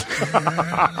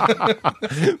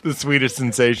 The Swedish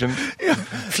sensation.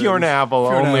 Fiorna Apple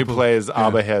Fiorna only Apple. plays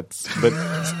ABBA hits, but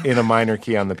in a minor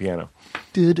key on the piano.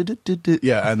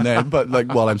 Yeah, and then, but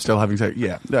like, while I'm still having sex,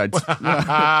 yeah. That's,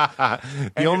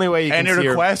 The only way you can any see her...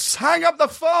 requests? Hang up the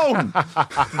phone!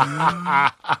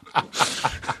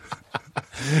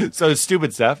 So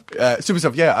stupid stuff. Stupid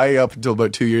stuff. Yeah, I, up until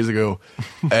about 2 years ago,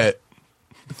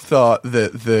 thought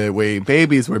that the way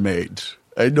babies were made,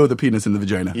 I know the penis and the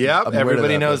vagina. Yep, I'm aware of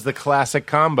everybody that, knows the classic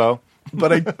combo.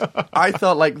 But I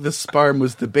thought like the sperm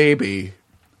was the baby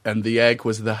and the egg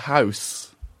was the house.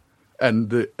 And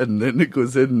then it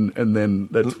goes in, and then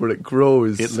that's where it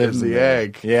grows. It lives in the there.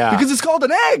 egg. Yeah. Because it's called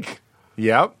an egg.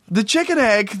 Yep. The chicken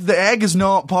egg, the egg is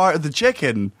not part of the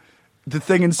chicken. The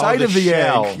thing inside the of the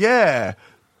shell. egg. Yeah.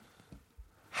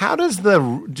 How does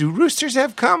do roosters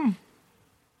have cum?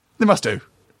 They must do.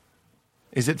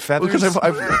 Is it feathers? Because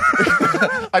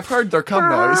I've heard their cum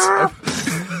noise.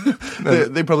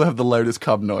 They probably have the loudest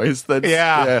cum noise.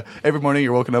 Yeah. Every morning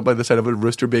you're woken up by the sound of a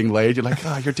rooster being laid. You're like,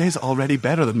 your day's already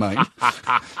better than mine.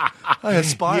 I He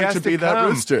aspire has to be that come.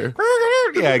 rooster.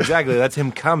 Yeah, exactly. That's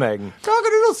him coming.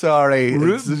 Cockadoodle, sorry.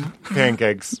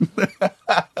 Pancakes.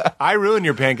 I ruined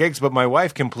your pancakes, but my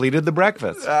wife completed the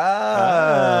breakfast.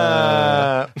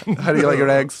 How do you like your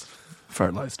eggs?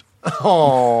 Fertilized.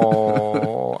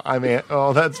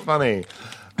 That's funny.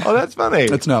 Oh, that's funny.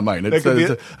 That's not mine. That could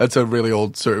be That's a really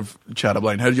old sort of chat-up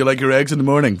line. How do you like your eggs in the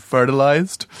morning?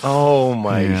 Fertilized? Oh,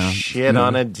 my Yeah. shit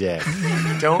on a dick.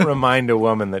 Don't remind a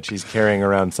woman that she's carrying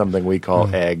around something we call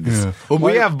eggs. Yeah. Well,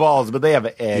 we my- have balls, but they have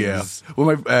Yeah. eggs. Well,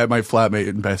 my flatmate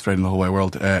and best friend in the whole wide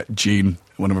world, Jean,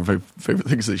 one of her favorite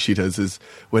things that she does is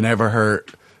whenever her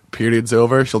period's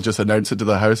over, she'll just announce it to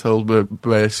the household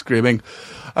by screaming,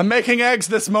 "I'm making eggs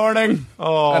this morning."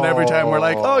 Oh. And every time we're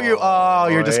like,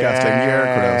 you're disgusting.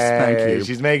 You're gross. Thank you.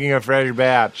 She's making a fresh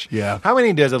batch. Yeah. How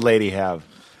many does a lady have?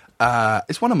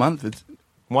 It's one a month.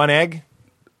 One egg?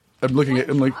 I'm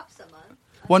like,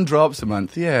 one drops a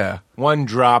month. Yeah. One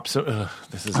drops.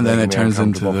 This is And then making it me turns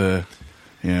into uncomfortable.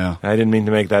 yeah. I didn't mean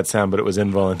to make that sound, but it was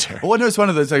involuntary. Well, no, it's one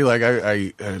of those. I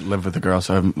live with a girl,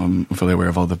 so I'm fully aware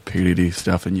of all the period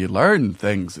stuff, and you learn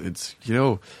things. It's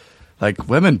like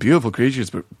women, beautiful creatures,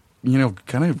 but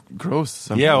kind of gross.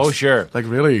 Sometimes. Yeah, oh, sure. Like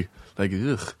really, like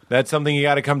ugh. That's something you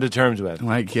got to come to terms with.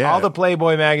 Like, yeah. All the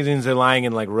Playboy magazines are lying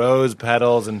in like rose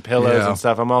petals and pillows Yeah. and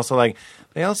stuff. I'm also like,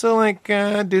 they also like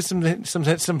do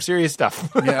some serious stuff.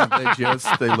 Yeah,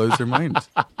 they lose their minds.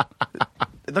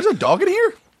 There's a dog in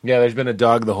here. Yeah, there's been a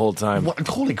dog the whole time. What?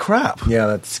 Holy crap! Yeah,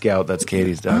 that's Scout. That's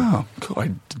Katie's dog. Oh, cool.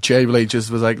 I genuinely just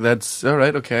was like, "That's all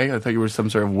right, okay." I thought you were some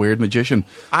sort of weird magician.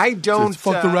 I don't. Just,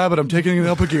 fuck the rabbit. I'm taking it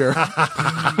up a gear.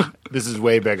 This is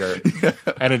way bigger,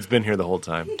 and it's been here the whole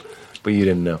time, but you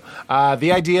didn't know.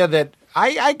 The idea that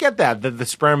I get that the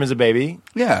sperm is a baby,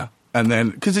 Yeah. And then,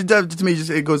 because it does to me, just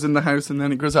it goes in the house and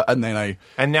then it grows up, and then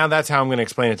and now that's how I'm going to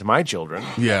explain it to my children.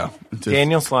 just-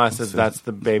 Daniel Sloss says that's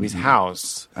the baby's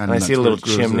house, and I that's see a where little it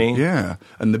grows chimney. up. Yeah,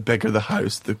 and the bigger the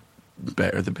house, the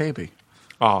better the baby.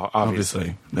 Oh,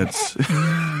 obviously. That's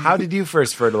How did you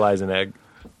first fertilize an egg?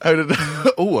 how did.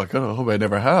 Oh, I hope I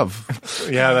never have.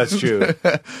 Yeah, that's true.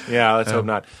 Yeah, let's hope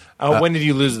not. When did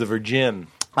you lose the virgin?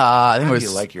 I think How it do was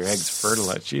you like your eggs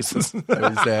fertilized? Jesus.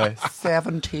 I was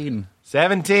 17.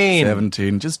 17.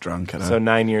 17, just drunk at So a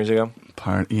 9 years ago.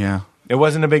 party. Yeah. It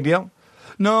wasn't a big deal?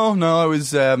 No, I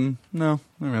was no, not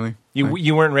really.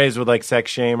 You weren't raised with like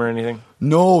sex shame or anything?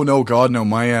 No, God, no.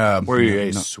 My Were you no,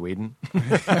 raised no. Sweden?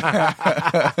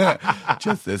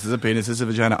 Just this is a penis, this is a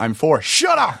vagina. I'm 4.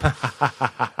 Shut up.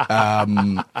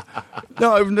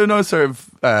 No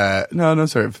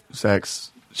sort of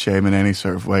sex shame in any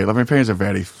sort of way. Like my parents are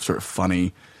very sort of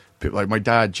funny people. Like my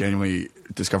dad genuinely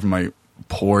discovered my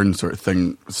porn sort of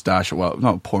thing stash. Well,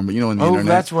 not porn, but you know, on the Oh, internet.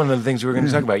 that's one of the things we were going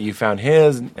to talk about. You found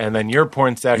his, and then your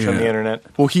porn stash on the internet.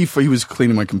 Well, he was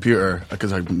cleaning my computer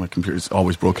because my computer's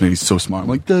always broken and he's so smart. I'm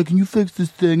like, Dad, can you fix this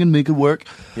thing and make it work?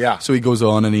 Yeah. So he goes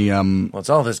on and he Well, it's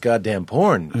all this goddamn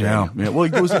porn. yeah. Well, he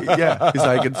goes, yeah. He's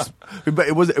like, but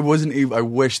it wasn't even, I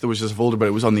wish there was just a folder, but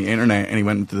it was on the internet, and he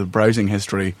went into the browsing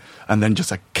history and then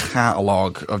just a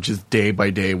catalogue of just day by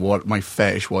day what my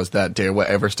fetish was that day,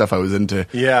 whatever stuff I was into.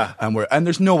 Yeah. And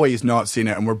there's no way he's not seen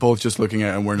it, and we're both just looking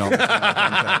at it and we're not making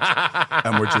eye contact.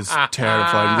 And we're just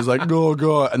terrified. And he's like, oh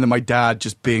God. And then my dad,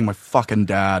 just being my fucking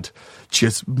dad,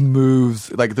 just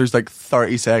moves, like there's like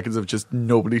 30 seconds of just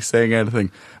nobody saying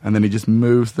anything, and then he just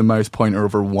moves the mouse pointer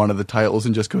over one of the titles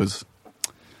and just goes,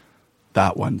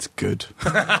 that one's good.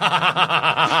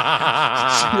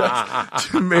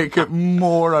 Just to make it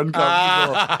more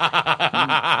uncomfortable.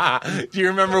 Do you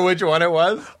remember which one it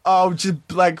was? Oh, just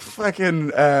like fucking...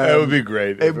 That would be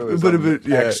great. If it was would have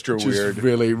been extra just weird.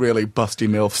 really, really busty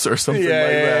MILFs or something Yeah,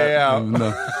 like yeah, that. yeah.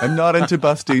 No, I'm not into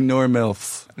busty nor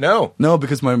MILFs. No. No,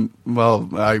 because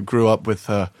I grew up with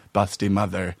a busty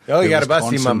mother. Oh, you who got a was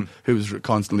busty mum. Who was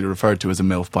constantly referred to as a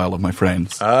MILF by all of my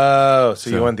friends. Oh, so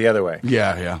you went the other way.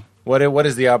 Yeah. What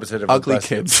is the opposite of a Ugly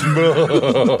busted- kids.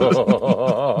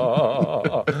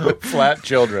 Flat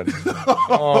children.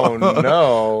 Oh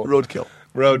no. Roadkill.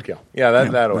 Roadkill. Yeah,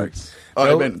 that works. Oh,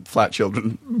 No- I meant flat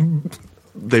children.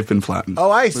 They've been flattened. Oh,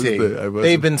 I Was see. I wasn't-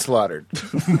 They've been slaughtered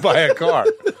by a car.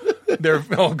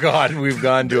 Oh God, we've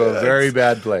gone to a very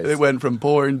bad place. They went from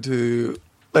porn to...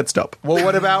 Let's stop. Well,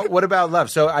 what about love?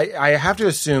 So I have to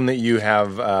assume that you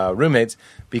have roommates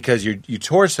because you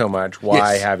tour so much. Why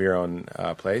Yes. have your own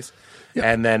place? Yeah.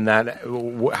 And then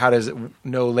how does it?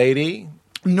 No lady.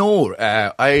 No,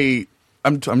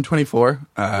 I'm 24,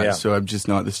 Yeah. so I'm just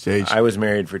not at the stage. I was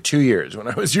married for 2 years when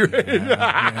I was your age.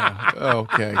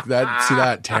 Okay,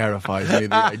 that terrifies me.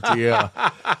 The idea.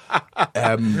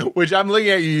 Which I'm looking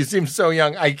at you. You seem so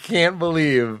young. I can't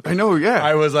believe. I know. Yeah,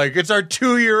 I was like, it's our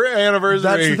 2-year anniversary.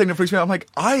 That's the thing that freaks me out. I'm like,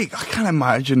 I can't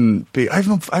imagine.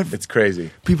 I've It's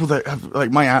crazy. people that have, like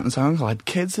my aunt and uncle had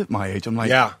kids at my age. I'm like,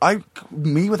 Yeah.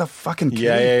 me with a fucking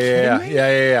kid.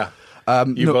 Yeah.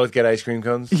 You no- both get ice cream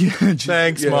cones. Yeah, just-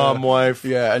 Thanks, yeah. mom, wife.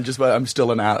 Yeah, and I'm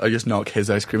still an I just knock his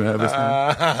ice cream out of his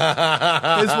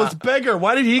hand. This was bigger.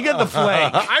 Why did he get the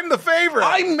flake? I'm the favorite.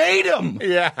 I made him.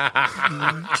 Yeah.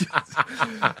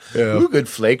 Yeah. Ooh, good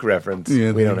flake reference.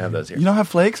 Yeah, We don't have those here. You don't have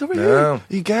flakes over No. here?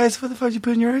 You guys, what the fuck did you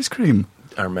put in your ice cream?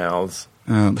 Our mouths,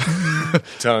 Oh.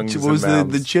 tongues, What was and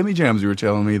the mouths. Jimmy Jams you were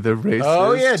telling me? The racist.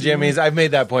 Oh, yeah, Jimmy's. I've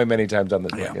made that point many times on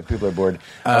this Yeah. podcast. People are bored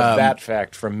of that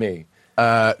fact from me.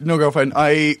 No, girlfriend.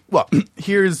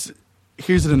 Here's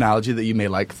an analogy that you may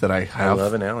like that I have.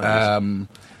 love analogies.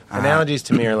 Analogies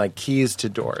to me are like keys to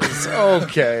doors.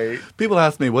 Okay. People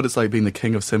ask me what it's like being the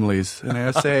king of similes, and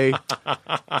I say,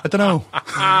 I don't know.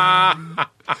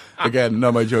 Again,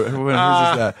 not my joke.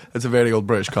 It's a very old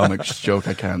British comics joke.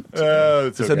 I can't. Oh,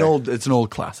 It's an old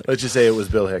classic. Let's just say it was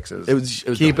Bill Hicks's. It was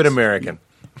Keep Bill it Hicks. American.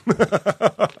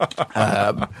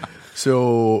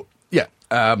 So yeah,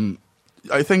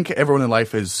 I think everyone in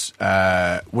life is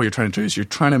what you're trying to do is you're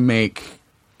trying to make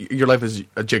your life is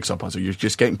a jigsaw puzzle. You're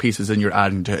just getting pieces and you're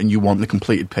adding to it, and you want the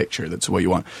completed picture. That's what you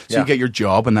want. So Yeah. you get your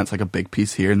job, and that's like a big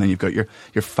piece here, and then you've got your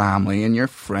family and your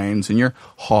friends and your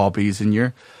hobbies and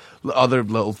your other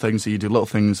little things that you do, little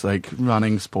things like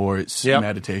running, sports, Yep.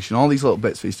 meditation, all these little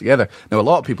bits pieced together. Now, a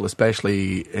lot of people,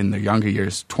 especially in their younger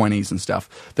years, 20s and stuff,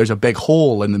 there's a big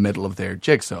hole in the middle of their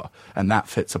jigsaw, and that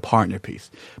fits a partner piece.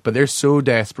 But they're so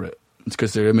desperate, it's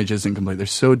because their image isn't complete, they're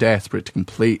so desperate to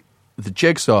complete the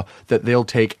jigsaw that they'll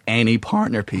take any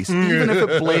partner piece, even if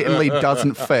it blatantly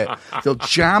doesn't fit. They'll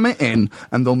jam it in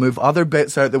and they'll move other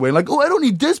bits out the way. Like, oh, I don't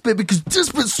need this bit because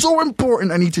this bit's so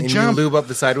important. I need to And you jam. lube up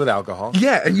the side with alcohol.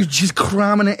 Yeah, and you're just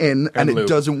cramming it in, and it lube.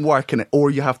 doesn't work. Or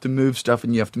you have to move stuff,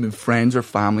 and you have to move friends or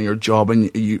family or job,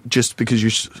 and you just because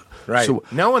you're Right. So,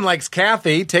 No one likes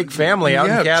Kathy. Take family out,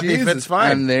 and Kathy Jesus. fits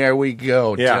fine. And there we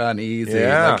go, Yeah. done easy.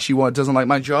 Yeah. Like she doesn't like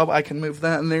my job, I can move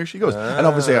that, and there she goes. And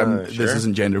obviously, sure. this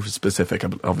isn't gender specific.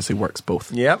 It obviously works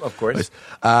both. Yep, of course.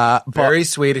 But, Very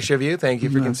Swedish of you. Thank you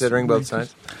for considering both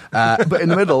sides. but in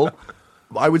the middle,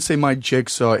 I would say my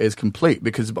jigsaw is complete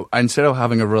because instead of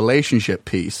having a relationship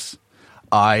piece,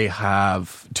 I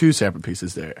have two separate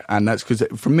pieces there, and that's because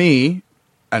for me.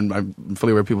 And I'm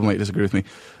fully aware people might disagree with me.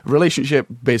 A relationship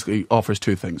basically offers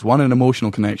two things. One, an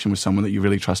emotional connection with someone that you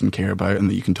really trust and care about and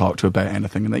that you can talk to about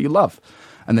anything and that you love.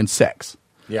 And then sex.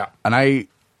 Yeah. And I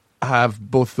have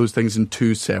both those things in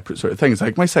two separate sort of things.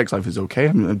 Like my sex life is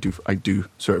okay. I do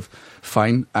sort of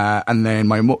fine. And then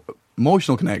my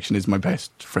emotional connection is my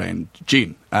best friend,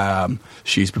 Jean.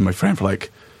 She's been my friend for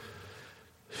like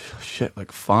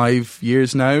 5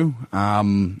 years now.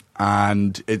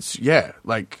 And it's,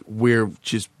 like we're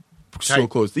just so Tight.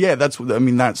 close. Yeah, that's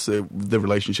the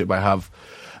relationship I have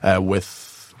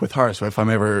with her. So if I'm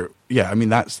ever,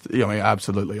 that's,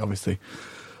 absolutely, obviously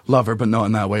love her, but not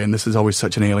in that way. And this is always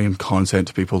such an alien concept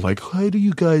to people. Like, how do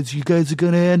you guys are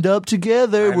going to end up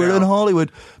together? I We're know. in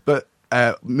Hollywood. But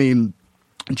me and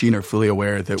Jean are fully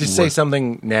aware that Just say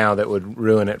something now that would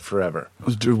ruin it forever.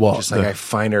 Do what? Just like I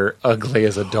find her ugly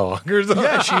as a dog or something.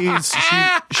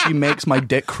 Yeah, she makes my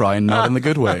dick cry, not in the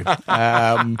good way.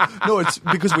 No, it's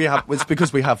because we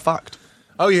have fucked.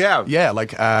 Oh, you have? Yeah,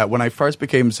 like when I first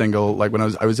became single, like when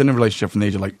I was in a relationship from the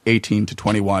age of like 18 to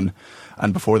 21,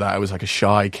 and before that I was like a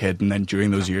shy kid, and then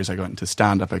during those years I got into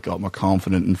stand up, I got more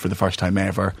confident, and for the first time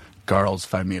ever, girls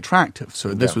found me attractive.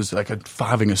 So this was like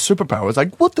having a superpower. I was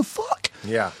like, what the fuck?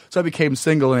 Yeah. So I became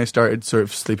single, and I started sort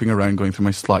of sleeping around, going through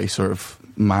my slightly sort of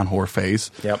man whore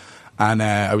phase. Yep. And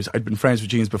I'd been friends with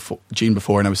Jean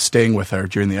before, and I was staying with her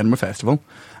during the Edinburgh Festival,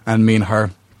 and me and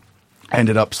her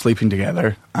ended up sleeping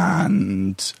together,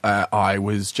 and I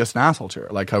was just an asshole to her.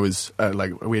 Like I was,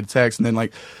 we had sex, and then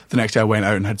like the next day I went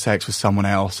out and had sex with someone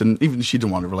else, and even she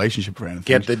didn't want a relationship or anything.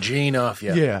 Get the gene off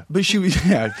you. Yeah, but she was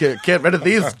get rid of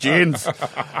these jeans.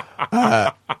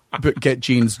 But get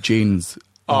Jean's jeans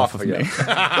off of me.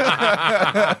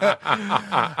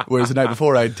 Whereas the night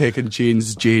before I'd taken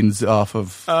Jean's jeans off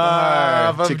of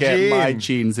her to get Jean. my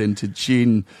jeans into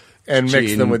Jean. And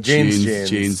mix them with Jean's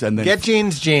jeans, and then get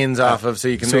Jean's jeans off of so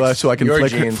you can mix so I can your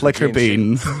flick jeans her with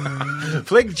Jean's beans. jeans.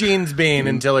 Flick Jean's bean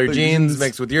until her jeans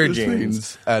mix with your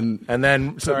jeans. And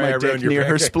then, put sorry, my I dick ruined your near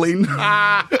her pancakes. spleen.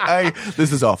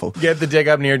 This is awful. Get the dick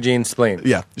up near Jean's spleen.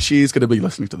 Yeah, she's going to be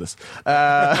listening to this.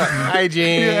 Hi,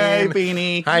 Jean. Yay,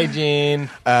 Beanie. Hi, Jean.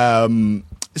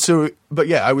 So, but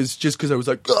yeah, I was just because I was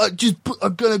like,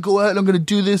 I'm going to go out and I'm going to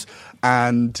do this.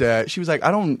 And she was like,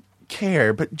 I don't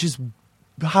care, but just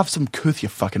have some couth, you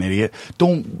fucking idiot.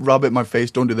 Don't rub it in my face.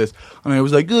 Don't do this. And I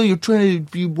was like, oh,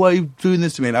 why are you doing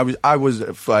this to me? And I was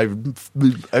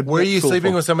Were you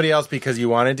sleeping with somebody else because you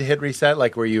wanted to hit reset?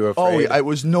 Like, were you afraid? I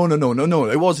was no.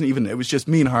 It wasn't even. It was just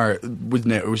me and her.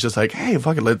 Wasn't it? It was just like, hey,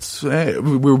 fuck it, let's. We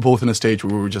were both in a stage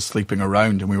where we were just sleeping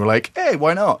around, and we were like, hey,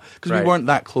 why not? Because Right. we weren't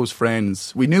that close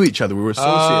friends. We knew each other. We were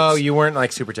associates. Oh, you weren't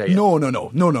like super tight yet.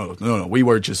 No. We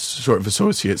were just sort of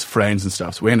associates, friends, and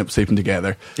stuff. So we ended up sleeping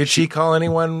together. Did she call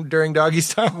anyone during doggy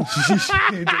style?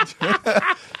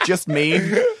 Just me.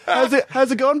 How's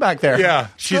it going back there? Yeah,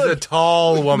 she's a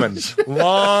tall woman,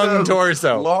 long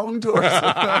torso. Long torso.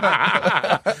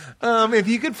 If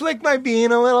you could flick my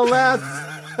bean a little less.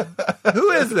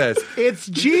 Who is this? It's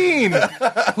Jean.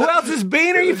 Who else's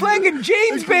bean are you flicking?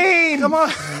 Jean's bean. Come on.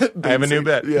 I have a new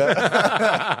bit.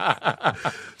 Yeah.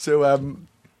 So,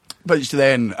 but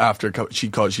then after she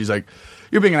called, she's like,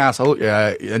 "You're being an asshole.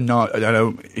 Yeah, and I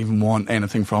don't even want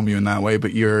anything from you in that way.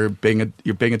 But you're being a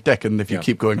dick, and if you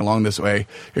keep going along this way,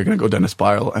 you're going to go down a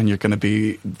spiral, and you're going to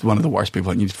be one of the worst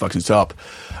people, and you need to fucking stop."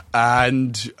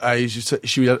 And I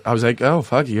was like, "Oh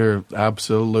fuck, you're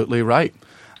absolutely right."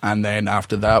 And then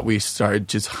after that, we started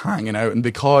just hanging out, and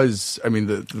because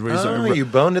the reason you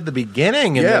boned at the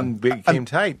beginning and then became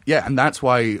tight. Yeah, and that's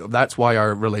why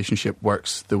our relationship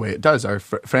works the way it does, our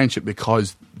friendship,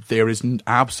 because there is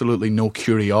absolutely no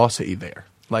curiosity there.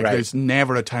 Like, Right. there's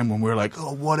never a time when we're like,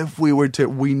 oh, what if we were to...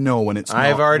 We know when it's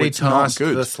I've not, already it's not tossed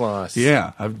good. the sloss.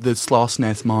 Yeah, the sloss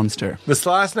nest monster. The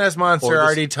sloss nest monster Or the-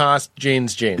 already tossed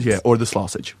Jean's jeans. Yeah, or the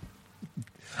slossage.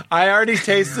 I already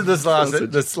tasted the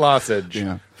slossage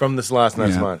Yeah. from the sloss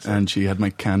nest Yeah, monster. and she had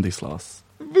my candy sloss.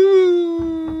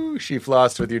 Boo! She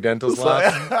flossed with your dental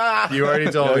floss. You already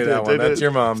told me that one. That's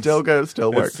your mom's. Still good, still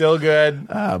It's works. still good.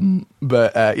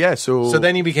 But yeah, so... So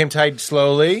then you became tight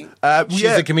slowly. She's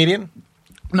yeah. a comedian.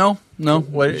 No.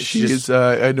 What- She she's- is.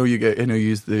 I know you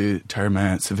use the term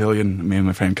civilian. Me and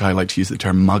my friend Kai like to use the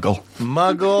term muggle.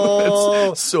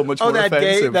 Muggle. It's so much Oh, more that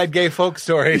offensive. that gay folk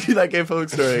story That gay folk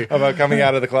story. about coming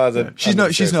out of the closet. She's not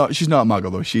a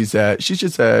muggle though. She's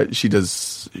just she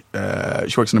does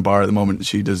she works in a bar at the moment.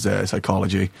 She does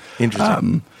psychology.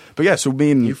 Interesting. But yeah, so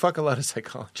me and You fuck a lot of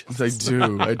psychologists. I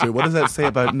do. What does that say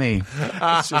about me?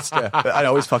 It's just I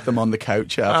always fuck them on the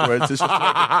couch afterwards. It's just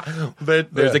like,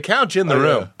 But there's a couch in the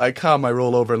room. I come, I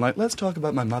roll over and like, let's talk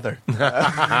about my mother.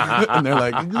 And they're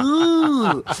like,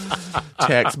 ooh,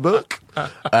 textbook.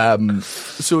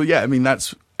 So yeah,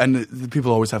 that's and the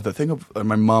people always have that thing of,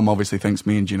 my mum obviously thinks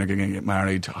me and Jean are going to get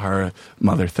married. Her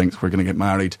mother thinks we're going to get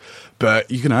married. But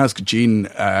you can ask Jean,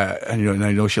 and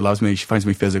I know she loves me. She finds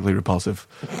me physically repulsive.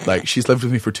 Like, she's lived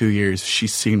with me for 2 years.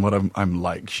 She's seen what I'm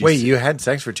like. Wait, you had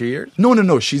sex for 2 years?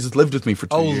 No. She's lived with me for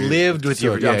 2 years. Oh, lived with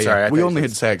you. I'm sorry. We only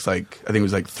had sex, like, I think it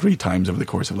was like 3 times over the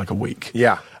course of like a week.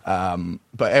 Yeah.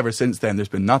 But ever since then, there's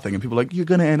been nothing. And people are like, you're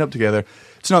going to end up together.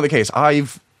 It's not the case.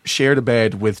 I've shared a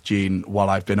bed with Jean while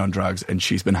I've been on drugs, and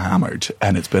she's been hammered.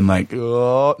 And it's been like,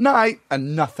 oh, night,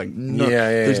 and nothing.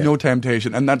 There's no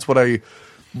temptation. And that's what I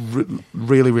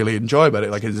really, really enjoy about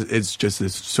it. Like, it's just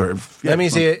this sort of... Let me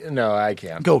see it. No, I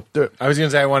can't. Go, do it. I was going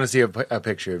to say I want to see a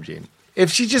picture of Jean. If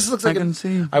she just looks like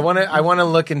I want to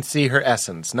look and see her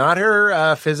essence, not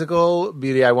her physical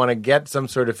beauty. I want to get some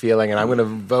sort of feeling, and I'm going to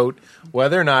vote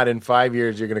whether or not in 5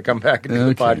 years you're going to come back into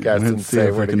the podcast and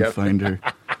say we're together. Find her.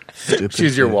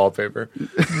 She's your wallpaper.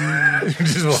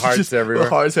 Just hearts everywhere.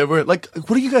 Hearts everywhere. Like,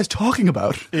 what are you guys talking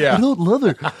about? Yeah. I don't love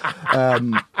her.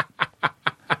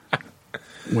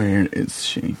 Where is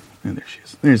she? Oh, there she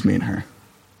is. There's me and her.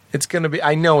 It's going to be...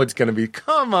 I know it's going to be...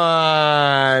 Come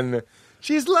on!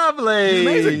 She's lovely. She's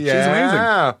amazing. Yeah. She's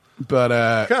amazing.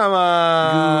 But come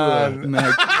on.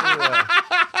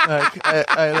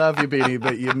 I love you, Beanie,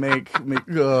 but you make me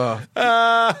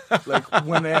like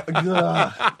when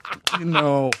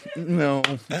no.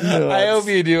 I hope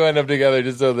you do end up together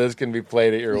just so this can be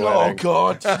played at your wedding. Oh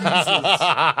God,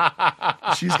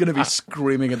 Jesus. She's gonna be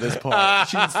screaming at this part.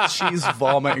 She's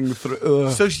vomiting through.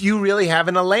 So you really have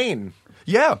an Elaine?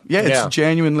 Yeah. It's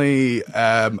genuinely.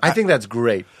 I think that's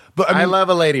great. But I love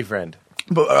a lady friend.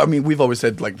 But I mean, we've always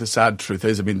said, like, the sad truth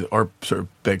is, I mean, our sort of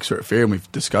big sort of fear, and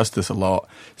we've discussed this a lot,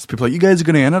 is people are like, you guys are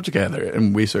going to end up together,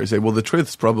 and we sort of say, well, the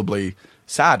truth's probably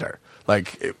sadder.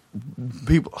 Like,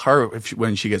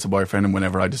 when she gets a boyfriend, and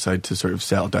whenever I decide to sort of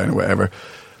settle down or whatever,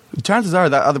 chances are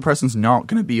that other person's not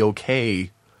going to be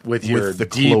okay with the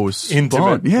deep, close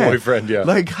intimate bond. boyfriend. Yeah,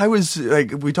 like I was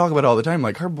like, we talk about it all the time.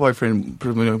 Like, her boyfriend,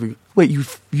 wait, you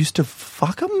used to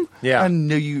fuck him? Yeah,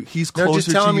 and he's closer. No, just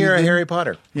tell him you're a Harry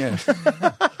Potter. Yeah.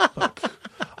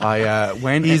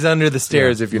 When he's under the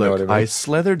stairs, if you know what I mean. I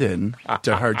slithered in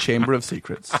to her chamber of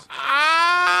secrets,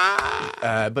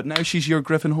 but now she's your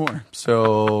Griffin whore.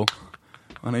 So.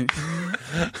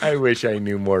 I wish I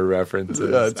knew more references.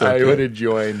 Okay. I would have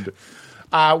joined.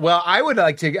 Well, I would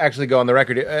like to actually go on the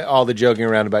record, all the joking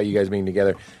around about you guys being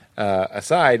together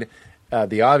aside,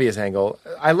 the obvious angle.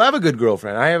 I love a good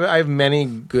girlfriend. I have many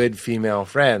good female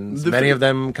friends. Many of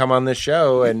them come on this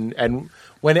show, and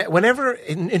whenever,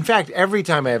 in fact, every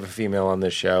time I have a female on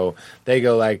this show, they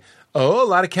go like, "Oh, a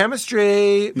lot of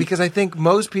chemistry," because I think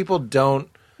most people don't.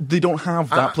 They don't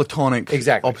have that platonic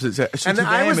opposite sex. So and to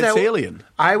them, it's alien.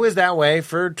 I was that way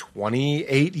for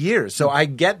 28 years. So I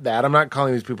get that. I'm not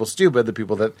calling these people stupid, the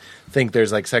people that think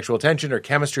there's like sexual tension or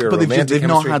chemistry or romantic chemistry. They've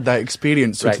not had that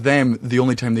experience. So to them, the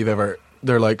only time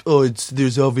they're like, oh,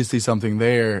 there's obviously something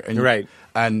there. And, right.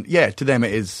 And yeah, to them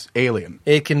it is alien.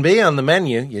 It can be on the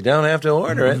menu. You don't have to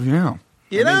order it. Yeah.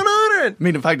 You don't order it. I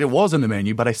mean, in fact, it was on the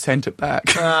menu, but I sent it back.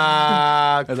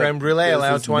 Creme brulee,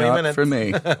 allow 20 minutes. For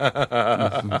me.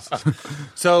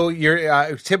 So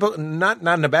you're typical, not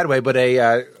in a bad way, but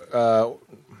No,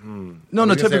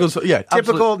 typical. Typical,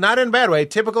 absolutely. Not in a bad way.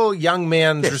 Typical young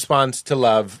man's response to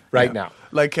love now.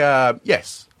 Like,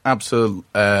 yes,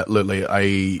 absolutely.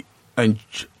 I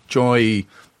enjoy.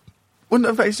 Well,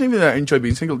 in fact, it's not even that I enjoy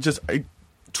being single. Just I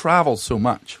travel so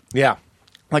much. Yeah.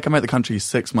 Like, I'm out the country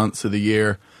 6 months of the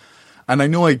year, and I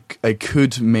know I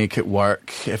could make it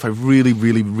work if I really,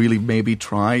 really, really maybe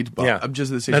tried, but I'm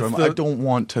just at the stage where I don't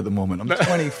want to at the moment. I'm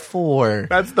 24.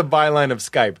 That's the byline of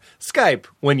Skype. Skype,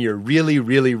 when you're really,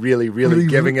 really, really, really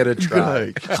giving it a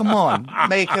try. Come on,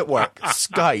 make it work.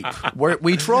 Skype.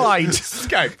 We tried.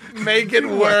 Skype, make it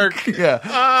work. Yeah.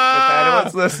 If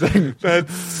anyone's listening.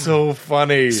 That's so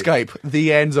funny. Skype,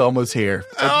 the end's almost here.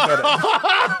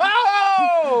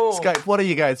 Skype, what are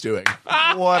you guys doing?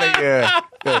 What are you...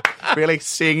 Really?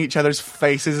 Seeing each other's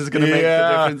faces is going to make the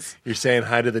difference? You're saying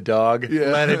hi to the dog?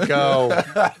 Yeah. Let it go.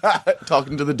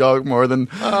 Talking to the dog more than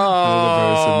the person.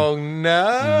 Oh,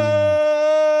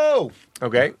 no.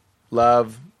 Okay.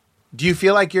 Love. Do you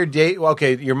feel like your date...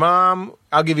 Okay, your mom...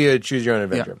 I'll give you a choose your own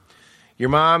adventure. Yeah. Your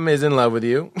mom is in love with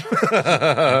you.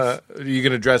 You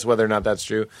can address whether or not that's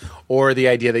true. Or the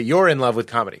idea that you're in love with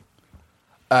comedy.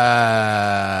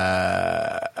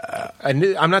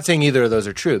 I'm not saying either of those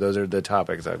are true. Those are the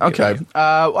topics I've given you.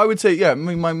 I would say, yeah. I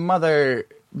mean, my mother's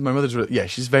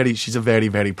she's a very,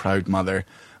 very proud mother.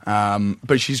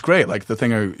 But she's great. Like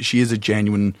she is a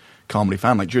genuine comedy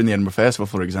fan. Like during the Edinburgh Festival,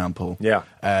 for example. Yeah.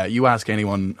 You ask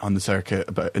anyone on the circuit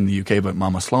in the UK about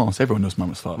Mama Sloss, everyone knows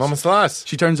Mama Sloss. Mama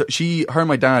Sloss. Her and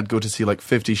my dad go to see like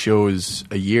 50 shows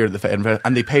a year at the Edinburgh,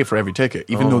 and they pay for every ticket,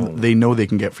 even though they know they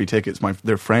can get free tickets.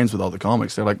 They're friends with all the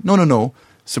comics. They're like, no,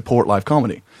 support live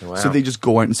comedy. Wow. So they just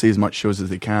go out and see as much shows as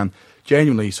they can.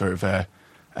 Genuinely sort of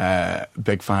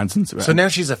big fans. So now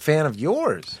she's a fan of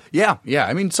yours. Yeah.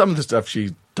 I mean, some of the stuff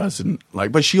she doesn't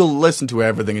like, but she'll listen to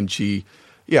everything, and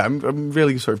I'm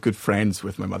really sort of good friends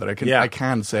with my mother. I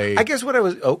can say. I guess what I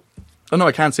was. Oh no,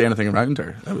 I can't say anything around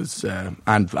her. That was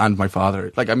and my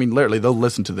father. Like, I mean, literally, they'll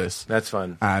listen to this. That's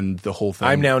fun. And the whole thing.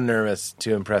 I'm now nervous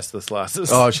to impress the Slosses.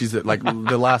 Oh, she's like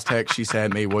the last text she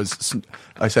sent me was,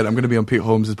 I said, I'm going to be on Pete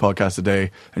Holmes' podcast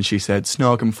today, and she said,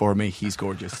 "Snog him for me. He's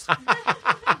gorgeous."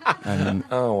 And,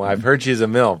 I've heard she's a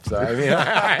MILF. So I mean,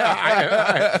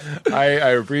 I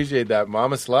appreciate that,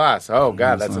 Mama Sloss. Oh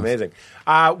God, that's amazing.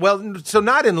 Well, so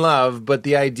not in love, but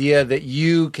the idea that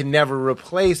you can never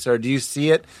replace her. Do you see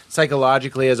it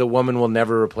psychologically as a woman will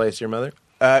never replace your mother?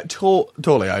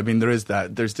 Totally. I mean, there is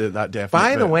that. There's that definite.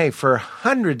 By the way, for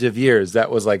hundreds of years, that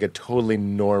was like a totally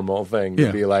normal thing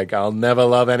to be like, I'll never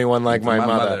love anyone like my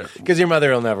mother. Because your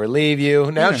mother will never leave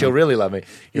you. Now she'll really love me.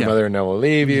 Your mother will never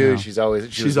leave you. Yeah. She's always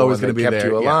going to be kept there.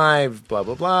 you alive, blah,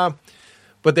 blah, blah.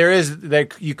 But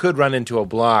you could run into a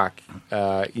block,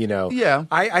 Yeah.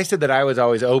 I said that I was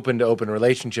always open to open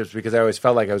relationships because I always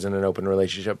felt like I was in an open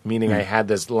relationship, meaning I had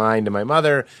this line to my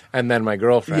mother and then my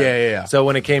girlfriend. Yeah. So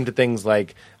when it came to things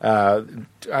like,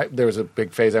 there was a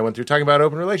big phase I went through talking about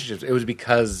open relationships. It was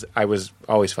because I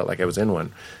always felt like I was in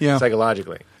one,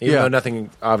 psychologically. Even though nothing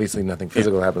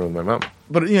physical happened with my mom.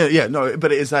 But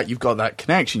but it is that you've got that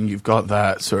connection, you've got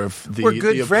that sort of we're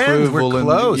good friends, we're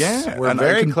close, we're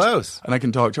very close, and I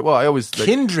can talk to. Well, I always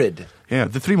kindred. Yeah,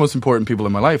 the three most important people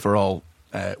in my life are all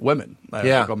women.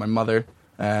 I've got my mother,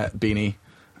 Beanie,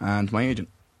 and my agent.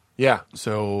 Yeah.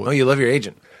 So, you love your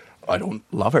agent. I don't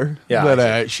love her. Yeah,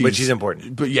 but she's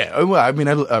important. But yeah, well, I mean,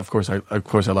 of course I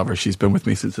love her. She's been with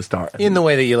me since the start. In the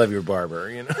way that you love your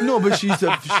barber, you know. No, but she's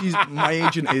my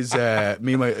agent is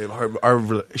me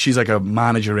and she's like a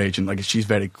manager agent. Like, she's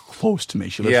very close to me.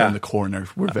 She lives in the corner.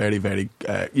 We're very, very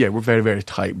we're very, very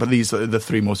tight. But these are the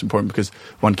three most important because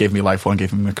one gave me life, one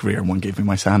gave me my career, and one gave me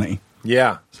my sanity.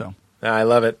 Yeah. So I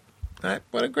love it.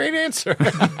 What a great answer.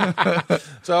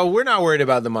 So we're not worried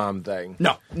about the mom thing.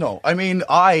 No. I mean, no.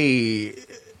 I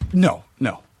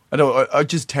don't. I'm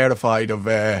just terrified of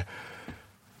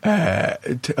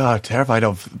terrified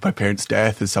of my parents'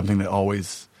 death is something that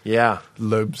always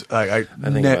looms. I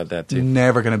think about that too.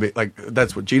 Never going to be like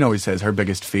that's what Jean always says. Her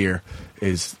biggest fear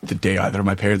is the day either of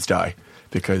my parents die.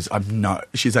 Because I'm not.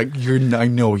 She's like, I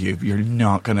know you. You're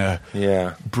not gonna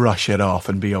brush it off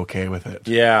and be okay with it.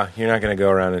 Yeah, you're not gonna go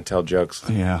around and tell jokes.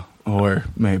 Yeah, or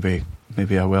maybe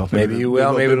I will. Maybe you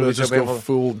will. Maybe it'll just go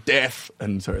full death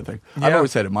and sort of thing. Yeah. I've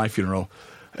always said at my funeral,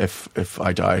 if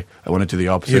I die, I want to do the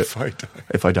opposite.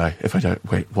 If I die.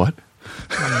 Wait, what?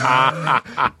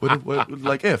 what,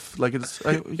 like if like it's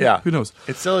who knows?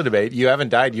 It's still a debate. You haven't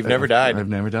died. You've never died. I've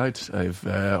never died.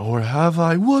 Or have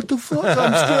I? What the fuck?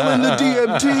 I'm still in the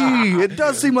DMT. It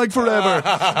does seem like forever.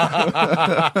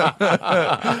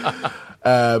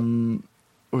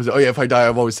 What was it? Oh yeah, if I die,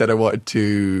 I've always said I wanted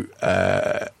to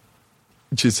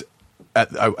just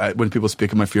when people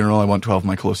speak at my funeral, I want 12 of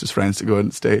my closest friends to go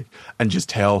and stay and just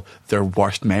tell their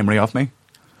worst memory of me.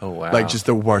 Oh, wow. Like, just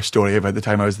the worst story about the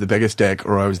time I was the biggest dick,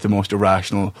 or I was the most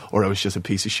irrational, or I was just a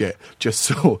piece of shit. Just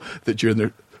so that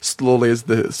during slowly as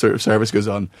the sort of service goes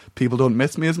on, people don't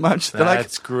miss me as much. They're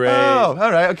that's like, great. Oh,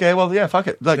 all right, okay, well, yeah, fuck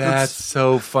it. Like, that's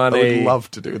so funny. I would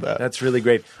love to do that. That's really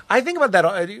great. I think about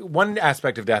that. One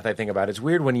aspect of death I think about, it's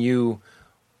weird when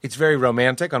it's very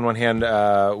romantic on one hand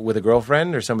with a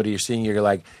girlfriend or somebody you're seeing. You're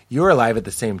like, you're alive at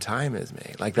the same time as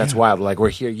me. Like, that's wild. Like, we're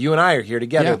here. You and I are here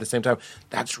together at the same time.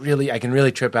 That's really, I can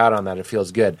really trip out on that. It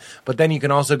feels good. But then you can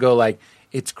also go like,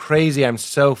 it's crazy. I'm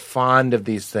so fond of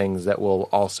these things that will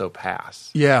also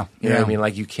pass. Yeah. You know what I mean?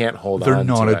 Like, you can't hold on to it. They're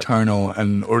not eternal.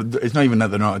 Or it's not even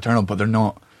that they're not eternal, but they're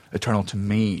not eternal to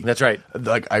me. That's right.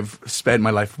 Like, I've spent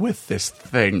my life with this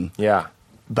thing. Yeah.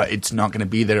 But it's not going to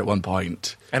be there at one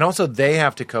point. And also, they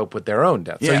have to cope with their own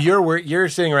death. Yeah. So you're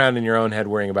sitting around in your own head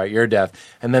worrying about your death,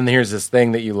 and then here's this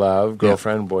thing that you love,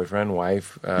 girlfriend, boyfriend,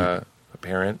 wife, a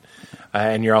parent,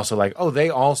 and you're also like, oh, they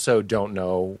also don't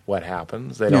know what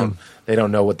happens. They don't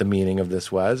know what the meaning of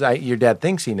this was. Your dad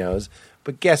thinks he knows,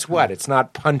 But guess what? It's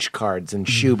not punch cards and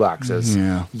shoe boxes.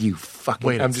 Yeah. You fucking...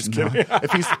 Wait, I'm it's just not. kidding.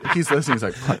 If he's listening, he's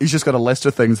like, he's just got a list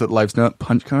of things that life's not: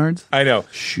 punch cards, I know.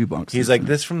 shoeboxes. He's like,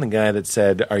 this from the guy that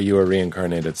said, "Are you a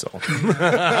reincarnated soul?"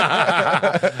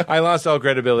 I lost all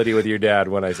credibility with your dad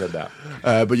when I said that.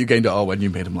 But you gained it all when you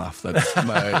made him laugh. That's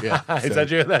my, yeah. Is that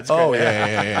true? That's Oh, great.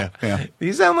 yeah.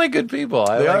 These sound like good people.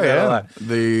 I They like are, that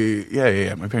a yeah.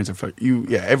 lot. My parents are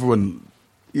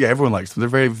everyone likes them. They're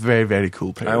very, very, very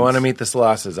cool parents. I want to meet the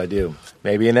Slosses. I do.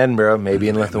 Maybe in Edinburgh, maybe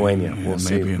in Lithuania. Yeah, We'll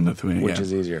see. maybe in Lithuania, Which yeah.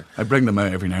 is easier. I bring them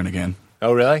out every now and again.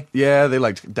 Oh, really? Yeah, they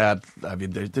liked Dad. I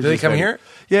mean, they're Do they just come very- here?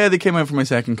 Yeah, they came out for my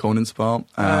second Conan spot.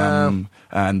 And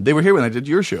they were here when I did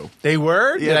your show. They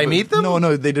were? Did I but- meet them?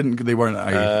 No, they didn't. They weren't.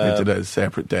 I did it a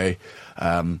separate day.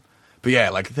 But yeah,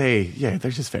 like they're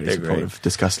just very They're supportive, great.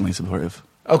 disgustingly supportive.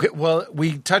 Okay, well,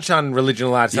 we touched on religion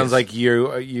a lot. It sounds Yes. like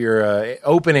you're a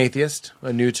open atheist,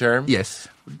 a new term. Yes.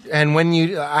 And when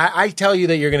I tell you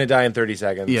that you're going to die in 30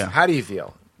 seconds, Yeah. how do you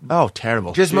feel? Oh,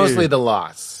 terrible. Just Dude. mostly the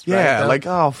loss. Yeah, right? like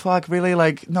oh fuck, really?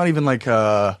 Like not even like shit.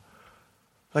 I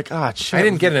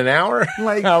didn't get an hour,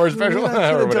 Like, hour special. I could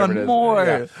have or whatever done it is. more.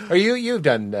 Yeah. Or you've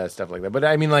done stuff like that, but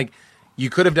I mean, like you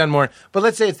could have done more. But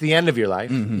let's say it's the end of your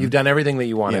life. You've done everything that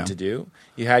you wanted Yeah. to do.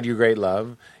 You had your great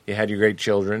love. You had your great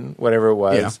children. Whatever it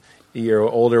was. You're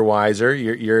older, wiser.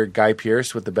 You're Guy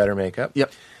Pearce with the better makeup.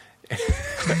 Yep.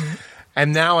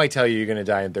 And now I tell you you're going to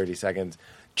die in 30 seconds.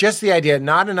 Just the idea,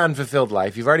 not an unfulfilled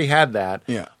life. You've already had that.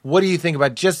 Yeah. What do you think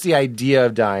about just the idea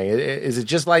of dying? Is it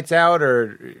just lights out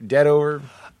or dead over?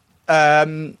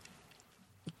 Kind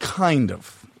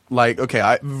of. Like,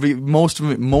 okay, most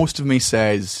of me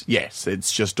says yes.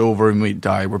 It's just over and we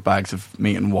die. We're bags of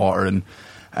meat and water and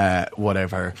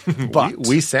whatever. But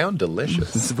we sound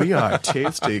delicious. we are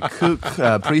tasty. Cook,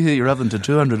 preheat your oven to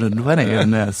 220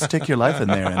 and stick your life in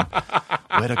there and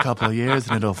wait a couple of years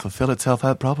and it'll fulfill itself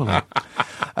out properly.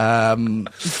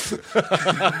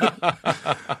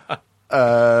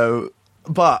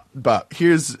 But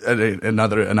here's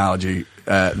another analogy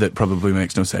that probably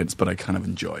makes no sense, but I kind of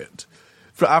enjoy it.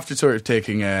 After sort of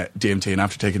taking DMT and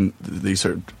after taking these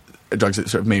sort of drugs that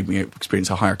sort of made me experience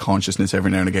a higher consciousness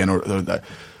every now and again, or that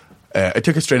I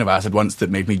took a strain of acid once that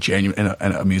made me genuine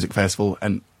in a music festival,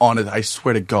 and on it, I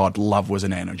swear to God, love was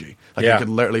an energy. Like Yeah. I could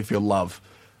literally feel love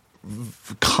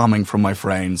coming from my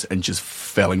friends and just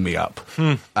filling me up.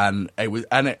 And it was,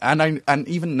 and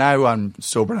even now I'm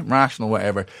sober and I'm rational,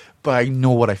 whatever. But I know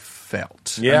what I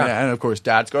felt. Yeah. And of course,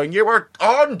 Dad's going, "You were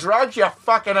on drugs, you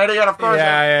fucking idiot." Of course,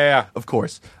 Yeah. of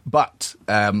course. But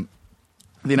the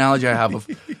analogy I have of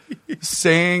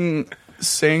saying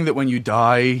that when you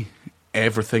die,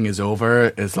 everything is over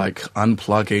is like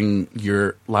unplugging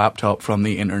your laptop from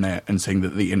the internet and saying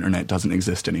that the internet doesn't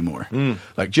exist anymore.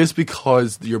 Like just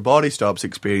because your body stops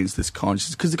experiencing this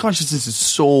consciousness, because the consciousness is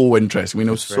so interesting, we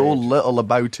know so little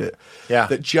about it. Yeah.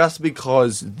 That just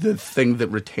because the thing that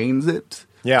retains it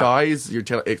dies,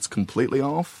 it's completely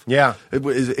off. Yeah.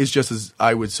 It's just as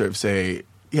I would sort of say.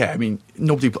 Yeah, I mean,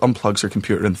 nobody unplugs their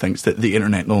computer and thinks that the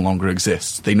internet no longer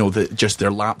exists. They know that just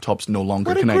their laptop's no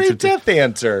longer What a connected great death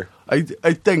answer. I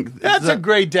think That's a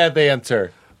great death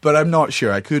answer. but I'm not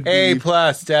sure. I could A be,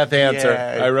 plus death answer.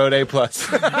 Yeah. I wrote A plus.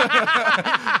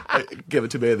 give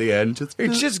it to me at the end.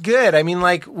 It's just good. I mean,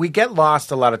 like, we get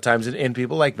lost a lot of times in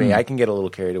people like me. I can get a little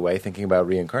carried away thinking about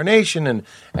reincarnation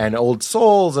and old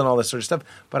souls and all this sort of stuff.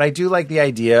 But I do like the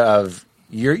idea of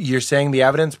you're saying the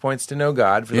evidence points to no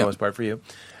God for the Yeah. most part for you,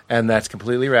 and that's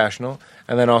completely rational.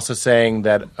 And then also saying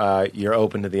that you're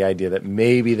open to the idea that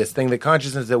maybe this thing, the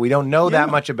consciousness that we don't know that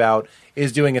much about,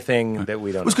 is doing a thing that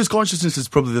we don't know. because consciousness is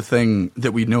probably the thing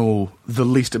that we know the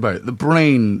least about. The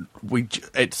brain,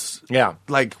 it's Yeah.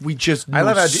 like we just I know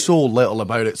love how so little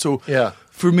about it. So Yeah.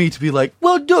 for me to be like,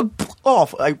 well,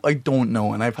 off, I don't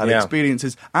know, and I've had Yeah.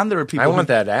 experiences, and there are people. I want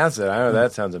who, that acid. I know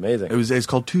that sounds amazing. It's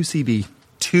called 2CB.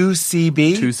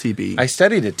 2CB? 2CB. I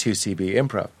studied at 2CB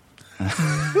improv.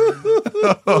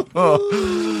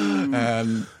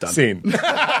 And done. Scene.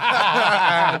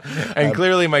 And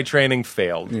clearly my training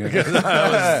failed because that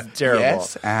was terrible.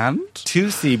 Yes, and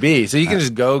 2CB. So you can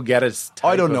just go get a type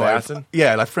I don't know. of acid?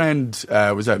 A friend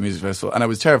was at a music festival, and I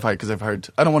was terrified because I've heard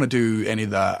I don't want to do any of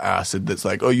that acid that's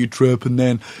like, oh, you trip and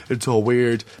then it's all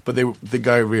weird. But the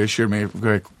guy reassured me. A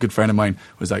very good friend of mine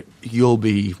was like, "You'll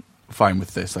be fine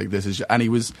with this. Like this is," and he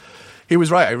was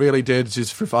right. I really did.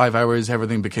 Just for 5 hours,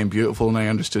 everything became beautiful, and I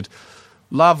understood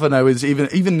love. And I was even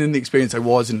in the experience, I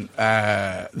wasn't.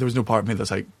 There was no part of me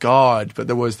that's like God, but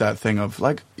there was that thing of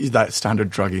like that standard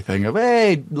druggy thing of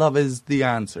hey, love is the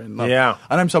answer. And love. Yeah.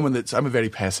 And I'm a very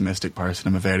pessimistic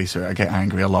person. I get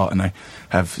angry a lot, and I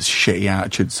have shitty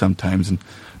attitudes sometimes, and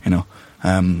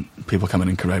People come in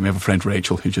and correct me. I have a friend,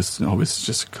 Rachel, who just always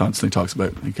just constantly talks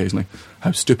about, occasionally,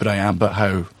 how stupid I am, but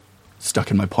how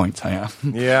stuck in my points I am.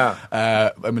 Yeah.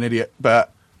 I'm an idiot.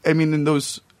 But, I mean, in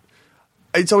those...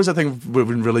 It's always a thing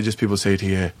when religious people say to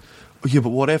you, oh, yeah,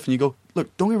 but what if? And you go,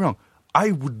 look, don't get me wrong.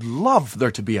 I would love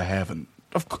there to be a heaven.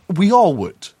 We all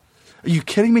would. Are you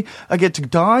kidding me? I get to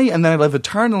die and then I live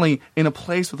eternally in a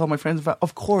place with all my friends.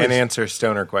 Of course. And answer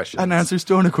stoner questions.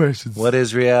 What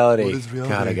is reality? What is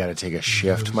reality? God, I got to take a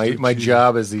shift. My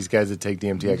job is these guys that take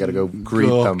DMT. I got to go greet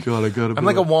them. God, I'm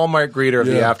like a Walmart greeter of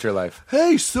the afterlife.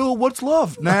 Hey, so what's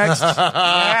love? Next.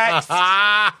 Next.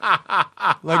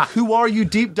 Like, who are you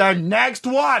deep down? Next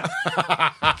one.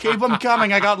 Keep them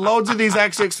coming. I got loads of these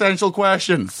existential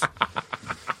questions.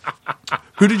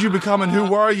 Who did you become and who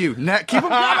were you? Keep them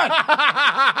coming.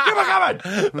 Keep them coming.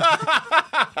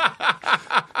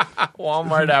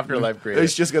 Walmart afterlife greeter.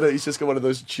 He's just got one of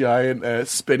those giant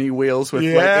spinny wheels with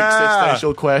like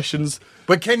existential questions.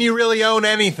 But can you really own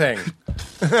anything?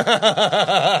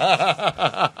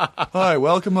 Hi,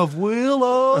 welcome of Wheel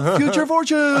of Future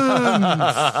Fortunes.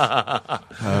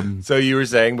 So you were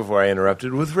saying before I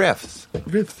interrupted with riffs.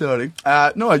 Riff theory.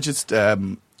 No, I just I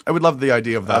would love the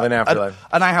idea of that. Of an afterlife.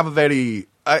 And I have a very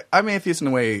I'm atheist in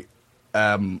a way.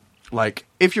 Like,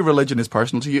 if your religion is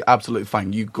personal to you, absolutely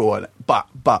fine. You go on it. But.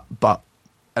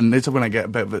 And it's when I get a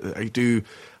bit of it, I do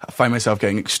find myself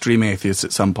getting extreme atheists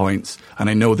at some points, and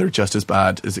I know they're just as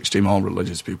bad as extreme all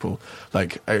religious people.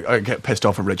 Like, I get pissed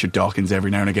off at Richard Dawkins every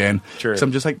now and again. Sure. So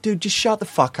I'm just like, dude, just shut the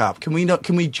fuck up. Can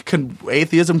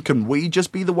atheism, can we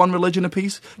just be the one religion of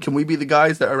peace? Can we be the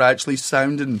guys that are actually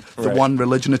sounding the one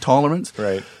religion of tolerance?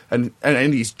 Right. And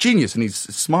he's genius, and he's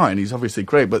smart, and he's obviously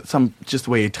great, but just the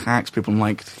way he attacks people, I'm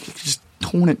like, just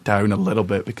tone it down a little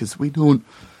bit, because we don't...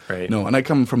 Right. No, and I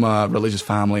come from a religious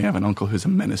family. I have an uncle who's a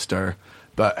minister,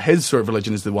 but his sort of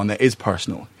religion is the one that is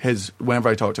personal. Whenever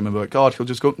I talk to him about God, he'll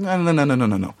just go,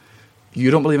 no.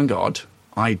 You don't believe in God.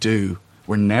 I do.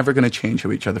 We're never going to change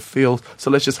how each other feels,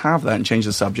 so let's just have that and change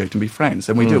the subject and be friends.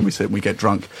 And we do. We sit and we get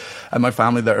drunk. And my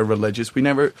family that are religious,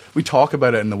 we talk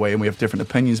about it in the way, and we have different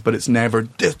opinions, but it's never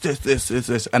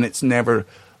this, and it's never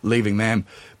leaving them.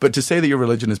 But to say that your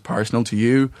religion is personal to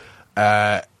you,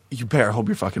 you better hope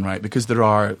you're fucking right, because there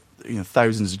are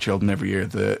thousands of children every year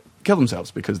that kill themselves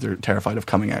because they're terrified of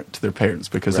coming out to their parents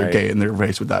because they're gay, and they're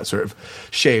raised with that sort of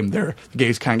shame.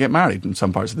 Gays can't get married in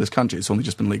some parts of this country. It's only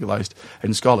just been legalised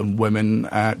in Scotland. Women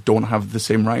don't have the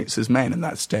same rights as men, and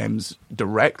that stems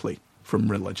directly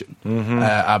from religion.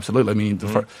 Absolutely. I mean,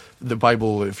 the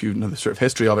Bible, if you know the sort of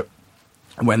history of it,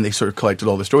 when they sort of collected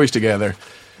all the stories together,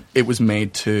 it was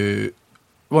made to...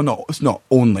 Well, no, it's not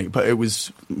only, but it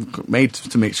was made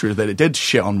to make sure that it did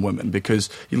shit on women, because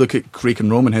you look at Greek and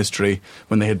Roman history,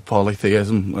 when they had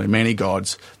polytheism, like many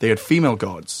gods, they had female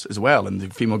gods as well, and the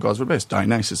female gods were best.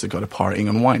 Dionysus, they got a partying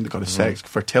and wine, they got a sex.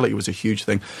 Fertility was a huge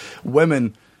thing.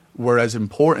 Women were as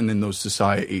important in those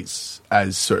societies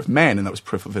as sort of men, and that was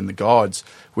proof of in the gods.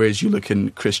 Whereas you look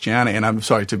in Christianity, and I'm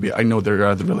sorry I know there are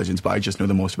other religions, but I just know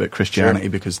the most about Christianity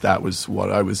because that was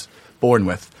what I was born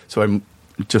with. So I'm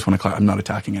not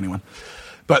attacking anyone.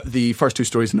 But the first two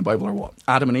stories in the Bible are what?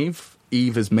 Adam and Eve.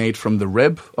 Eve is made from the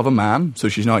rib of a man, so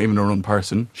she's not even her own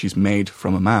person. She's made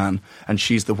from a man, and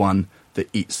she's the one that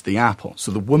eats the apple.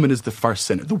 So the woman is the first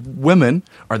sinner. The women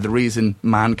are the reason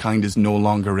mankind is no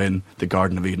longer in the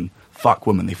Garden of Eden. Fuck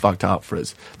women, they fucked up for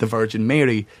us. The Virgin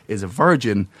Mary is a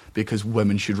virgin because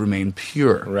women should remain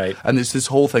pure. Right. And there's this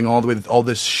whole thing, all the way, all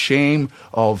this shame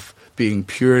of being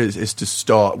pure was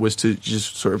to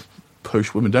just sort of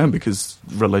push women down, because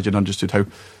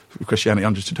Christianity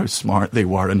understood how smart they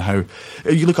were, and how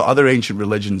you look at other ancient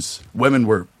religions, women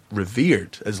were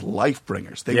revered as life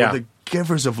bringers. They were the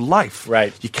givers of life.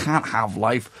 Right. You can't have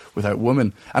life without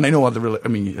women. And I know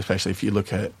especially if you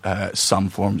look at some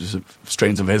forms of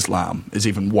strains of Islam is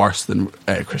even worse than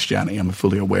Christianity. I'm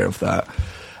fully aware of that.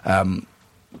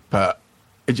 But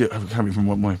I can't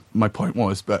remember what my point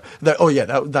was. But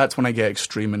that's when I get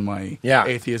extreme in my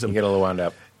atheism. You get a little wound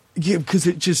up. Yeah, because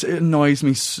it annoys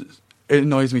me. It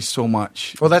annoys me so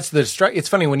much. Well, that's it's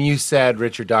funny when you said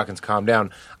Richard Dawkins, calm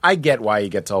down. I get why he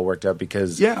gets all worked up,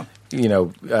 because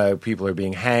people are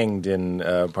being hanged in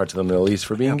parts of the Middle East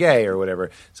for being gay or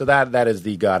whatever. So that is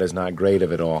the God is not great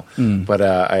of it all. But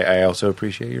I also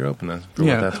appreciate your openness for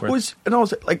what that's worth. And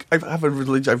also, like, I have a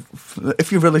religion.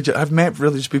 I've met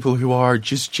religious people who are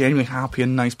just genuinely happy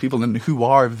and nice people, and who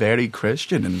are very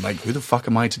Christian. And like, who the fuck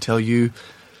am I to tell you?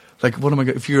 Like, what am I?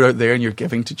 If you're out there and you're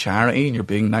giving to charity and you're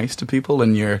being nice to people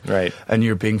and you're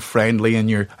being friendly and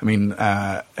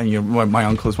my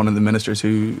uncle is one of the ministers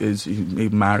who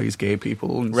marries gay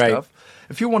people and stuff.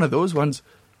 If you're one of those ones,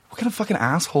 what kind of fucking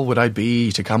asshole would I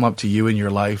be to come up to you in your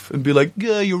life and be like,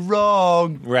 yeah, you're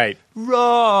wrong. Right.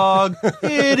 Wrong.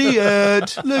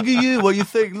 Idiot. Look at you. What you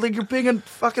think? Like, you're being a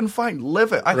fucking fine.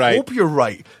 Live it. I Right. hope you're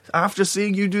right. After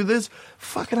seeing you do this,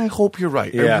 fucking I hope you're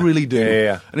right. Yeah. I really do.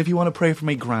 Yeah. And if you want to pray for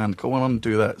me, grand, go on and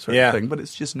do that sort Yeah. of thing. But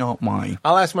it's just not my...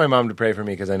 I'll ask my mom to pray for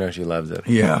me because I know she loves it.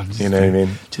 Yeah. You know what I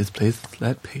mean? Just please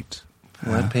let Pete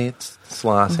Let Pete's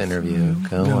Sloss interview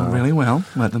go do on. really well.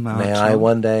 Let them out. May I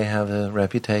one day have a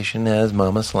reputation as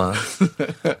Mama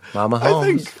Sloss? Mama I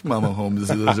Holmes. think Mama Holmes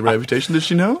has a reputation. Does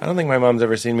she know? I don't think my mom's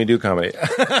ever seen me do comedy.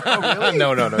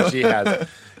 No, she has.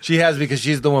 She has because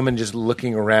she's the woman just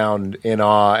looking around in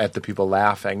awe at the people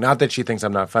laughing. Not that she thinks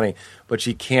I'm not funny, but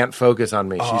she can't focus on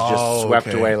me. She's just swept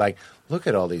okay. away like, look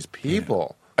at all these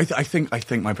people. I think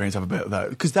my parents have a bit of that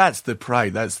because that's the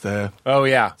pride. That's the Oh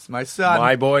yeah, it's my son.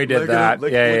 my boy did Look at that. him.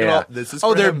 Look yeah. at all- yeah. this is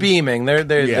Oh, for they're him. beaming. They're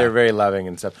Yeah. they're very loving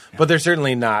and stuff. But they're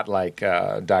certainly not like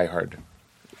diehard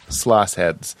Sloss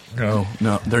heads. No,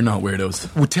 they're not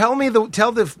weirdos. Well,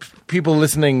 tell the people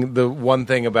listening the one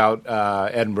thing about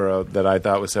Edinburgh that I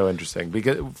thought was so interesting,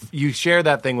 because you share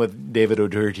that thing with David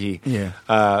O'Doherty,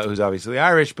 who's obviously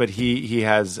Irish, but he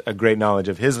has a great knowledge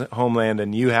of his homeland,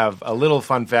 and you have a little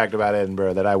fun fact about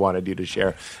Edinburgh that I wanted you to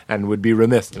share and would be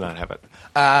remiss to not have it.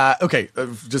 Okay,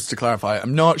 just to clarify,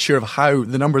 I'm not sure of how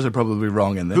the numbers are probably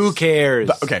wrong in this. Who cares?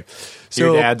 But, okay,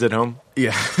 Your dad's at home?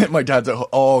 Yeah, my dad's at home.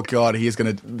 Oh, God, he's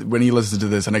going to, when he listens to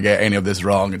this and I get any of this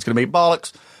wrong, it's going to be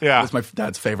bollocks. Yeah. That's my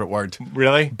dad's favourite word.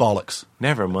 Really? Bollocks.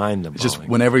 Never mind them. It's just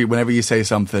whenever you say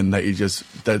something that you just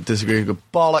that disagree, you go,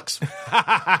 bollocks.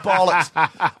 Bollocks.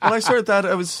 When I started that,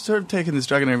 I was sort of taking this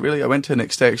dragon and really, I went to an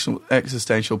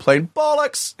existential plane.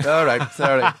 Bollocks. All right,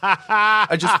 sorry.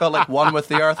 I just felt like one with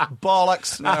the earth.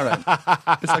 Bollocks. All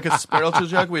right. It's like a spiritual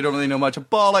joke. We don't really know much of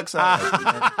bollocks. All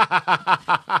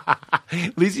right.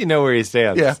 At least you know where he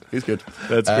stands. Yeah, he's good.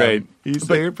 That's great.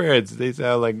 Your parents, they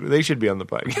sound like they should be on the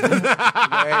podcast.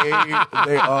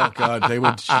 Oh God, they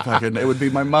would fucking. It would be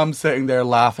my mum sitting there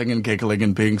laughing and giggling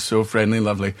and being so friendly and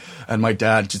lovely, and my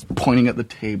dad just pointing at the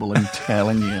table and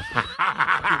telling you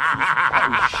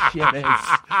how shit is.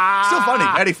 Still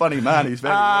funny, very funny man. He's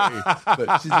very funny,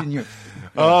 but she's in your.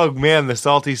 Oh man, the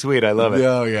salty sweet. I love it.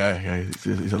 Oh yeah.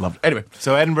 He's a love. Anyway,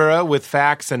 So Edinburgh with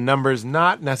facts and numbers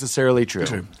not necessarily true.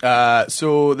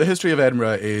 so the history of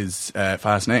Edinburgh is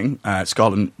fascinating.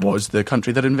 Scotland was the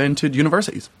country that invented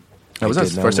universities. That was I it.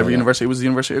 did The not first know ever that. university was the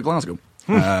University of Glasgow.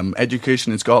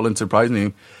 Education in Scotland,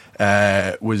 surprisingly,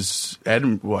 was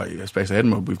Edinburgh. Well, especially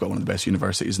Edinburgh. We've got one of the best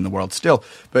universities in the world still.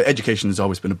 But education has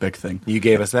always been a big thing. You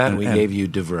gave us that, and we And- gave you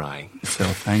DeVry. So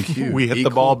thank you. We hit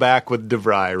the ball back with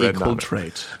DeVry. Written Equal on it.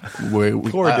 trait. Poor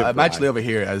I'm DeVry. actually over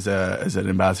here as an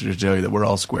ambassador to tell you that we're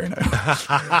all square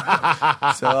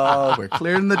now. So we're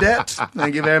clearing the debt.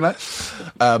 Thank you very much.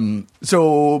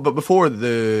 But before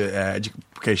the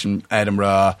education,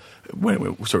 Edinburgh, when we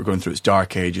were sort of going through its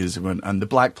dark ages, and the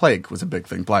Black Plague was a big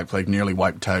thing. Black Plague nearly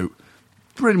wiped out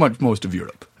pretty much most of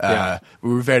Europe. Yeah.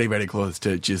 We were very, very close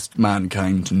to just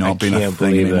mankind not being a can't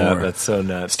thing believe that. anymore. That's so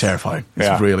nuts. It's terrifying. It's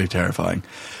Yeah. really terrifying.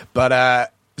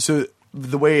 But so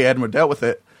the way Edinburgh dealt with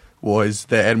it was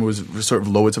that Edinburgh was sort of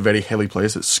low. It's a very hilly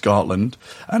place. It's Scotland.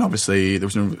 And obviously there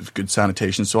was no good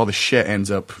sanitation. So all the shit ends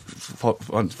up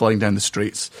falling down the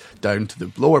streets, down to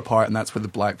the lower part. And that's where the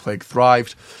Black Plague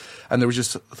thrived. And there was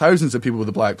just thousands of people with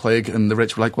the Black Plague. And the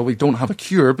rich were like, well, we don't have a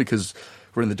cure because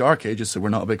we're in the Dark Ages. So we're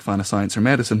not a big fan of science or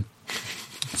medicine.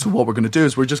 So what we're going to do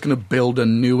is we're just going to build a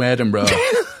new Edinburgh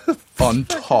on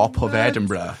top of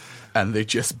Edinburgh. And they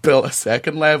just built a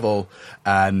second level,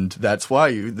 and that's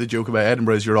why the joke about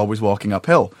Edinburgh is you're always walking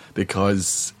uphill,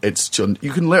 because it's just,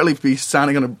 you can literally be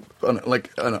standing on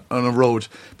a road,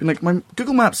 being like, my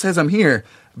Google Maps says I'm here,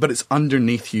 but it's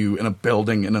underneath you in a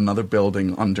building, in another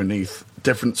building underneath,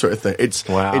 different sort of thing. It's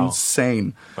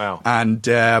insane. Wow. And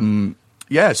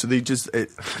so they just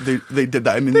they did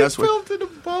that. I mean, that's what. Built it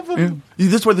above them. Yeah.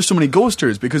 That's why there's so many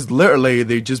ghosters, because literally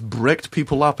they just bricked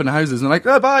people up in houses and like,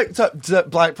 oh, bye,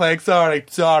 Black Plague, sorry,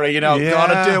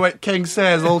 gotta do it. King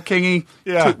says, old kingy,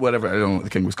 whatever. I don't know what the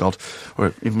king was called,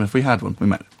 or even if we had one, we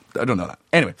might. I don't know that.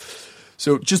 Anyway,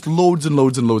 so just loads and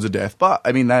loads and loads of death. But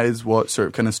I mean, that is what sort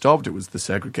of kind of stopped it, was the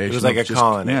segregation. It was like of a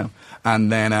colony. Yeah,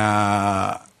 and then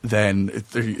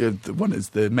the one is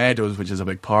the Meadows, which is a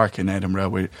big park in Edinburgh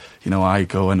where, I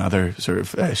go and other sort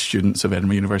of students of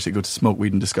Edinburgh University go to smoke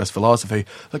weed and discuss philosophy.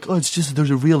 Like, it's just, there's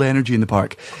a real energy in the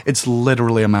park. It's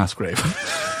literally a mass grave.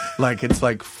 I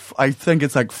think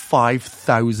it's like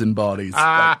 5,000 bodies.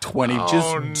 Like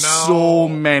 20, so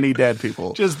many dead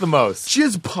people. Just the most.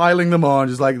 Just piling them on,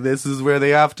 just like, this is where they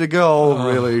have to go,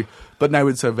 really. But now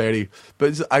it's a very...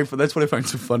 But that's what I find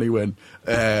so funny when...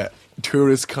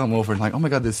 tourists come over and like, oh my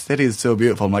God, this city is so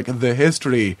beautiful. I'm like, the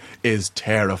history is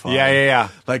terrifying. Yeah.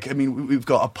 Like, I mean, we've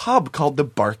got a pub called the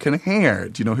Burke and Hare.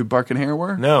 Do you know who Burke and Hare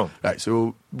were? No. Right,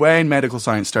 so when medical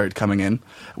science started coming in,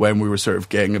 when we were sort of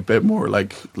getting a bit more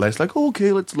less like, oh,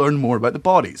 okay, let's learn more about the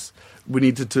bodies. We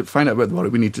needed to find out about the body.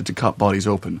 We needed to cut bodies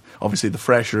open. Obviously, the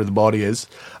fresher the body is,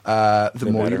 the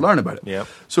more better. you learn about it. Yep.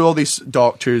 So all these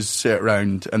doctors sit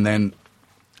around, and then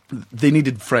they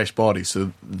needed fresh bodies,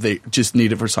 so they just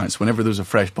needed for science. Whenever there was a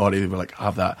fresh body, they were like,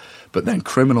 have that. But then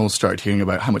criminals started hearing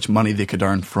about how much money they could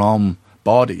earn from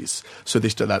bodies. So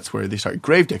that's where they started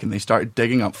grave digging. They started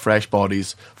digging up fresh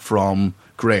bodies from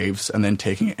graves and then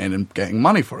taking it in and getting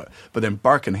money for it. But then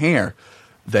Burke and Hare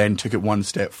then took it one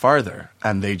step further,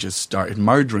 and they just started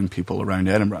murdering people around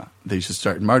Edinburgh. They just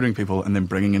started murdering people and then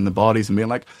bringing in the bodies and being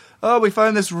like, oh, we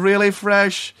found this really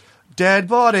fresh dead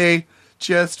body.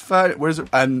 Just found it. Where's it?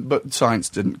 But science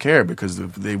didn't care because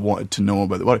they wanted to know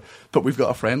about the body. But we've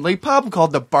got a friendly pub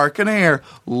called the Burke and Hare.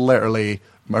 Literally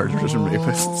murderers and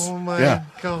rapists. Oh my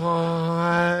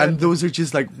God. And those are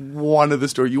just like one of the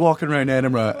stories. You walking around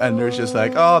Edinburgh and there's just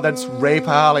like, oh, that's Rape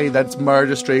Alley, that's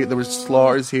Murder Street, there was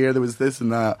slaughters here, there was this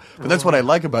and that. But that's what I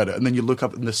like about it. And then you look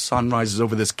up and the sun rises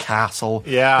over this castle.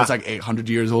 Yeah. It's like 800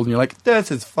 years old and you're like,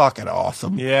 this is fucking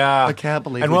awesome. Yeah. I can't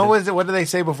believe And we what did- was it? What did they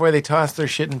say before they tossed their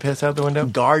shit and piss out the window?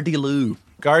 Gardy Lou.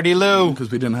 Gardy Lou.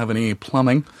 Because we didn't have any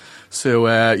plumbing.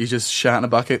 So you just shat in a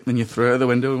bucket and you threw it out the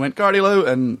window and went, Gardy Lou.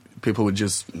 And people would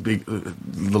just be,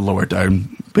 the lower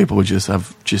down, people would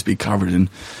just be covered in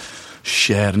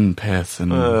shed and piss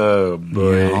and Oh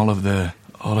boy. yeah, all of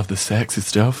the sexy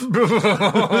stuff.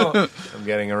 I'm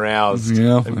getting aroused.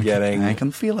 Yeah, I'm getting I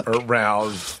can feel it.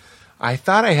 aroused. I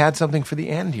thought I had something for the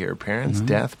end here. Parents,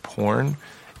 death, porn,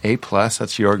 A+.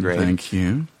 That's your grade. Thank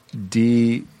you.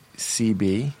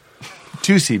 DCB.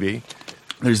 2CB.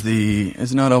 There's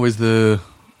it's not always the,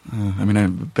 I mean, I'm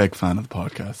a big fan of the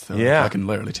podcast, so Yeah. I can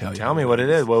literally tell you. Tell me what it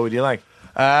is. What would you like?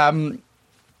 I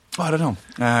don't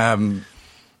know.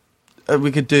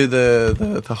 We could do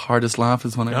the hardest laugh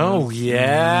is one I Oh, was.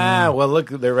 yeah. Well, look,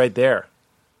 they're right there.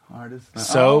 Hardest laugh.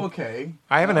 Soap. Oh, okay.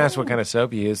 I haven't asked what kind of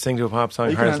soap you use. Sing to a pop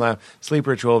song, You hardest can- laugh, sleep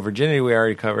ritual, virginity we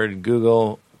already covered,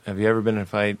 Google, have you ever been in a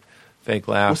fight, fake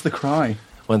laugh. What's the cry?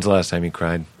 When's the last time you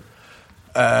cried?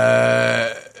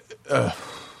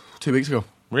 2 weeks ago.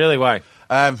 Really? Why?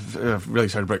 I've really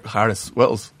started to break Harris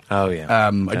Wills. Oh, yeah.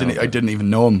 I didn't even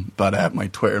know him, but my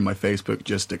Twitter and my Facebook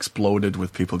just exploded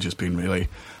with people just being really,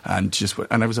 and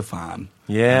I was a fan.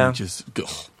 Yeah. And just ugh,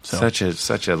 so.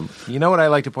 Such a. You know what I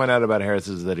like to point out about Harris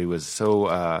is that he was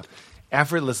so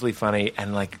effortlessly funny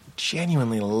and like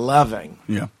genuinely loving.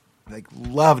 Yeah. Like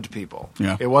loved people.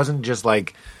 Yeah. It wasn't just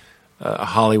like a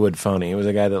Hollywood phony. It was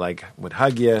a guy that like would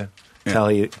hug you,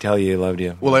 tell you he loved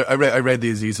you. Well, I read the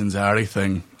Aziz Ansari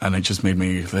thing, and it just made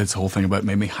me, this whole thing about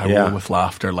made me howl Yeah. with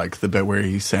laughter. Like the bit where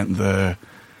he sent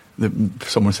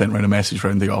someone sent around a message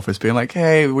around the office being like,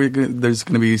 hey, there's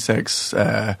going to be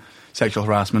sexual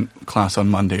harassment class on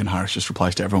Monday, and Harris just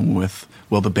replies to everyone with,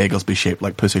 will the bagels be shaped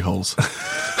like pussy holes?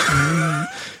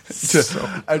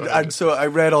 And so I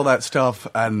read all that stuff,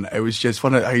 and it was just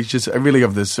I really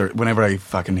have this whenever I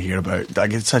fucking hear about,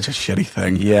 like, it's such a shitty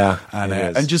thing. Yeah, and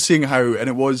it is. and just seeing how, and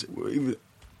it was,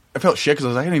 I felt shit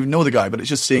because I didn't even know the guy, but it's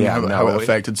just seeing how it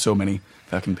affected so many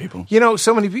fucking people. You know,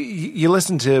 so many people. You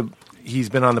listen to. He's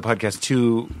been on the podcast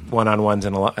 2 one-on-ones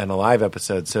and a live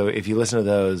episode. So if you listen to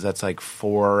those, that's like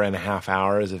 4.5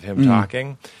 hours of him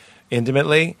talking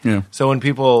intimately. Yeah. So when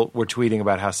people were tweeting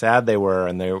about how sad they were,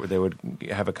 and they would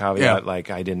have a caveat like,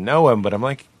 "I didn't know him," but I'm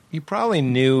like, you probably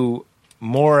knew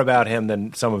more about him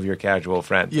than some of your casual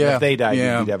friends. And if they died,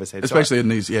 you'd be devastated. Especially in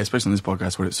these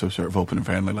podcasts where it's so sort of open and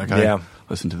friendly. Like I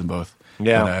listen to them both.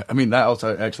 Yeah. But, I mean, that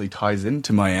also actually ties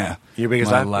into my your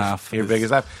biggest my laugh. Your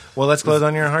biggest laugh. Well, let's close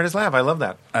on your hardest laugh. I love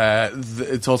that.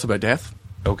 It's also about death.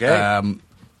 Okay.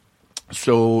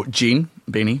 So Jean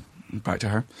Beanie, back to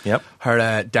her. Yep.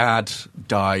 Her dad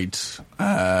died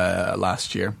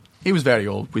last year. He was very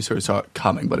old. We sort of saw it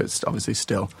coming, but it's obviously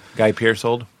still. Guy Pearce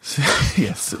old?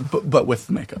 Yes, but with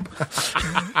makeup.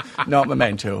 Not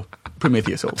Memento,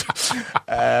 Prometheus old.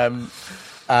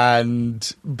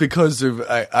 And because of,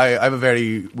 I have a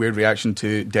very weird reaction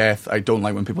to death. I don't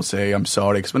like when people say I'm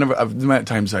sorry, because whenever the amount of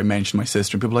times I mention my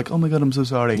sister and people are like, oh my God, I'm so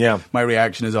sorry. Yeah. My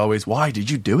reaction is always, why did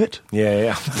you do it?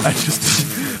 Yeah.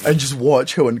 I just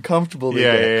watch how uncomfortable they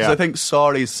get. Yeah. Because I think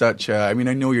sorry is such a, I mean,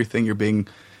 I know you're being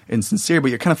insincere, but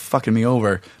you're kind of fucking me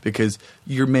over because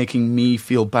you're making me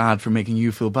feel bad for making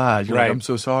you feel bad. You're Right. like, I'm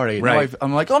so sorry. Right. Now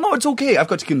I'm like, oh no, it's okay. I've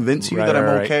got to convince you that I'm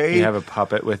okay. You have a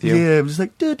puppet with you. Yeah, I'm just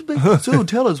like, so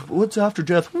tell us, what's after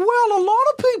death? Well, a lot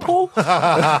of people.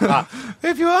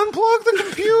 If you unplug the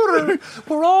computer,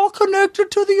 we're all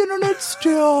connected to the internet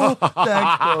still.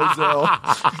 Thanks, Bozo.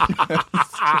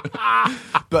 Yes.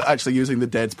 But actually using the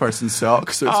dead person's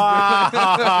sock, so it's like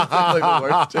the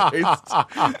worst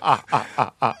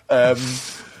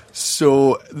taste.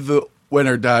 So when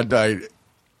her dad died,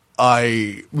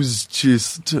 I was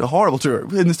just horrible to her.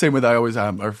 In the same way that I always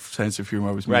am. Our sense of humor,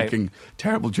 I was making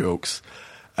terrible jokes.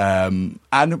 And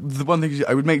the one thing,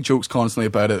 I would make jokes constantly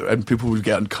about it, and people would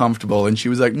get uncomfortable. And she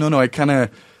was like, "No, I kind of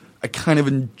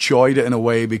enjoyed it in a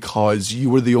way because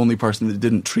you were the only person that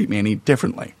didn't treat me any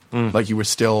differently. Like you were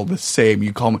still the same.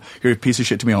 You're a piece of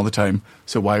shit to me all the time.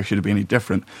 So why should it be any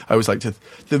different?" I was like,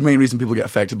 the main reason people get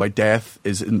affected by death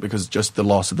isn't because just the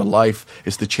loss of the life;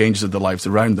 it's the changes of the lives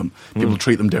around them. People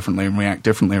treat them differently and react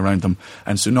differently around them.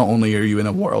 And so not only are you in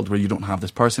a world where you don't have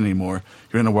this person anymore,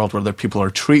 you're in a world where other people are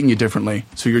treating you differently.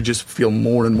 So you just feel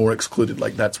more and more excluded.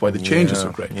 Like that's why the change is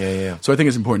so great. Yeah. So I think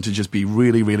it's important to just be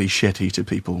really, really shitty to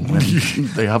people when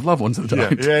they have loved ones that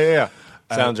died. Yeah.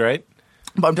 Sounds right.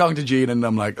 But I'm talking to Jean, and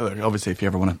I'm like, look, obviously, if you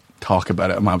ever want to talk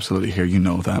about it, I'm absolutely here. You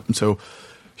know that. And so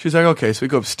she's like, okay. So we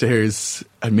go upstairs,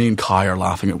 and me and Kai are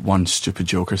laughing at one stupid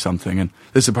joke or something. And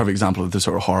this is a perfect example of the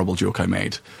sort of horrible joke I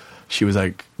made. She was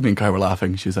like, me and Kai were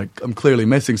laughing. She was like, I'm clearly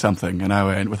missing something. And I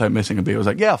went, without missing a beat, I was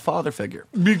like, yeah, father figure.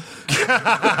 And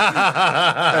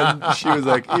she was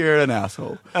like, you're an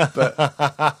asshole. But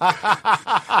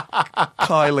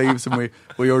Kai leaves, and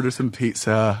we order some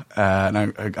pizza.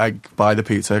 And I buy the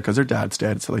pizza because her dad's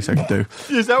dead. It's the least I could do.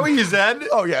 Is that what you said?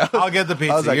 Oh, yeah. I'll get the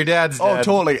pizza. I was like, Your dad's dead. Oh,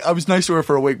 totally. I was nice to her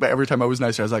for a week, but every time I was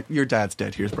nice to her, I was like, your dad's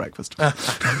dead. Here's breakfast.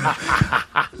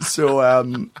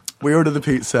 So we order the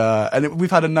pizza, and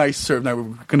we've had a nice sort of, now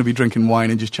we're going to be drinking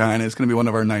wine and just chatting. It's going to be one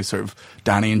of our nice sort of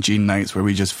Danny and Jean nights where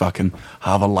we just fucking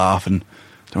have a laugh and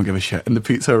don't give a shit. And the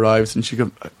pizza arrives, and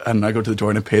and I go to the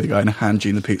door and I pay the guy and I hand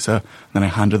Jean the pizza, and then I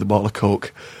hand her the bottle of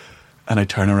Coke, and I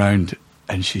turn around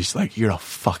and she's like, you're a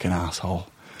fucking asshole.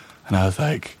 And I was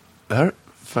like,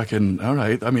 fucking all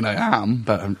right. I mean, I am,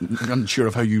 but I'm unsure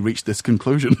of how you reached this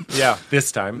conclusion. Yeah,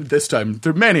 this time. There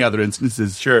are many other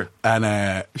instances. Sure.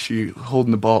 And she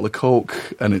holding the bottle of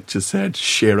Coke, and it just said,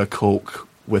 share a Coke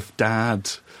with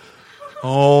Dad.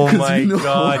 Oh my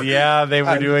God, yeah, they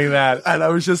were doing that. And I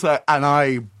was just like, and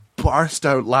I burst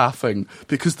out laughing,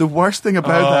 because the worst thing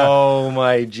about that... Oh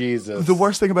my Jesus. The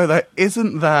worst thing about that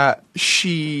isn't that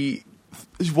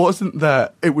wasn't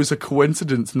that it was a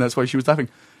coincidence and that's why she was laughing.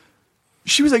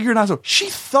 She was like, you're an asshole.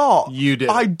 She thought you did.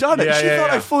 I'd done it. Yeah, she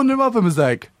thought yeah. I phoned him up and was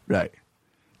like, right,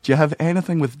 do you have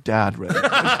anything with Dad ready?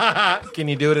 Can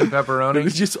you do it in pepperoni? It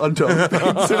was just on top of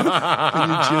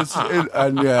pizza.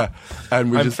 And we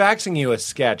I'm just faxing you a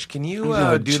sketch. Can you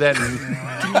do that?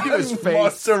 Can you do his face?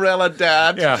 mozzarella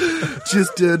Dad. Yeah.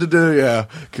 Just yeah.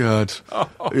 God.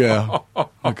 Yeah.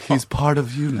 Look, he's part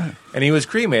of you now. And he was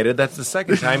cremated. That's the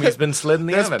second time he's been slid in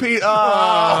the oven.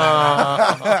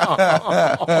 God.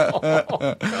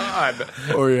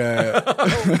 Or yeah.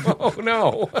 Oh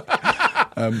no.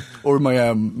 Or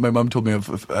my mum told me a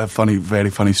very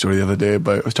funny story the other day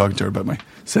about, I was talking to her about my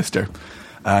sister,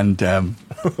 and she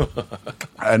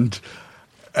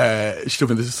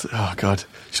told me this. Oh God,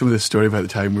 she told me this story about the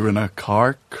time we were in a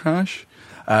car crash.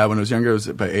 When I was younger, I was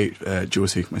about 8.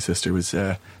 Josie, my sister, was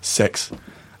 6.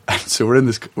 And so we're in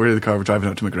the car, we're driving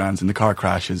out to McGrann's, and the car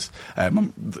crashes.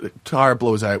 The tire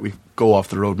blows out. We go off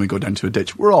the road and we go down to a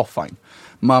ditch. We're all fine.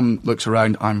 Mum looks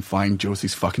around. I'm fine.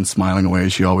 Josie's fucking smiling away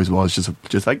as she always was,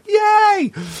 just like,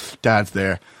 yay! Dad's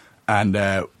there, and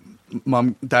Dad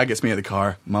gets me out of the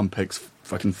car. Mum picks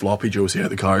fucking floppy Josie out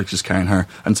of the car, just carrying her.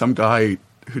 And some guy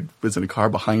who was in a car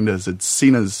behind us had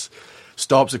seen us.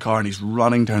 Stops the car and he's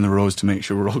running down the road to make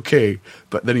sure we're okay.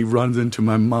 But then he runs into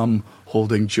my mum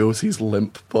holding Josie's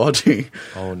limp body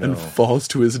and falls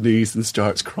to his knees and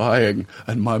starts crying.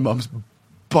 And my mum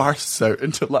bursts out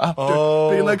into laughter,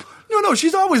 being like, no,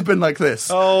 she's always been like this.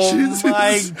 Oh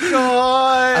my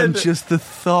God. And just the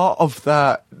thought of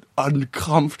that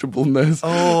uncomfortableness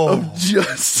of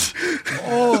just...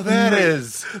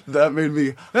 that made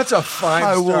me... That's a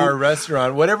 5-star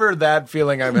restaurant. Whatever that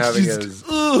feeling I'm having is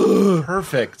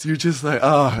perfect. You're just like,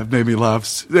 it made me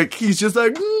laugh. Like, he's just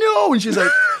like, no. And she's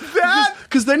like, that?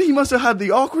 Because then he must have had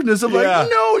the awkwardness of like,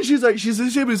 no. And she's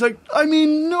ashamed. He's like, I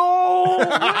mean, no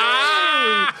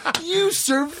way. You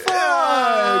survived.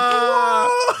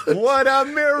 What a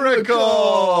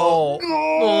miracle.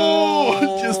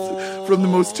 Just from the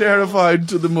most terrified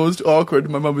to the most awkward.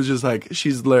 My mum was just like,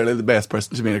 she's literally the best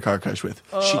person to be in a car crash with.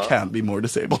 She can't be more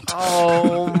disabled.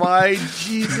 Oh my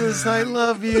Jesus, I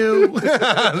love you.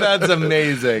 That's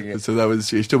amazing. So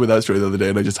she told me that story the other day,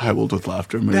 and I just howled with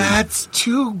laughter. That's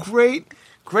too great.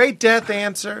 Great death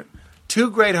answer. 2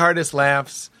 great hardest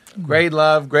laughs, great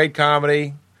love, great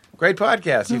comedy, great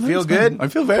podcast. You feel good? I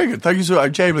feel very good. Thank you I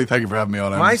genuinely thank you for having me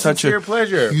on. I'm My such sincere a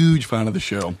pleasure. Huge fan of the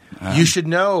show. You should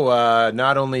know,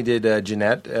 not only did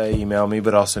Jeanette email me,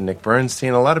 but also Nick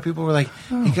Bernstein. A lot of people were like,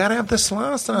 you got to have the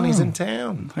Sloss on. He's in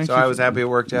town. Thank So you. I was happy it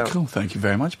worked out. Cool. Thank you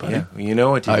very much, buddy. Yeah, you know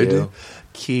what you I do. do.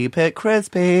 Keep it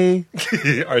crispy.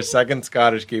 Our second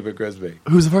Scottish Keep It Crispy.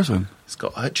 Who's the first one?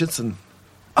 Scott Hutchinson,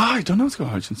 Oh, I don't know Scott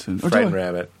Hutchinson. Or do Frightened I?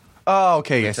 Rabbit. Oh,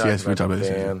 okay. Yes, talked yes. We about talked about the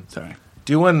this. band. Sorry.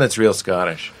 Do one that's real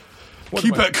Scottish.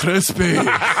 Keep it crispy.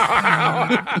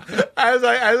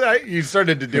 You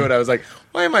started to do it, I was like,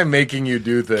 why am I making you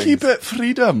do things? Keep it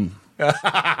freedom.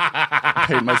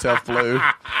 Paint myself blue.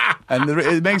 And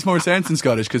it makes more sense in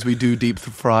Scottish because we do deep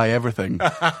fry everything.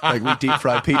 Like we deep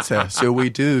fry pizza. So we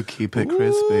do keep it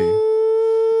crispy.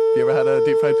 Have you ever had a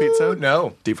deep fried pizza?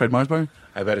 No. Deep fried Mars bar?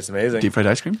 I bet it's amazing. Deep fried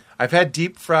ice cream? I've had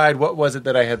deep fried. What was it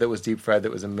that I had that was deep fried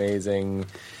that was amazing?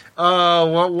 Oh,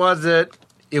 what was it?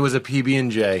 It was a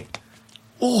PB&J.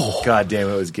 Oh, God damn,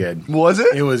 it was good. Was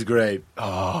it? It was great.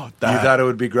 Oh, You thought it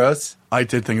would be gross? I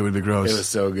did think it would be gross. It was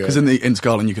so good. Because in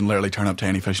Scotland, you can literally turn up to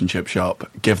any fish and chip shop,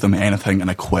 give them anything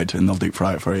and a quid, and they'll deep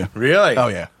fry it for you. Really? Oh,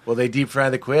 yeah. Will they deep fry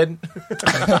the quid?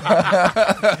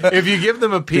 If you give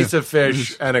them a piece of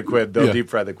fish and a quid, they'll Yeah. deep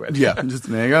fry the quid. Yeah, just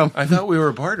there you go. I thought we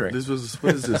were bartering.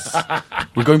 What is this?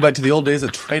 We're going back to the old days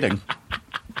of trading.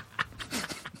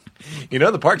 You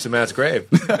know, the park's a mass grave.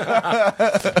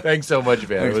 Thanks so much,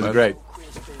 man. It was man. great.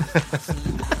 Day 50,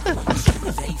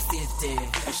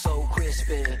 I'm so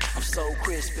crispy, I'm so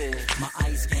crispy. My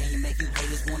ice game make you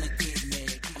haters wanna get me.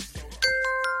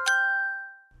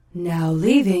 Now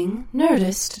leaving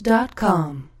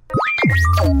Nerdist.com.